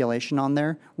articulation on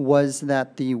there, was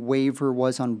that the waiver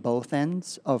was on both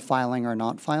ends of filing or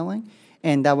not filing.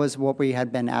 And that was what we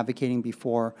had been advocating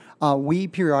before. We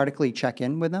periodically check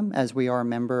in with them as we are a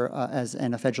member as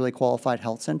in a federally qualified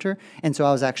health center. And so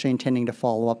I was actually intending to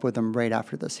follow up with them right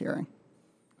after this hearing.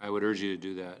 I would urge you to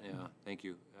do that, yeah, thank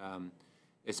you.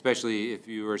 Especially if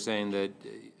you were saying that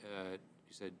you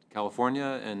said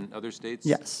California and other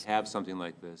states have something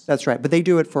like this. That's right, but they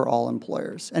do it for all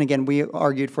employers. And again, we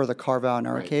argued for the carve-out in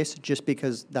our case just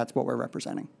because that's what we're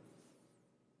representing.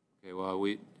 Okay, well,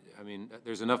 I mean,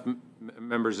 there's enough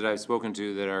members that I've spoken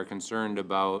to that are concerned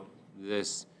about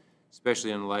this,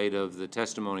 especially in light of the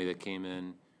testimony that came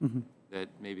in, that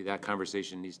maybe that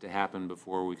conversation needs to happen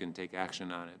before we can take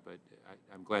action on it. But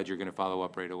I'm glad you're going to follow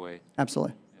up right away.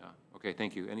 Absolutely. Yeah. Okay,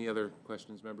 thank you. Any other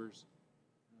questions, members?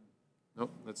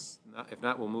 Nope, if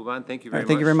not, we'll move on. Thank you very much.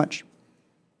 Thank you very much.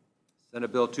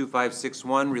 Senate Bill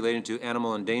 2561 relating to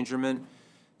animal endangerment.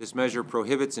 This measure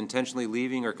prohibits intentionally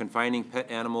leaving or confining pet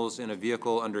animals in a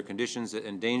vehicle under conditions that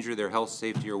endanger their health,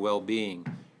 safety, or well-being.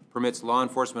 Permits law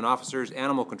enforcement officers,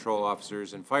 animal control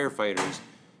officers, and firefighters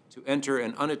to enter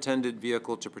an unattended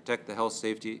vehicle to protect the health,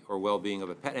 safety, or well-being of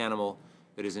a pet animal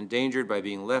that is endangered by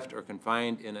being left or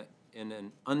confined in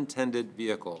an untended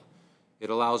vehicle. It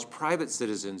allows private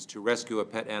citizens to rescue a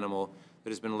pet animal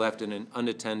that has been left in an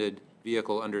unattended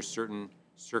vehicle under certain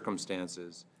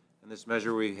circumstances. In this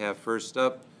measure, we have first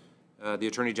up the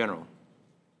Attorney General.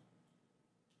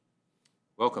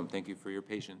 Welcome. Thank you for your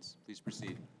patience. Please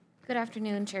proceed. Good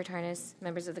afternoon, Chair Tarnas,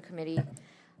 members of the committee.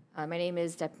 My name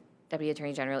is Deputy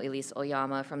Attorney General Elise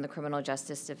Oyama from the Criminal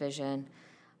Justice Division.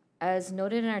 As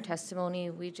noted in our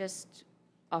testimony, we just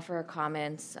offer our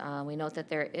comments. We note that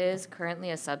there is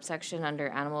currently a subsection under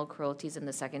animal cruelties in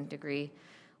the 2nd degree,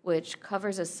 which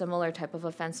covers a similar type of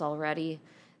offense already.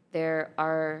 There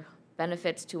are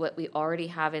benefits to what we already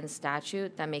have in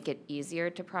statute that make it easier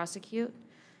to prosecute,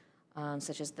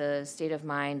 such as the state of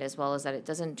mind, as well as that it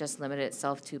doesn't just limit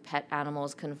itself to pet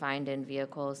animals confined in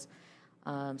vehicles.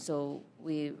 So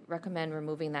we recommend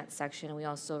removing that section. We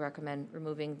also recommend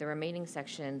removing the remaining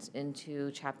sections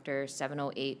into Chapter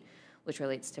 708, which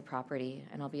relates to property,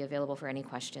 and I'll be available for any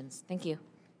questions. Thank you.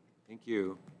 Thank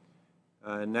you.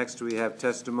 Next, we have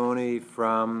testimony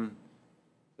from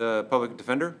the Public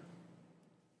Defender.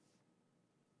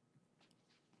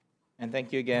 And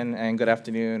thank you again, and good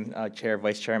afternoon, Chair,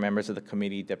 Vice Chair, members of the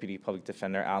committee, Deputy Public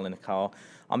Defender Alan Kao.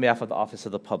 On behalf of the Office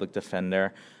of the Public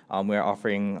Defender, we are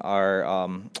offering our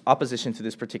opposition to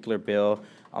this particular bill.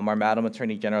 Our Madam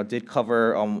Attorney General did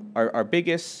cover our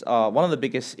biggest, one of the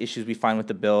biggest issues we find with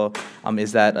the bill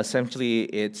is that essentially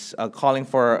it's calling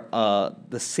for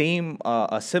the same,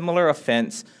 a similar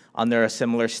offense under a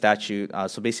similar statute.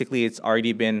 So basically, it's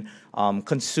already been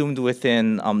consumed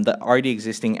within the already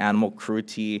existing animal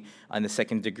cruelty in the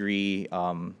 2nd degree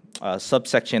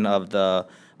subsection of the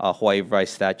Hawaii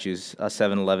Revised Statutes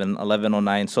 711,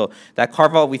 1109. So that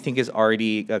carve-out, we think, is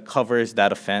already covers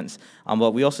that offense.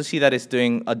 But we also see that it's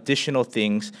doing additional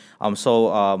things.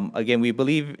 Again, we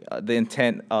believe the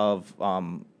intent of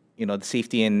the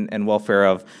safety and welfare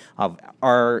of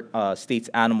our state's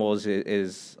animals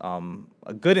is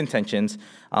good intentions,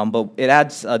 but it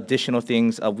adds additional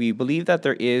things. We believe that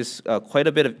there is quite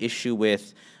a bit of issue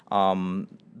with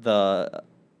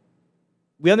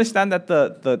we understand that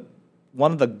the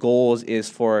one of the goals is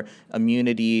for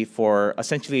immunity for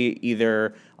essentially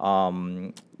either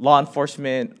law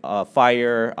enforcement,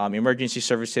 fire, emergency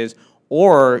services,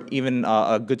 or even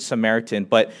a Good Samaritan.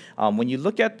 But when you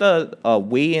look at the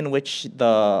way in which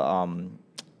the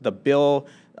bill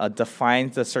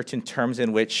defines the certain terms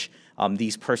in which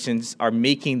these persons are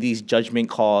making these judgment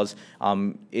calls,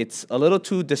 it's a little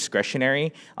too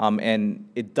discretionary, and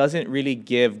it doesn't really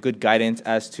give good guidance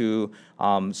as to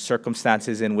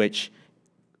circumstances in which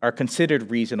are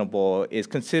considered reasonable, is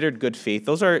considered good faith.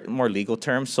 Those are more legal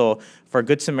terms. So for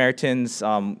Good Samaritans,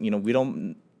 we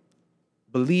don't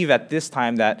believe at this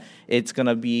time that it's going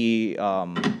to be,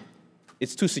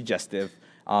 it's too suggestive.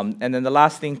 And then the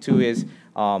last thing too is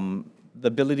the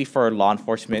ability for law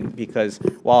enforcement, because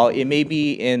while it may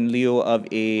be in lieu of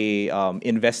a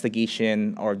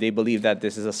investigation, or they believe that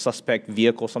this is a suspect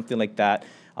vehicle, something like that,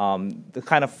 the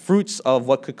kind of fruits of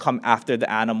what could come after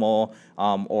the animal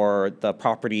or the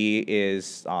property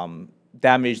is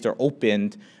damaged or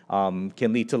opened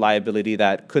can lead to liability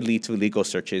that could lead to legal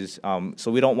searches.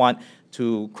 So we don't want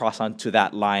to cross onto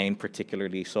that line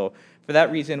particularly. So for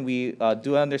that reason, we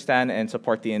do understand and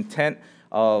support the intent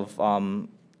of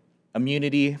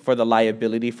immunity for the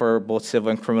liability for both civil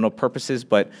and criminal purposes,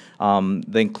 but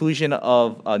the inclusion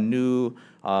of a new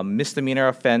misdemeanor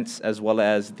offense, as well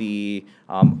as the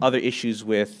other issues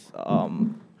with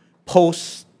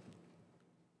post-rescue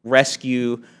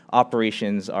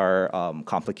operations are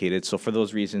complicated. So for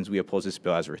those reasons, we oppose this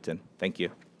bill as written. Thank you.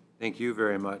 Thank you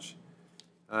very much.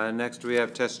 Next, we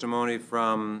have testimony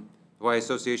from the Hawaii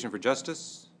Association for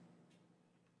Justice.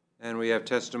 And we have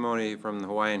testimony from the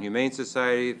Hawaiian Humane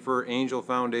Society, Fur Angel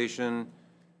Foundation,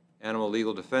 Animal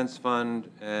Legal Defense Fund,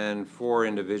 and 4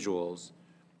 individuals.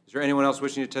 Is there anyone else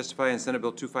wishing to testify in Senate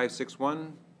Bill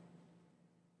 2561?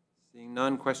 Seeing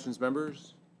none, questions,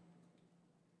 members?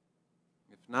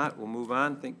 If not, we'll move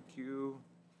on. Thank you.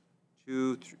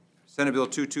 Senate Bill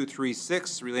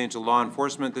 2236 relating to law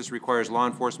enforcement. This requires law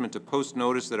enforcement to post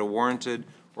notice that a warranted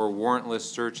or warrantless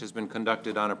search has been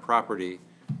conducted on a property.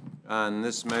 On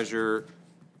this measure,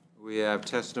 we have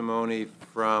testimony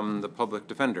from the public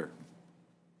defender.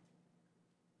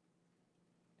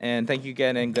 And thank you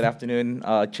again, and good afternoon,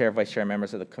 Chair, Vice Chair,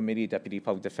 members of the committee, Deputy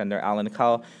Public Defender Alan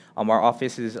Kyle. Our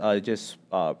office is just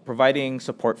providing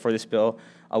support for this bill.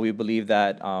 We believe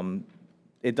that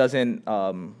it doesn't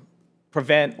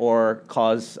prevent or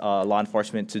cause law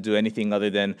enforcement to do anything other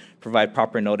than provide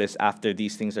proper notice after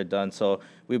these things are done. So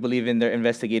we believe in their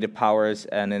investigative powers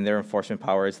and in their enforcement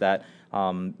powers that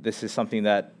this is something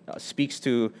that speaks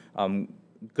to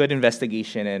good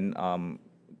investigation and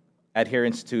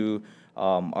adherence to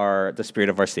the spirit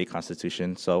of our state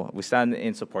constitution. So we stand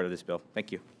in support of this bill.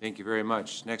 Thank you. Thank you very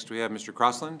much. Next, we have Mr.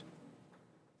 Crossland.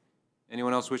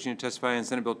 Anyone else wishing to testify in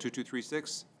Senate Bill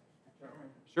 2236?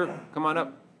 Sure, come on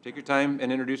up. Take your time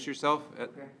and introduce yourself.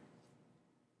 Okay.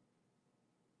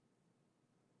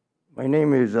 My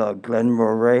name is Glenn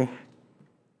Murray,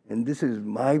 and this is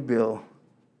my bill,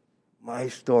 my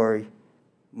story,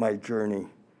 my journey.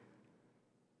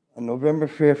 On November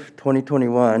 5th,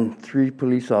 2021, 3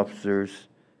 police officers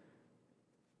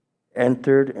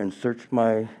entered and searched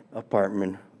my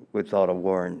apartment without a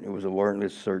warrant. It was a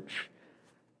warrantless search.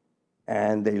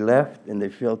 And they left and they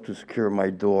failed to secure my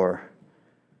door.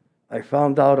 I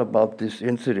found out about this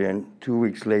incident 2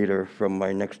 weeks later from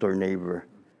my next door neighbor.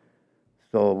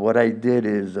 So what I did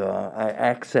is I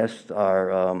accessed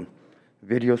our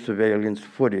video surveillance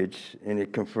footage, and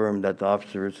it confirmed that the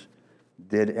officers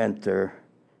did enter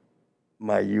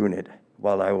my unit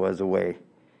while I was away.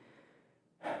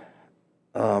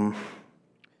 Then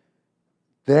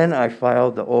I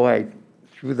filed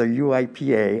through the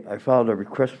UIPA, I filed a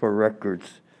request for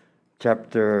records,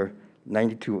 Chapter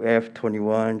 92F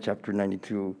 21, Chapter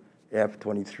 92F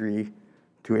 23,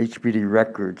 to HPD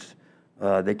records.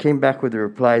 They came back with a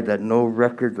reply that no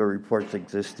records or reports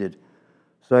existed.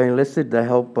 So I enlisted the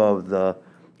help of the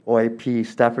OIP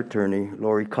staff attorney,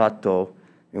 Lori Kato,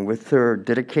 and with her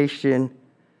dedication,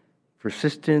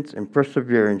 persistence, and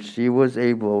perseverance, she was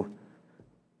able,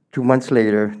 2 months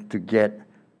later, to get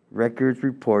records,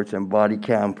 reports, and body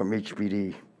cam from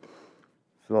HPD.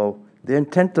 So the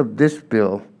intent of this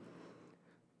bill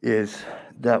is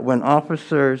that when law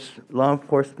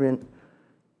enforcement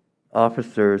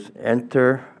officers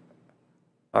enter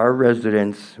our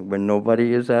residence when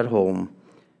nobody is at home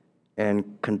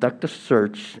and conduct a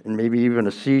search and maybe even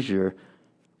a seizure,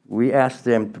 we ask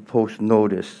them to post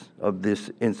notice of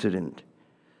this incident.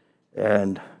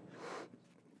 And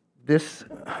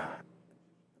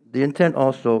the intent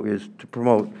also is to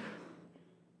promote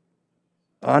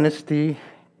honesty,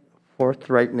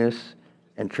 forthrightness,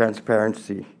 and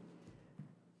transparency.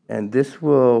 And this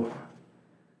will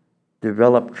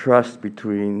develop trust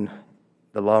between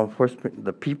the law enforcement,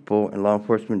 the people and law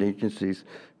enforcement agencies,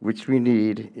 which we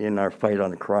need in our fight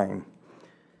on crime.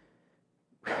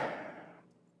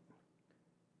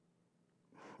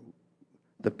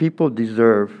 The people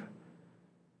deserve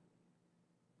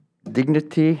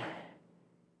dignity,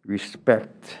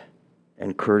 respect,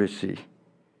 and courtesy.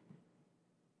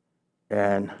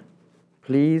 And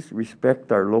please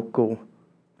respect our local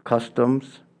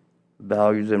customs,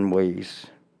 values, and ways.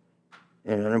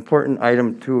 And an important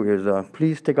item too is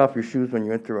please take off your shoes when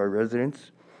you enter our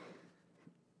residence.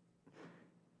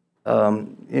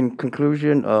 In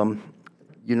conclusion,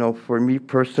 you know, for me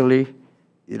personally,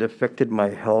 it affected my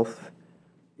health.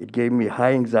 It gave me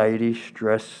high anxiety,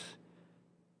 stress,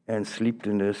 and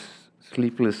sleeplessness,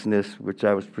 which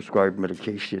I was prescribed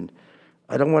medication.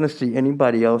 I don't want to see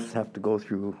anybody else have to go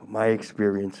through my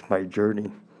experience, my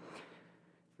journey.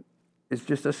 It's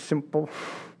just a simple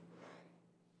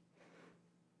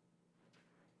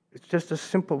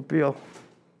bill.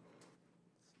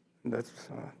 That's,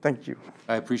 thank you.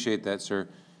 I appreciate that, sir.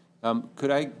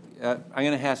 Could I'm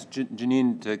going to ask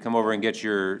Janine to come over and get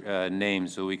your name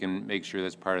so we can make sure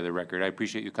that's part of the record. I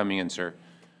appreciate you coming in, sir.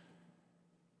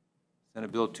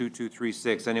 Senate Bill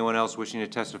 2236. Anyone else wishing to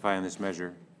testify on this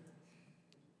measure?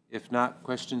 If not,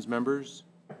 questions, members?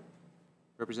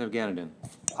 Representative Ganadin.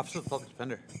 Office of the Public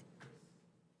Defender.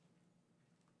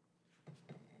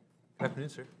 Good afternoon,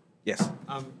 sir. Yes.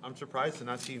 I'm surprised to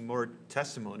not see more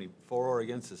testimony for or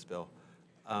against this bill.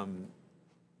 2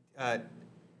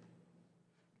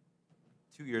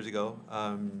 years ago,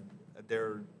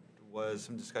 there was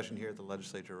some discussion here at the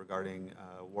legislature regarding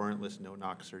warrantless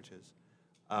no-knock searches.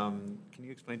 Can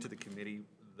you explain to the committee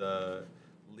the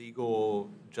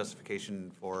legal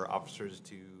justification for officers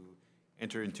to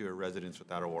enter into a residence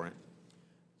without a warrant?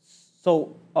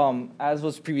 So, as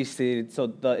was previously stated, so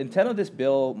the intent of this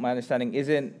bill, my understanding,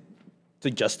 isn't to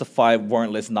justify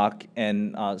warrantless knock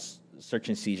and search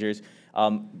and seizures.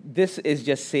 This is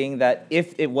just saying that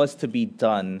if it was to be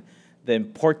done, the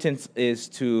importance is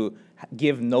to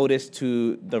give notice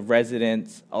to the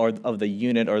residents or of the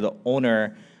unit or the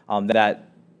owner that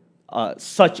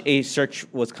such a search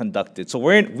was conducted. So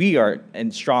we are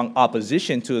in strong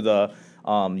opposition to the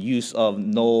use of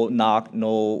no knock,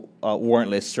 no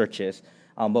warrantless searches.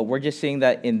 But we're just saying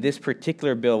that in this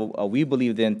particular bill, we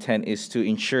believe the intent is to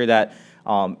ensure that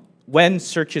when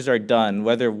searches are done,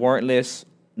 whether warrantless,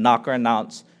 knock or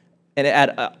announce, and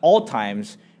at all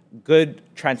times, good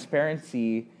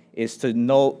transparency is to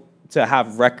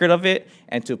have record of it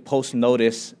and to post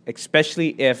notice, especially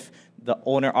if the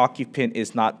owner occupant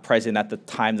is not present at the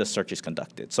time the search is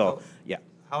conducted. So, yeah.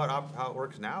 How it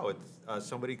works now, it's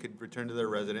somebody could return to their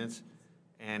residence,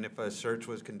 and if a search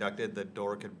was conducted, the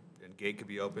door and gate could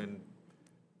be open.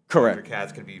 Correct. Your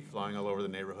cats could be flying all over the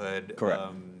neighborhood. Correct.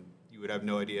 You would have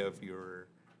no idea if you were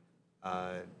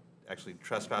actually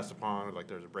trespassed upon, or like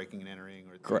there was a breaking and entering,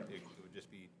 or correct. It would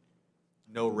just be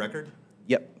no record?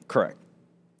 Yep, correct.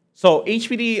 So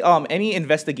HPD, any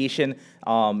investigation,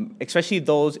 especially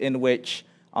those in which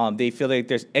they feel like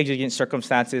there's exigent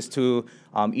circumstances to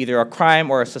either a crime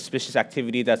or a suspicious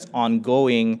activity that's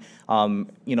ongoing,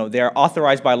 they're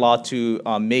authorized by law to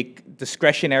make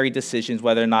discretionary decisions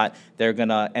whether or not they're going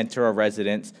to enter a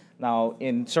residence. Now,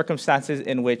 in circumstances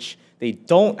in which they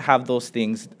don't have those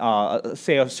things,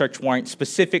 say a search warrant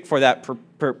specific for that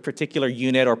particular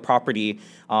unit or property,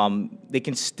 they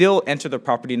can still enter the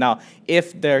property. Now,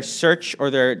 if there's search or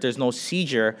there's no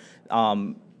seizure,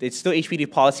 it's still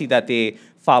HPD policy that they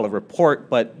file a report,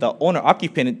 but the owner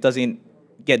occupant doesn't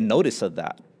get notice of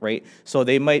that, right? So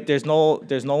there's no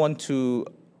one to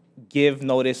give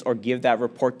notice or give that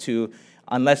report to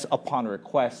unless upon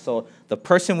request. So the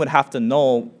person would have to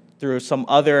know through some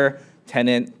other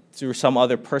tenant, through some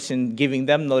other person giving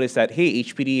them notice that, hey,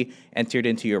 HPD entered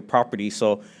into your property.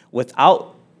 So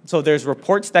there's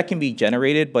reports that can be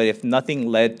generated, but if nothing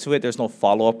led to it, there's no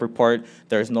follow-up report,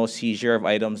 there's no seizure of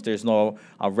items, there's no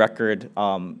record.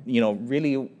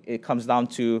 Really it comes down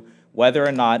to whether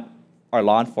or not our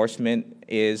law enforcement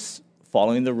is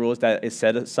following the rules that is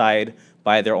set aside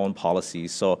by their own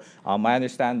policies. So I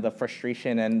understand the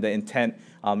frustration and the intent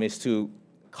is to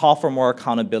call for more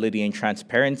accountability and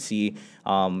transparency,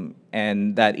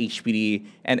 and that HPD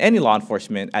and any law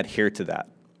enforcement adhere to that.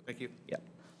 Thank you. Yeah.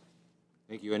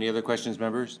 Thank you. Any other questions,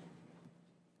 members?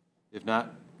 If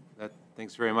not,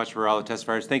 thanks very much for all the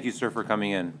testifiers. Thank you, sir, for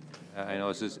coming in. I know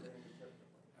this is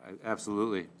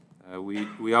absolutely.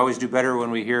 We always do better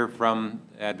when we hear from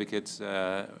advocates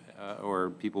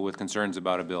or people with concerns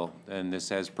about a bill, and this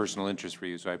has personal interest for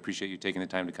you, so I appreciate you taking the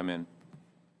time to come in.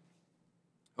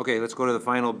 Okay, let's go to the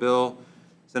final bill,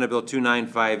 Senate Bill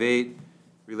 2958,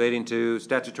 relating to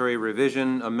statutory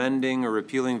revision, amending or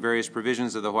repealing various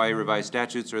provisions of the Hawaii Revised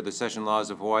Statutes or the Session Laws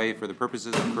of Hawaii for the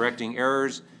purposes of correcting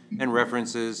errors and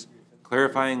references,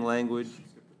 clarifying language.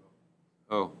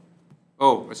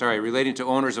 Sorry, relating to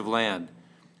owners of land.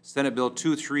 Senate Bill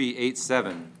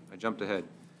 2387. I jumped ahead.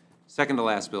 Second to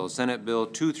last bill, Senate Bill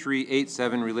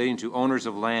 2387 relating to owners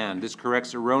of land. This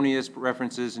corrects erroneous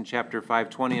references in Chapter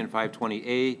 520 and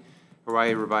 520A,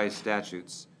 Hawaii Revised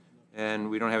Statutes. And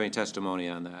we don't have any testimony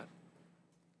on that.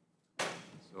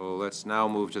 So let's now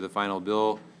move to the final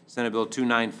bill, Senate Bill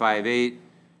 2958,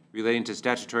 relating to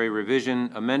statutory revision,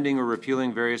 amending or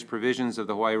repealing various provisions of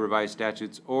the Hawaii Revised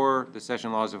Statutes or the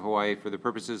Session Laws of Hawaii for the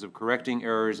purposes of correcting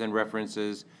errors and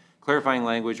references, clarifying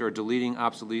language, or deleting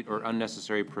obsolete or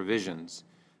unnecessary provisions.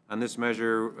 On this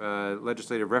measure,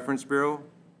 Legislative Reference Bureau.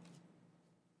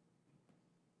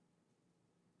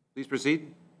 Please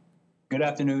proceed. Good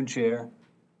afternoon, Chair.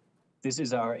 This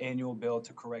is our annual bill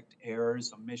to correct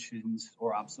errors, omissions,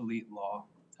 or obsolete law.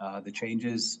 The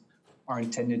changes are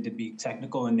intended to be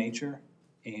technical in nature,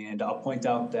 and I'll point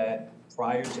out that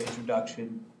prior to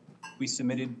introduction, we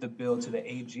submitted the bill to the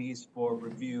AGs for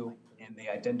review, and they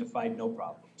identified no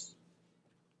problems.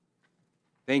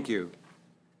 Thank you.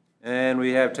 And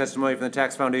we have testimony from the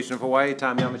Tax Foundation of Hawaii,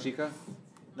 Tom Yamachika,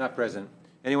 not present.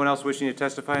 Anyone else wishing to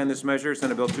testify on this measure,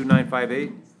 Senate Bill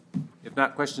 2958? If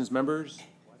not, questions, members?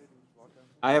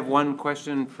 I have one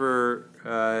question for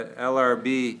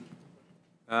LRB.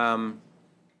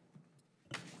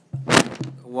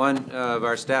 One of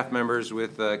our staff members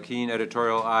with a keen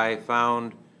editorial eye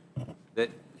found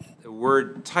that the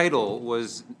word title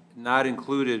was not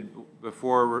included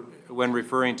before when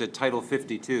referring to Title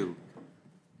 52.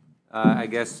 I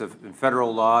guess in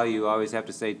federal law, you always have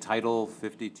to say Title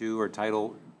 52 or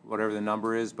Title whatever the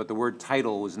number is, but the word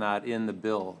title was not in the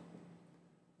bill.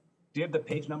 Do you have the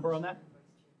page number on that?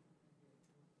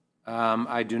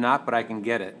 I do not, but I can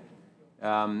get it.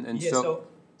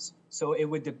 So it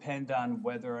would depend on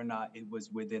whether or not it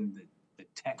was within the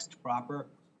text proper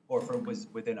or if it was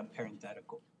within a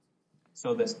parenthetical.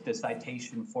 So the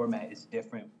citation format is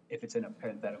different if it's in a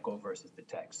parenthetical versus the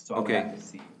text. So I would have to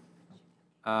see.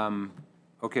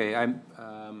 Okay, I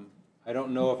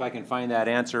don't know if I can find that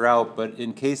answer out, but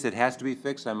in case it has to be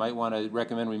fixed, I might want to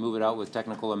recommend we move it out with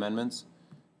technical amendments.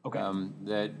 Okay.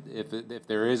 That if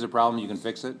there is a problem, you can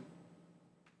fix it.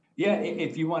 Yeah,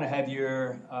 if you want to have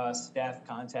your staff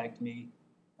contact me,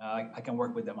 I can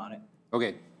work with them on it.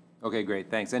 Okay. Okay, great.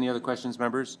 Thanks. Any other questions,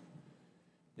 members?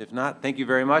 If not, thank you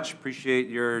very much. Appreciate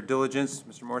your diligence,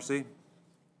 Mr. Morrissey.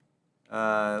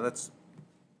 With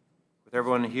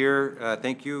everyone here,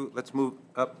 thank you. Let's move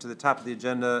up to the top of the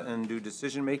agenda and do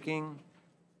decision making.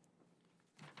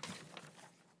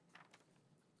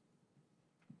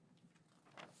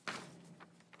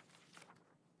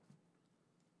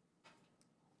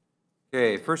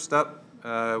 Okay, first up,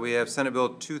 we have Senate Bill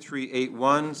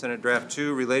 2381, Senate Draft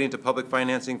 2, relating to public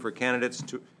financing for candidates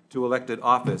to elected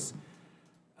office.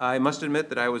 I must admit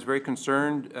that I was very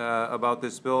concerned about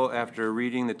this bill after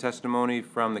reading the testimony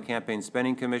from the Campaign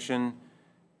Spending Commission,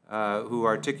 who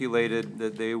articulated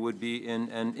that they would be in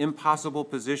an impossible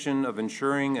position of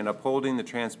ensuring and upholding the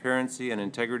transparency and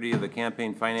integrity of the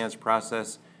campaign finance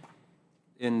process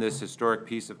in this historic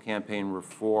piece of campaign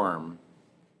reform.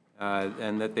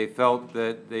 And that they felt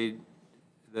that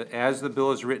as the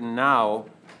bill is written now,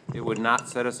 it would not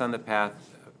set us on the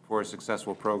path for a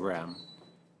successful program.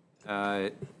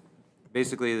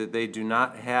 Basically, that they do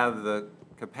not have the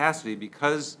capacity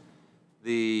because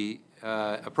the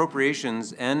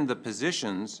appropriations and the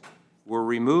positions were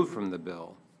removed from the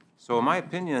bill. So in my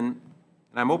opinion,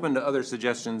 and I'm open to other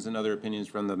suggestions and other opinions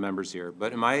from the members here,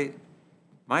 but in my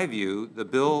view, the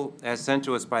bill as sent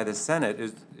to us by the Senate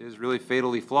is really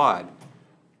fatally flawed.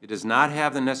 It does not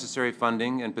have the necessary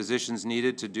funding and positions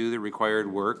needed to do the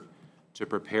required work to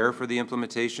prepare for the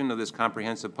implementation of this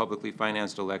comprehensive publicly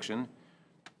financed election.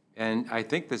 And I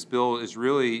think this bill is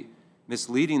really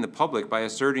misleading the public by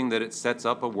asserting that it sets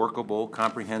up a workable,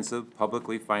 comprehensive,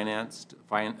 publicly financed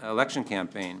election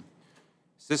campaign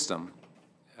system.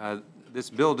 This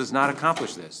bill does not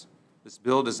accomplish this. This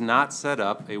bill does not set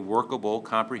up a workable,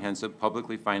 comprehensive,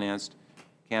 publicly financed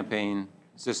campaign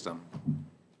system.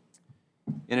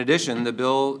 In addition, the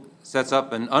bill sets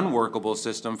up an unworkable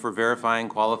system for verifying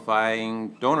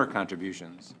qualifying donor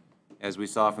contributions, as we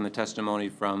saw from the testimony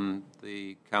from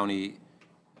the county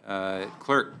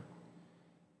clerk.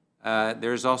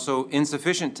 There's also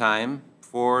insufficient time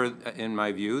for, in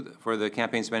my view, for the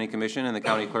Campaign Spending Commission and the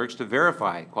county clerks to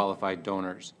verify qualified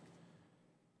donors.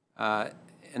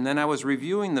 And then I was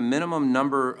reviewing the minimum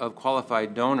number of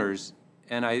qualified donors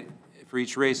for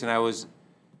each race, and I was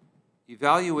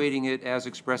evaluating it as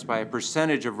expressed by a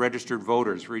percentage of registered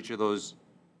voters for each of those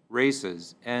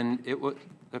races. And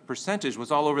the percentage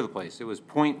was all over the place. It was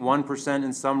 0.1%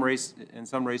 in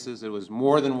some races. It was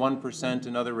more than 1%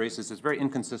 in other races. It's very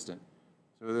inconsistent.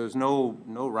 So there's no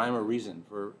rhyme or reason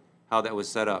for how that was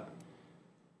set up.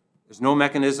 There's no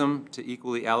mechanism to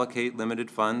equally allocate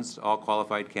limited funds to all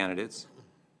qualified candidates.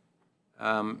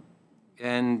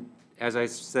 And as I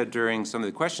said during some of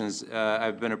the questions,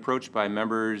 I've been approached by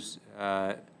members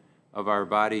of our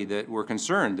body that were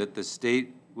concerned that the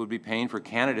state would be paying for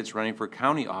candidates running for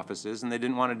county offices, and they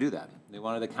didn't want to do that. They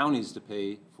wanted the counties to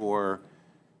pay for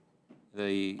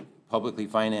the publicly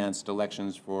financed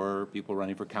elections for people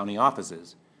running for county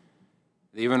offices.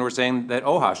 They even were saying that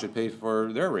OHA should pay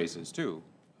for their races too.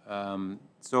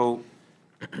 So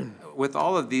with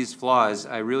all of these flaws,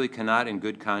 I really cannot in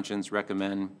good conscience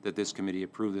recommend that this committee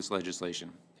approve this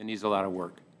legislation. It needs a lot of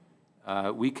work.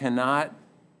 We cannot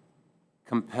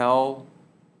compel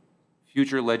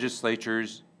future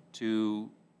legislatures to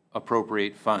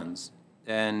appropriate funds.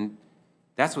 And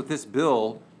that's what this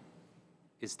bill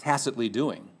is tacitly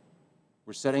doing.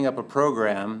 We're setting up a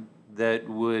program that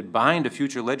would bind a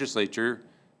future legislature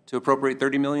to appropriate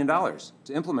 $30 million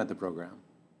to implement the program.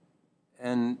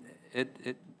 And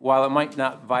while it might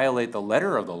not violate the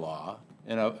letter of the law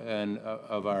and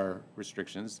of our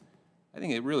restrictions, I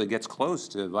think it really gets close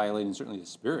to violating certainly the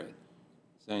spirit.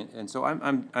 And so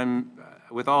I'm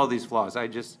with all of these flaws, I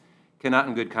just cannot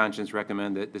in good conscience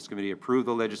recommend that this committee approve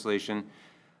the legislation.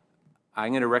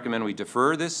 I'm going to recommend we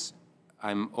defer this.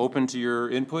 I'm open to your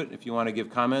input if you want to give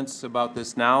comments about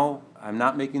this now. I'm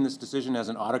not making this decision as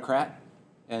an autocrat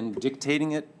and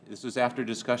dictating it. This was after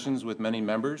discussions with many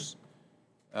members.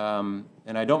 And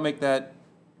I don't make that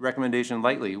recommendation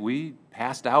lightly. We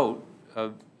passed out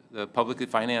of the publicly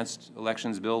financed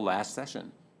elections bill last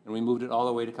session, and we moved it all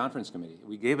the way to conference committee.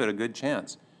 We gave it a good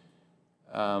chance.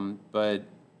 But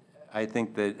I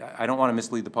think that I don't want to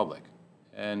mislead the public.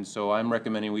 And so I'm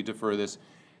recommending we defer this.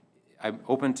 I'm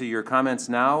open to your comments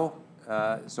now.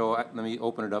 Let me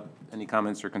open it up. Any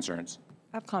comments or concerns?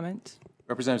 I have comments.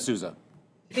 Representative Souza.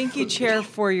 Thank you, Chair,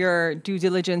 for your due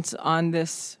diligence on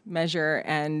this measure,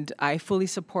 and I fully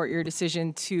support your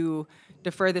decision to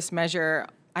defer this measure.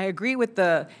 I agree with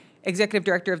the Executive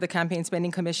Director of the Campaign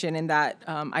Spending Commission in that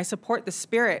I support the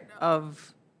spirit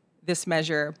of this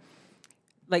measure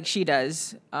like she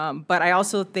does, but I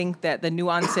also think that the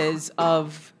nuances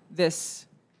of this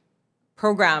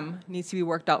program needs to be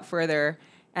worked out further,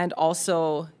 and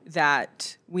also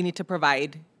that we need to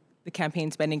provide the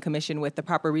Campaign Spending Commission with the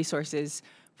proper resources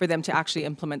for them to actually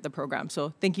implement the program.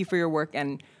 So thank you for your work,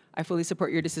 and I fully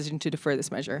support your decision to defer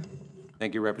this measure.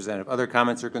 Thank you, Representative. Other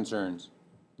comments or concerns?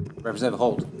 Representative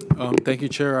Holt. Thank you,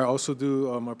 Chair. I also do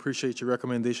appreciate your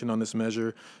recommendation on this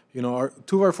measure. You know,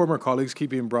 two of our former colleagues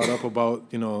keep being brought up about,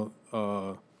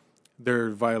 their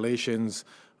violations.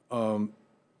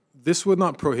 This would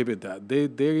not prohibit that.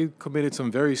 They committed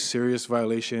some very serious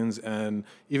violations, and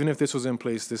even if this was in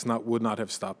place, this would not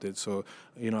have stopped it. So,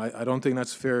 I don't think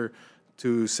that's fair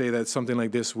to say that something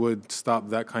like this would stop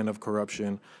that kind of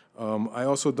corruption. I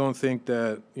also don't think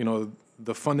that,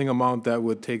 the funding amount that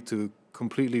would take to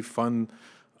completely fund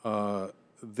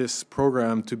this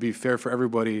program to be fair for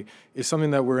everybody is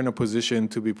something that we're in a position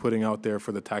to be putting out there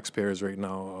for the taxpayers right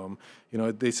now.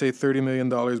 They say $30 million,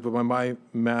 but by my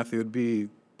math, it would be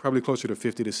probably closer to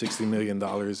 $50 to $60 million.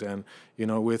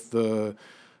 And, with the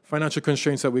financial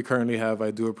constraints that we currently have, I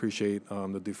do appreciate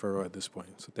the deferral at this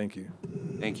point. So thank you.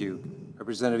 Thank you.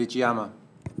 Representative Ichiyama.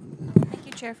 Thank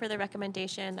you, Chair, for the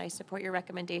recommendation. I support your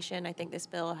recommendation. I think this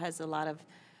bill has a lot of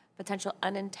potential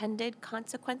unintended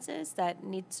consequences that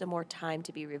need some more time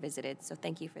to be revisited. So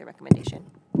thank you for your recommendation.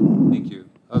 Thank you.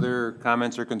 Other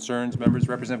comments or concerns, members?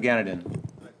 Representative Ganadin.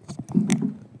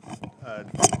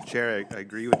 Chair, I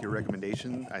agree with your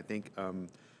recommendation. I think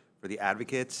for the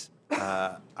advocates,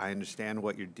 I understand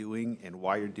what you're doing and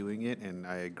why you're doing it, and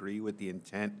I agree with the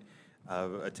intent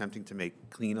of attempting to make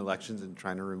clean elections and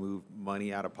trying to remove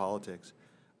money out of politics.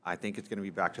 I think it's going to be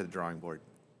back to the drawing board.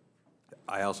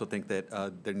 I also think that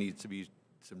there needs to be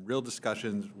some real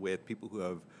discussions with people who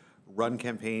have run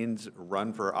campaigns,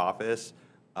 run for office,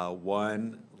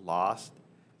 won, lost,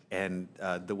 and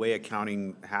the way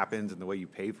accounting happens and the way you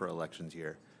pay for elections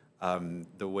here.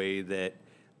 The way that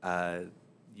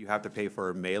you have to pay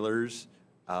for mailers,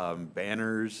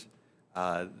 banners,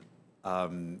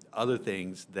 other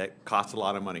things that cost a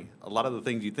lot of money. A lot of the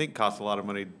things you think cost a lot of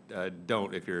money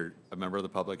don't if you're a member of the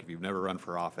public, if you've never run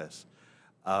for office.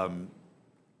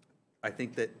 I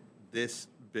think that this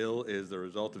bill is the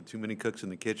result of too many cooks in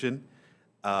the kitchen,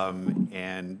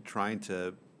 and trying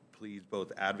to please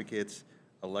both advocates,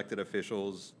 elected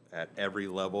officials at every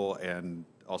level, and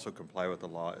also comply with the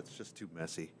law. It's just too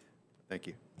messy. Thank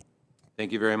you.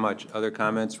 Thank you very much. Other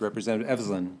comments? Representative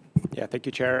Evslin. Yeah, thank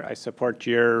you, Chair. I support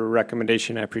your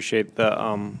recommendation. I appreciate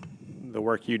the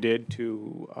work you did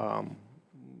to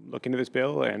look into this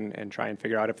bill and try and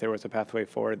figure out if there was a pathway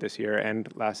forward this year and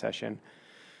last session.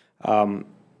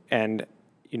 And,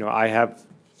 you know, I have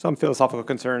some philosophical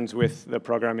concerns with the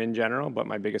program in general, but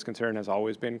my biggest concern has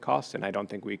always been cost, and I don't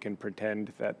think we can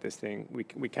pretend that this thing,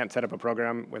 we can't set up a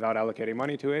program without allocating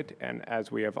money to it. And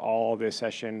as we have all this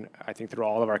session, I think through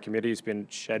all of our committees, been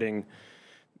shedding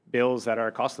bills that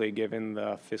are costly given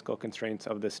the fiscal constraints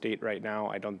of the state right now,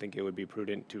 I don't think it would be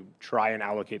prudent to try and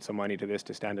allocate some money to this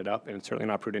to stand it up, and it's certainly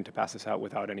not prudent to pass this out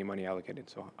without any money allocated.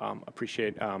 So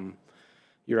appreciate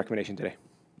your recommendation today.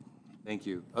 Thank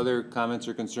you. Other comments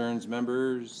or concerns,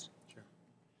 members? Sure.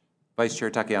 Vice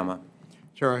Chair Takayama.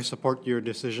 Chair, I support your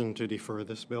decision to defer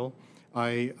this bill.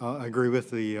 I agree with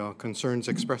the concerns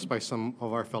expressed by some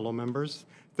of our fellow members.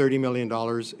 $30 million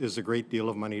is a great deal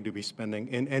of money to be spending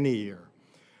in any year.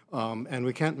 And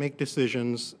we can't make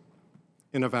decisions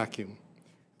in a vacuum.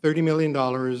 $30 million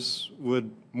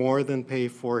would more than pay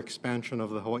for expansion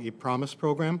of the Hawai'i Promise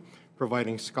program,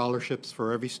 providing scholarships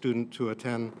for every student to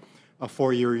attend a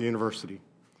four-year university.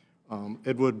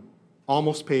 It would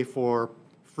almost pay for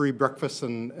free breakfasts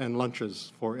and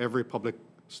lunches for every public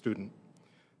student.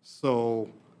 So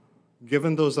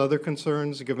given those other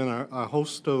concerns, given a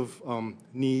host of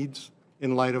needs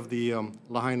in light of the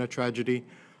Lahaina tragedy,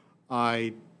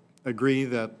 I agree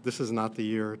that this is not the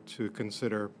year to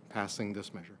consider passing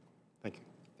this measure. Thank you.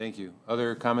 Thank you.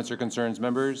 Other comments or concerns,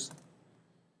 members?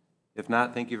 If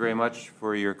not, thank you very much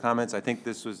for your comments. I think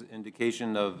this was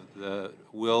indication of the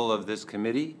will of this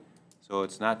committee. So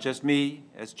it's not just me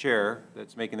as chair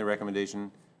that's making the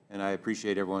recommendation, and I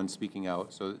appreciate everyone speaking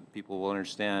out so that people will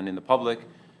understand in the public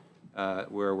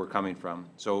where we're coming from.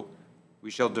 So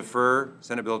we shall defer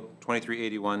Senate Bill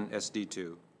 2381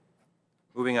 SD2.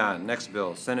 Moving on, next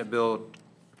bill, Senate Bill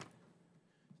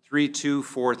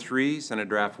 3243, Senate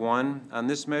Draft 1. On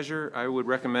this measure, I would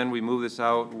recommend we move this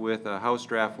out with a House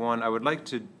Draft 1. I would like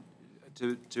to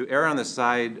err on the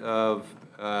side of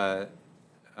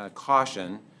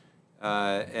caution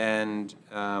and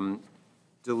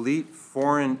delete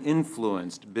foreign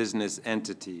influenced business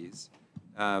entities.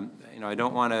 You know, I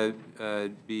don't want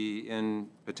to be in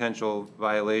potential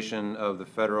violation of the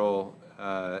federal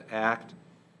act,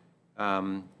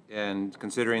 and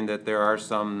considering that there's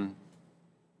some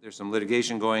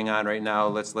litigation going on right now,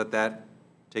 let's let that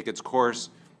take its course.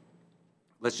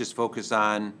 Let's just focus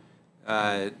on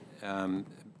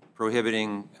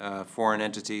prohibiting foreign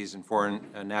entities and foreign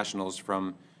nationals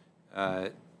from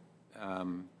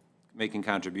making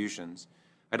contributions.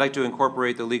 I'd like to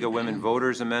incorporate the League of Women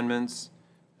Voters amendments.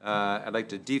 I'd like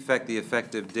to defect the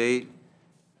effective date,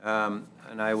 and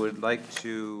I would like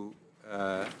to,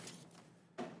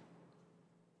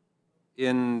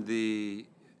 in the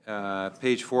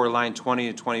page 4, line 20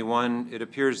 and 21, it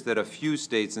appears that a few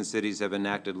states and cities have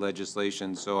enacted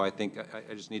legislation, so I think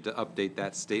I just need to update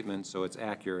that statement so it's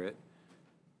accurate.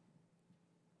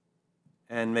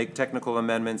 And make technical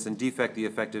amendments and defect the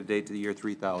effective date to the year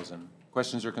 3000.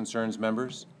 Questions or concerns,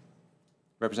 members?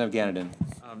 Representative Ganadin.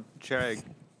 Chair,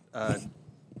 I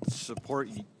support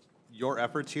your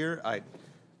efforts here. I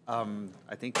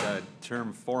think the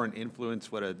term foreign influence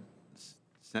would have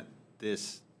sent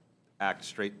this act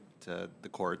straight to the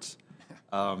courts.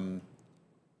 And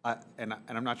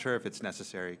I'm not sure if it's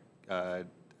necessary.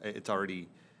 It's already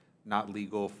not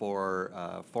legal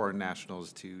for foreign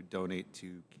nationals to donate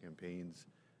to campaigns.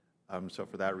 So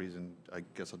for that reason, I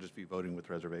guess I'll just be voting with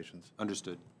reservations.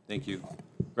 Understood. Thank you.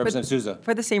 Representative Souza.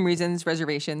 For the same reasons,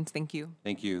 reservations. Thank you.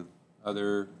 Thank you.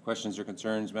 Other questions or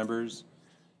concerns, members?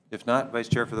 If not, Vice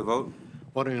Chair for the vote.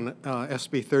 Voting on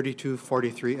SB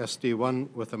 3243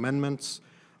 SD1 with amendments,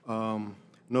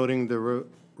 noting the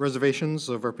reservations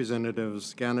of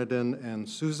Representatives Ganadin and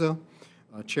Souza.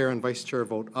 Chair and Vice Chair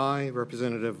vote aye.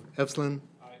 Representative Evslin.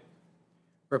 Aye.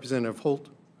 Representative Holt.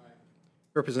 Aye.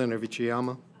 Representative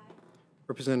Ichiyama. Aye.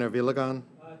 Representative Ilagan.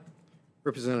 Aye.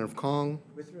 Representative Kong.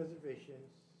 With reservations.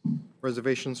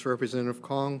 Reservations for Representative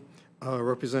Kong.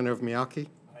 Representative Miyake.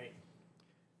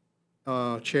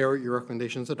 Aye. Chair, your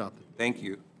recommendation is adopted. Thank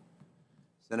you.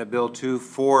 Senate Bill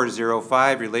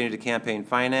 2405 relating to campaign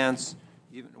finance.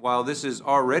 Even while this is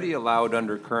already allowed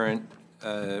under current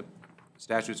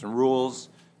statutes and rules,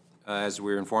 as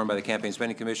we're informed by the Campaign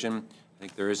Spending Commission, I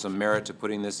think there is some merit to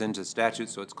putting this into statute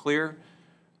so it's clear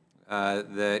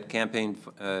that campaign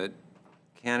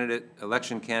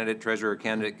election candidate, treasurer,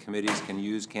 candidate committees can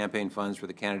use campaign funds for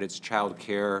the candidate's child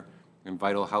care and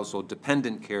vital household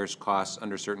dependent cares costs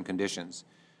under certain conditions.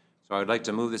 So I would like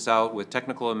to move this out with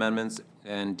technical amendments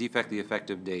and defect the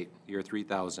effective date, year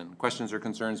 3000. Questions or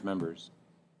concerns, members?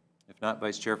 If not,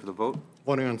 Vice Chair for the vote.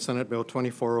 Voting on Senate Bill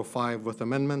 2405 with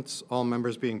amendments, all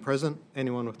members being present.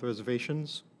 Anyone with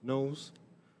reservations? Noes?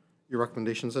 Your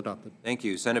recommendation is adopted. Thank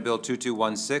you. Senate Bill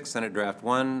 2216, Senate Draft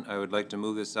 1. I would like to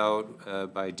move this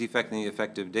out by defecting the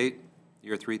effective date,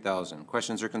 year 3000.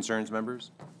 Questions or concerns,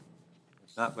 members?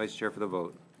 If not, Vice Chair for the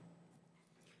vote.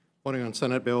 Voting on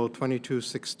Senate Bill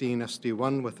 2216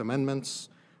 SD1 with amendments.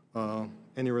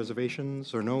 Any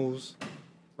reservations or noes?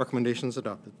 Recommendation is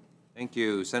adopted. Thank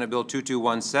you. Senate Bill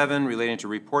 2217 relating to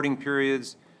reporting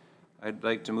periods. I'd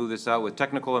like to move this out with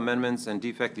technical amendments and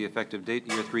defect the effective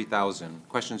date, year 3000.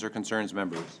 Questions or concerns,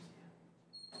 members?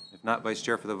 If not, Vice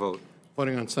Chair for the vote.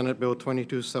 Voting on Senate Bill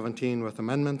 2217 with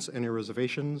amendments. Any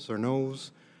reservations or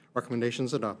noes?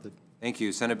 Recommendations adopted. Thank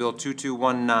you. Senate Bill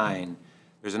 2219.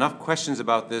 There's enough questions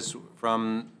about this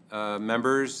from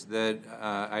members that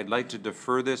I'd like to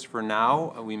defer this for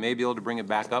now. We may be able to bring it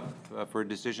back up for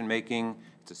decision-making.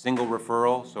 It's a single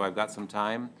referral, so I've got some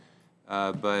time.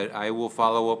 But I will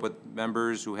follow up with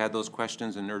members who had those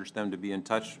questions and urge them to be in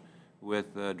touch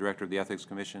with the Director of the Ethics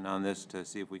Commission on this to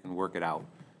see if we can work it out.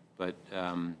 But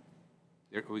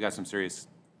we got some serious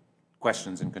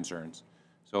questions and concerns.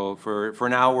 So for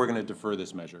now, we're going to defer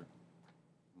this measure.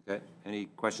 Okay. Any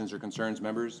questions or concerns,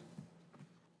 members?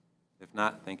 If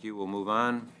not, thank you. We'll move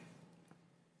on.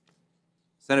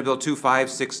 Senate Bill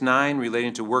 2569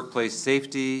 relating to workplace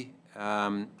safety.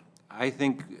 I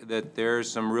think that there's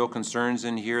some real concerns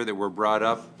in here that were brought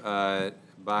up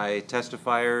by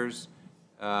testifiers.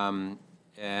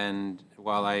 And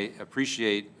while I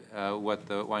appreciate what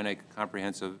the Waianae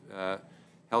Comprehensive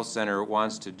Health Center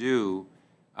wants to do,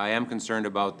 I am concerned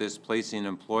about this placing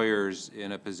employers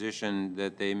in a position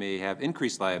that they may have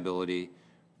increased liability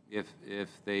if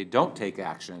they don't take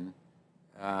action.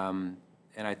 And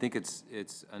I think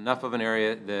it's enough of an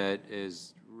area that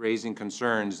is raising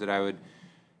concerns that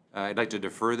I'd like to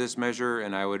defer this measure,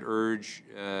 and I would urge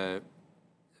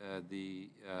the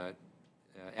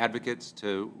advocates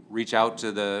to reach out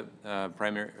to the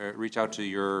reach out to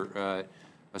your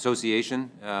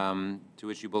association to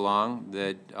which you belong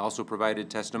that also provided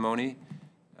testimony,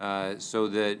 so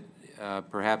that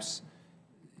perhaps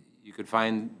you could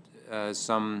find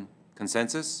some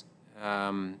consensus,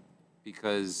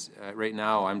 because right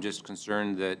now I'm just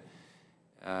concerned that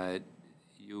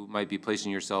you might be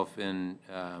placing yourself in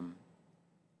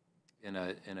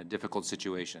a difficult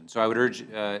situation. So I would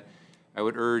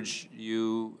urge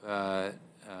you,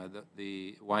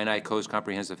 the Waianae Coast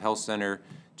Comprehensive Health Center,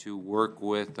 to work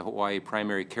with the Hawaii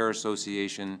Primary Care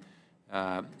Association,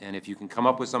 and if you can come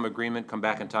up with some agreement, come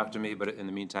back and talk to me. But in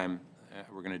the meantime,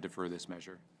 we're going to defer this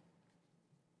measure.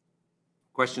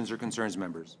 Questions or concerns,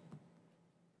 members?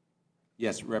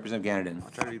 Yes, Representative Ganadin. I'll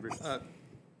try to be brief.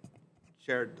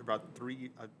 Chair, about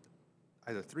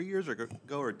either 3 years ago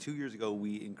or 2 years ago,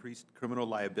 we increased criminal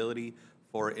liability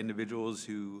for individuals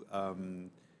who have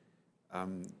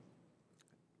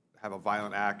a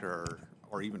violent act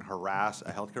or even harass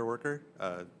a healthcare worker.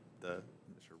 Mr.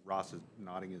 Ross is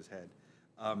nodding his head.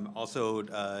 Also,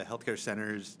 healthcare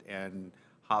centers and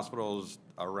hospitals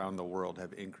around the world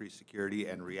have increased security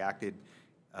and reacted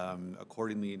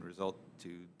accordingly in result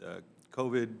to the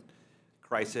COVID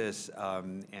crisis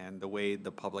and the way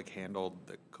the public handled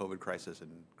the COVID crisis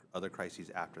and other crises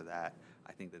after that.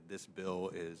 I think that this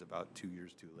bill is about 2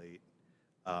 years too late,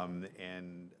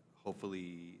 and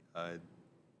hopefully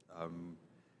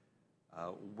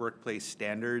workplace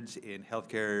standards in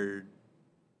healthcare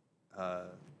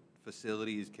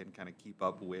facilities can kind of keep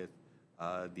up with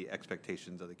the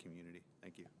expectations of the community.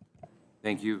 Thank you.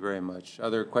 Thank you very much.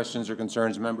 Other questions or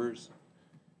concerns, members?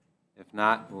 If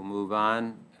not, we'll move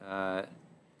on.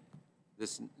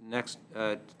 This next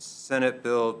Senate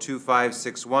Bill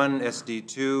 2561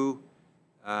 SD2.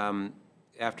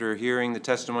 After hearing the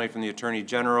testimony from the Attorney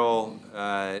General,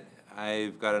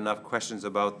 I've got enough questions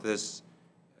about this,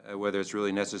 whether it's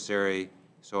really necessary,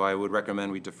 so I would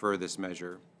recommend we defer this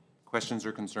measure. Questions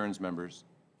or concerns, members?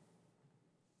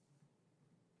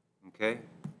 Okay,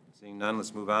 seeing none,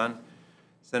 let's move on.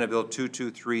 Senate Bill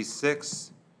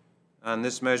 2236. On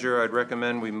this measure, I'd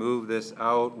recommend we move this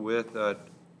out with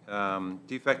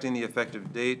defecting the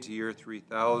effective date to year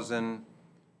 3000,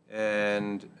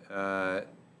 and we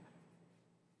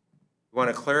want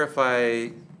to clarify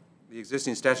the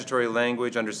existing statutory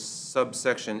language under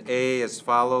subsection A as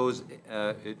follows.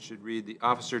 It should read, the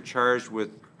officer charged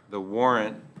with the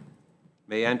warrant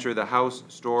may enter the house,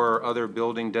 store, or other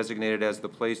building designated as the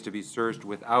place to be searched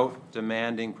without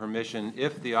demanding permission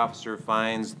if the officer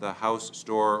finds the house,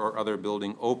 store, or other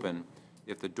building open.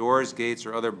 If the doors, gates,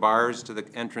 or other bars to the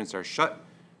entrance are shut,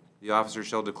 the officer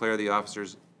shall declare the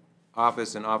officer's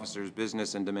office and officer's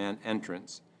business and demand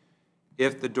entrance.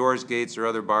 If the doors, gates, or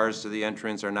other bars to the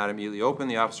entrance are not immediately open,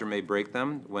 the officer may break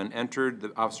them. When entered,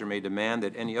 the officer may demand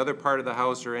that any other part of the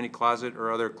house or any closet or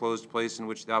other closed place in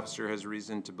which the officer has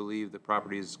reason to believe the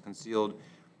property is concealed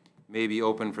may be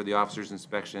open for the officer's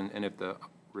inspection, and if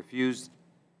refused,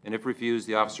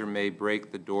 the officer may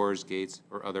break the doors, gates,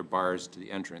 or other bars to the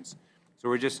entrance. So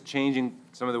we're just changing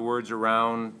some of the words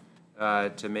around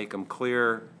to make them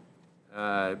clear.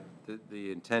 The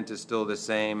intent is still the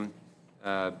same.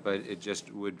 But it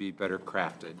just would be better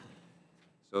crafted.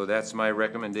 So that's my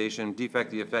recommendation.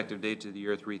 Defect the effective date to the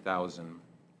year 3000.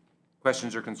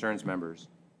 Questions or concerns, members?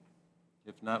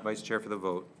 If not, Vice Chair for the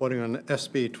vote. Voting on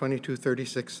SB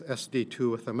 2236 SD2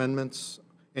 with amendments.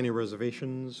 Any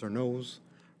reservations or noes?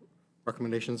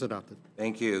 Recommendations adopted.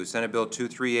 Thank you. Senate Bill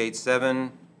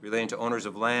 2387 relating to owners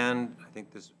of land. I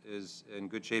think this is in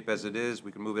good shape as it is.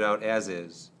 We can move it out as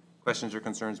is. Questions or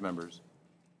concerns, members?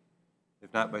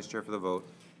 If not, Vice Chair for the vote.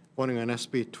 Voting on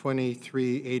SB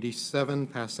 2387,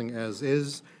 passing as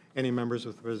is. Any members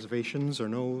with reservations or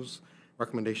noes?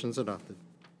 Recommendations adopted.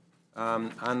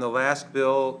 On the last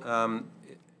bill,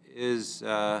 is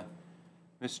Mr.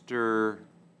 Mr.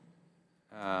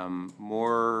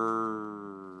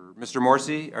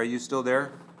 Morsi, are you still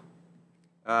there?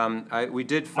 We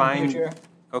did find. I'm here, Chair.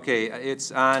 Okay,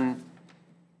 it's on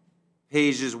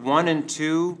pages 1 and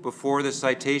 2 before the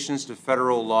citations to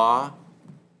federal law.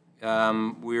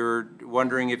 We were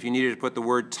wondering if you needed to put the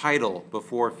word title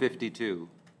before 52.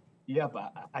 Yep,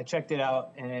 I checked it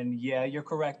out, and yeah, you're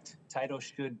correct. Title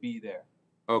should be there.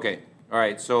 Okay, all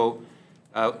right, so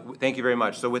thank you very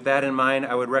much. So with that in mind,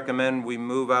 I would recommend we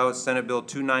move out Senate Bill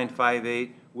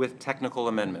 2958 with technical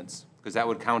amendments, because that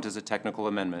would count as a technical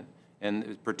amendment.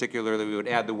 And particularly, we would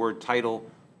add the word title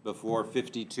before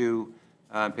 52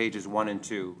 on pages 1 and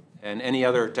 2. And any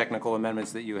other technical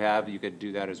amendments that you have, you could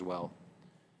do that as well.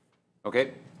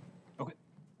 Okay? Okay.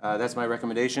 That's my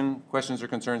recommendation. Questions or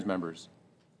concerns, members?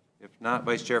 If not,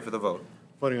 Vice Chair for the vote.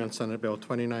 Voting on Senate Bill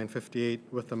 2958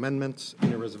 with amendments.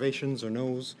 Any reservations or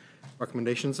noes?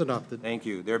 Recommendations adopted. Thank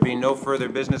you. There being no further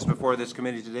business before this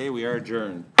committee today, we are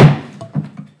adjourned.